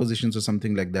compositions or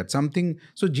something like that.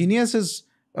 So genius is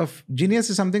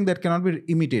something that cannot be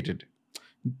imitated.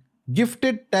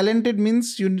 Gifted, talented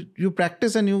means you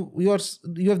practice and you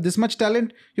have this much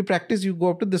talent. You practice, you go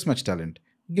up to this much talent.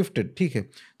 Gifted, ठीक है.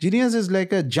 Genius is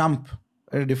like a jump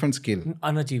at a different scale.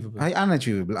 Unachievable.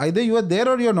 Unachievable. Either you are there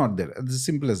or you are not there. It's as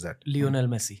simple as that. Lionel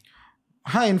Messi.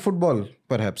 In football,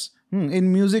 perhaps.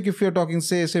 In music, if you're talking,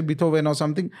 say Beethoven or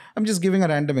something, I'm just giving a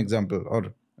random example,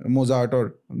 or Mozart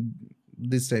or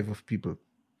this type of people.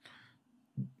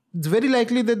 It's very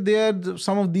likely that they are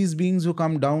some of these beings who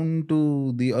come down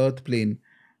to the earth plane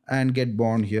and get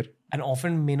born here. And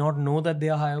often may not know that they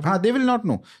are higher beings. They will not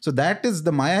know. So that is,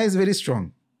 the Maya is very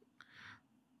strong.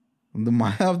 The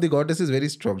Maya of the goddess is very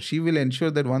strong. She will ensure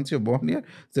that once you're born here,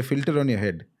 it's a filter on your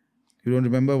head. You don't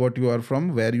remember what you are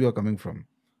from, where you are coming from.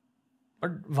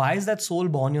 But why is that soul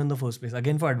born here in the first place?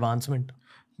 Again, for advancement.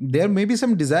 There may be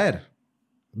some desire.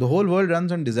 The whole world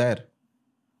runs on desire.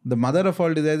 The mother of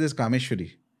all desires is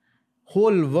Kameshwari.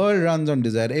 Whole world runs on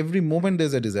desire. Every moment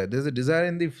there's a desire. There's a desire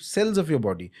in the cells of your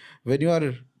body. When you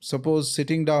are, suppose,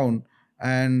 sitting down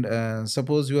and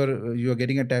suppose you are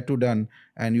getting a tattoo done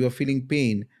and you are feeling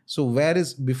pain. So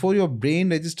before your brain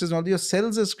registers all, your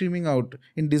cells are screaming out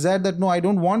in desire that no, I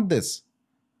don't want this.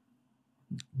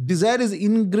 Desire is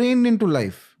ingrained into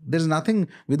life. There's nothing,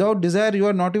 without desire, you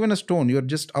are not even a stone. You are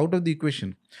just out of the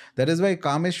equation. That is why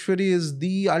Kameshwari is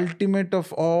the ultimate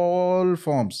of all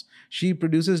forms. She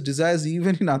produces desires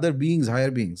even in other beings, higher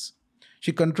beings.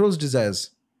 She controls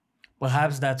desires.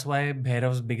 Perhaps that's why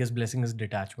Bhairava's biggest blessing is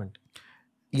detachment.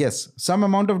 Yes, some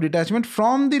amount of detachment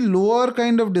from the lower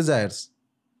kind of desires.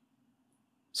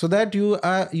 So that you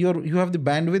have the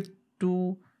bandwidth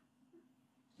to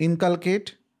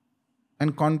inculcate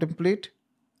and contemplate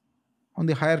on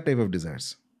the higher type of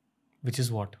desires. Which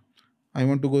is what? I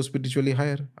want to go spiritually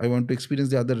higher. I want to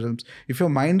experience the other realms. If your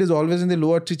mind is always in the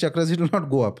lower three chakras, it will not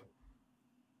go up.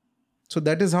 So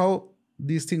that is how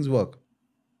these things work.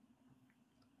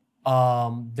 There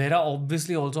are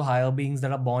obviously also higher beings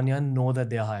that are born here and know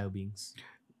that they are higher beings.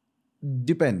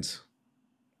 Depends.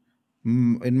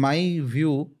 In my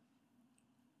view,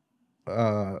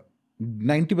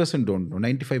 90% don't know,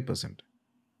 95%.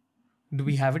 Do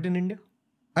we have it in India?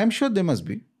 I'm sure there must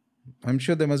be. I'm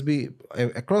sure there must be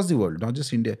across the world, not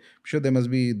just India. I'm sure there must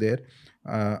be there.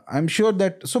 I'm sure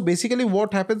that, so basically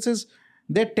what happens is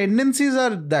their tendencies are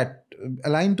that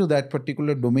aligned to that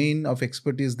particular domain of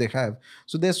expertise they have.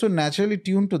 So they're so naturally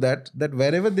tuned to that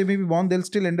wherever they may be born, they'll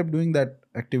still end up doing that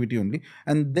activity only.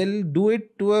 And they'll do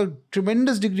it to a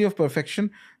tremendous degree of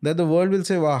perfection that the world will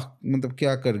say, "Wah, matlab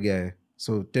kya kar gaya hai?"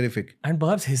 So terrific. And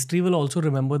perhaps history will also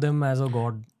remember them as a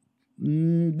god.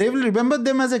 They will remember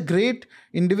them as a great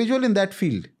individual in that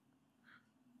field.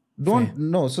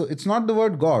 So it's not the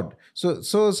word God. So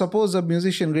suppose a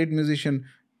musician, great musician,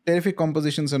 terrific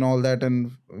compositions and all that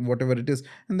and whatever it is,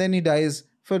 and then he dies.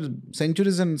 For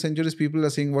centuries and centuries, people are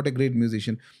saying what a great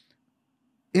musician.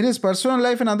 In his personal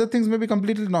life and other things may be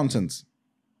completely nonsense.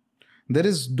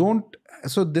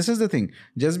 So this is the thing.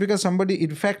 Just because somebody,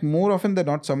 in fact, more often than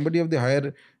not, somebody of the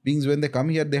higher beings, when they come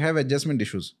here, they have adjustment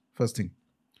issues. First thing.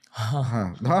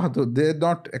 They're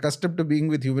not accustomed to being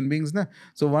with human beings. Na?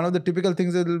 So one of the typical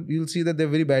things that you'll see that they're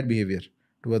very bad behavior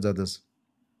towards others.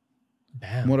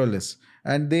 Damn. More or less.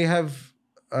 And they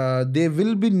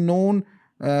will be known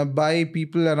by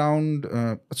people around.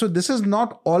 So this is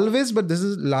not always, but this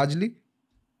is largely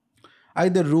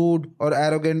either rude or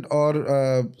arrogant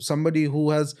or somebody who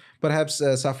has perhaps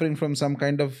suffering from some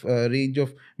kind of range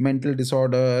of mental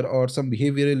disorder or some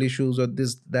behavioral issues or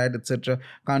this, that, etc.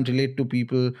 Can't relate to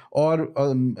people, or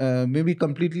maybe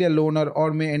completely a loner,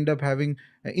 or may end up having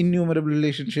innumerable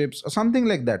relationships or something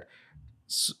like that.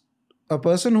 So, a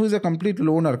person who is a complete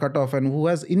loner, cut off, and who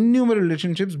has innumerable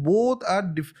relationships, both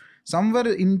are somewhere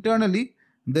internally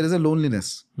there is a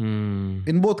loneliness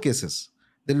in both cases.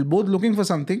 They're both looking for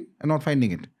something and not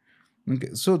finding it. Okay,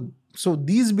 so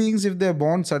these beings, if they're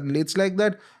born suddenly, it's like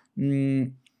that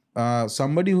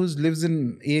somebody who lives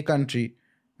in a country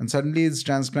and suddenly is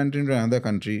transplanted into another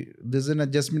country, there's an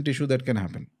adjustment issue that can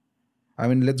happen. I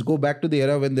mean, let's go back to the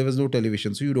era when there was no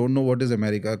television. So you don't know what is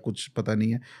America, kuch pata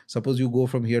nahi hai. Suppose you go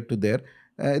from here to there.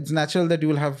 It's natural that you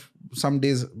will have some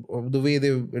days of the way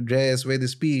they dress, where they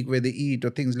speak, where they eat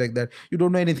or things like that. You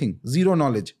don't know anything. Zero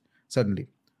knowledge. suddenly.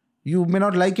 You may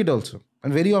not like it also.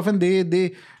 And very often they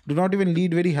do not even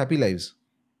lead very happy lives.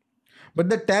 But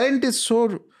the talent is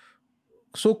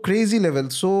so crazy level,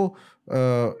 so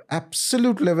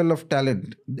absolute level of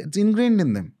talent. It's ingrained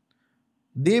in them.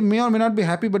 They may or may not be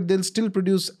happy, but they'll still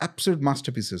produce absolute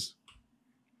masterpieces.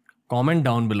 Comment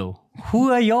down below.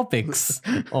 Who are your picks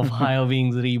of higher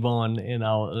beings reborn in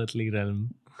our earthly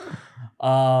realm?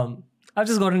 I've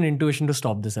just got an intuition to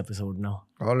stop this episode now.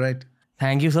 All right.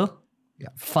 Thank you, sir. Yeah.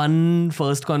 Fun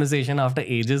first conversation after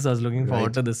ages. I was looking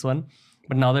forward to this one.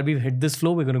 But now that we've hit this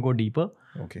flow, we're going to go deeper.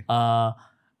 Okay.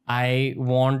 I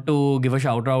want to give a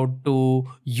shout out to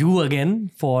you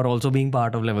again for also being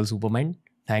part of Level Supermind.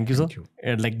 Thank you, sir.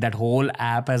 Like that whole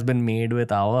app has been made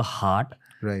with our heart.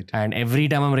 Right. And every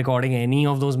time I'm recording any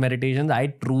of those meditations, I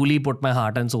truly put my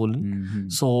heart and soul in.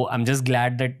 So I'm just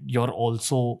glad that you're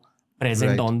also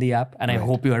present on the app. And I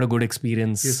hope you had a good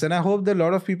experience. Yes, and I hope that a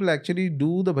lot of people actually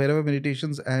do the Bhairava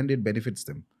meditations and it benefits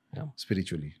them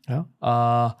spiritually. Yeah.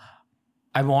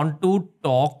 I want to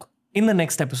talk in the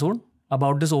next episode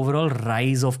about this overall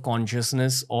rise of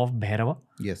consciousness of Bhairava.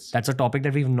 Yes. That's a topic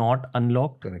that we've not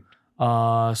unlocked. Correct.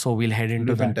 So we'll head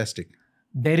into that. Fantastic.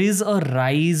 There is a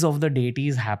rise of the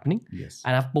deities happening. Yes.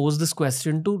 And I've posed this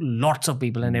question to lots of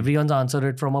people and everyone's answered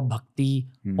it from a bhakti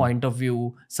point of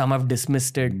view. Some have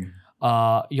dismissed it.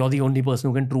 You're the only person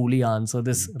who can truly answer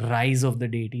this rise of the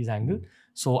deities angle.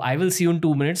 So I will see you in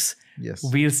 2 minutes. Yes.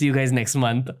 We'll see you guys next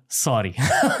month. Sorry.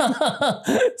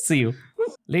 See you.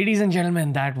 Ladies and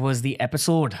gentlemen, that was the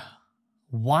episode.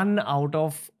 1 out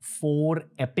of 4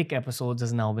 epic episodes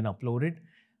has now been uploaded.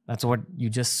 That's what you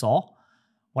just saw.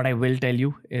 What I will tell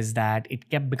you is that it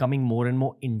kept becoming more and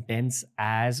more intense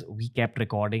as we kept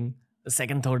recording. The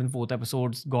 2nd, 3rd, and 4th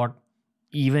episodes got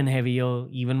even heavier,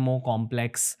 even more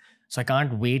complex. So I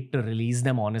can't wait to release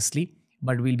them honestly,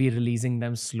 but we'll be releasing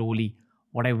them slowly.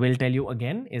 What I will tell you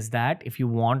again is that if you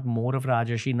want more of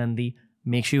Rajarshi Nandy,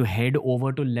 make sure you head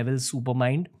over to Level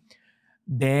Supermind.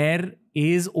 There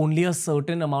is only a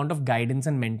certain amount of guidance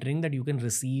and mentoring that you can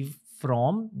receive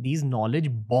from these knowledge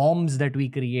bombs that we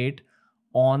create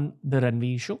on the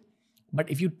Ranveer Show. But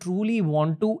if you truly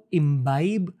want to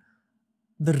imbibe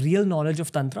the real knowledge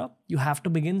of Tantra, you have to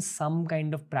begin some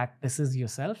kind of practices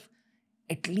yourself.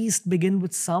 At least begin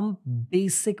with some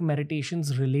basic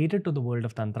meditations related to the world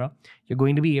of Tantra. You're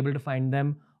going to be able to find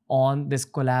them on this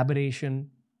collaboration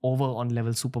over on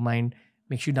Level Supermind.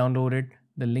 Make sure you download it.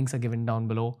 The links are given down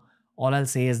below. All I'll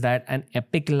say is that an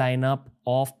epic lineup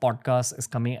of podcasts is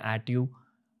coming at you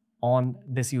on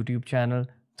this YouTube channel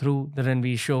through the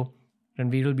Ranveer Show.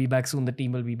 Ranveer will be back soon. The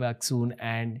team will be back soon.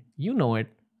 And you know it.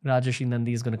 Rajarshi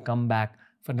Nandy is going to come back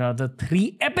for another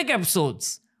 3 epic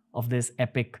episodes of this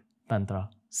epic Tantra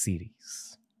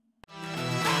series.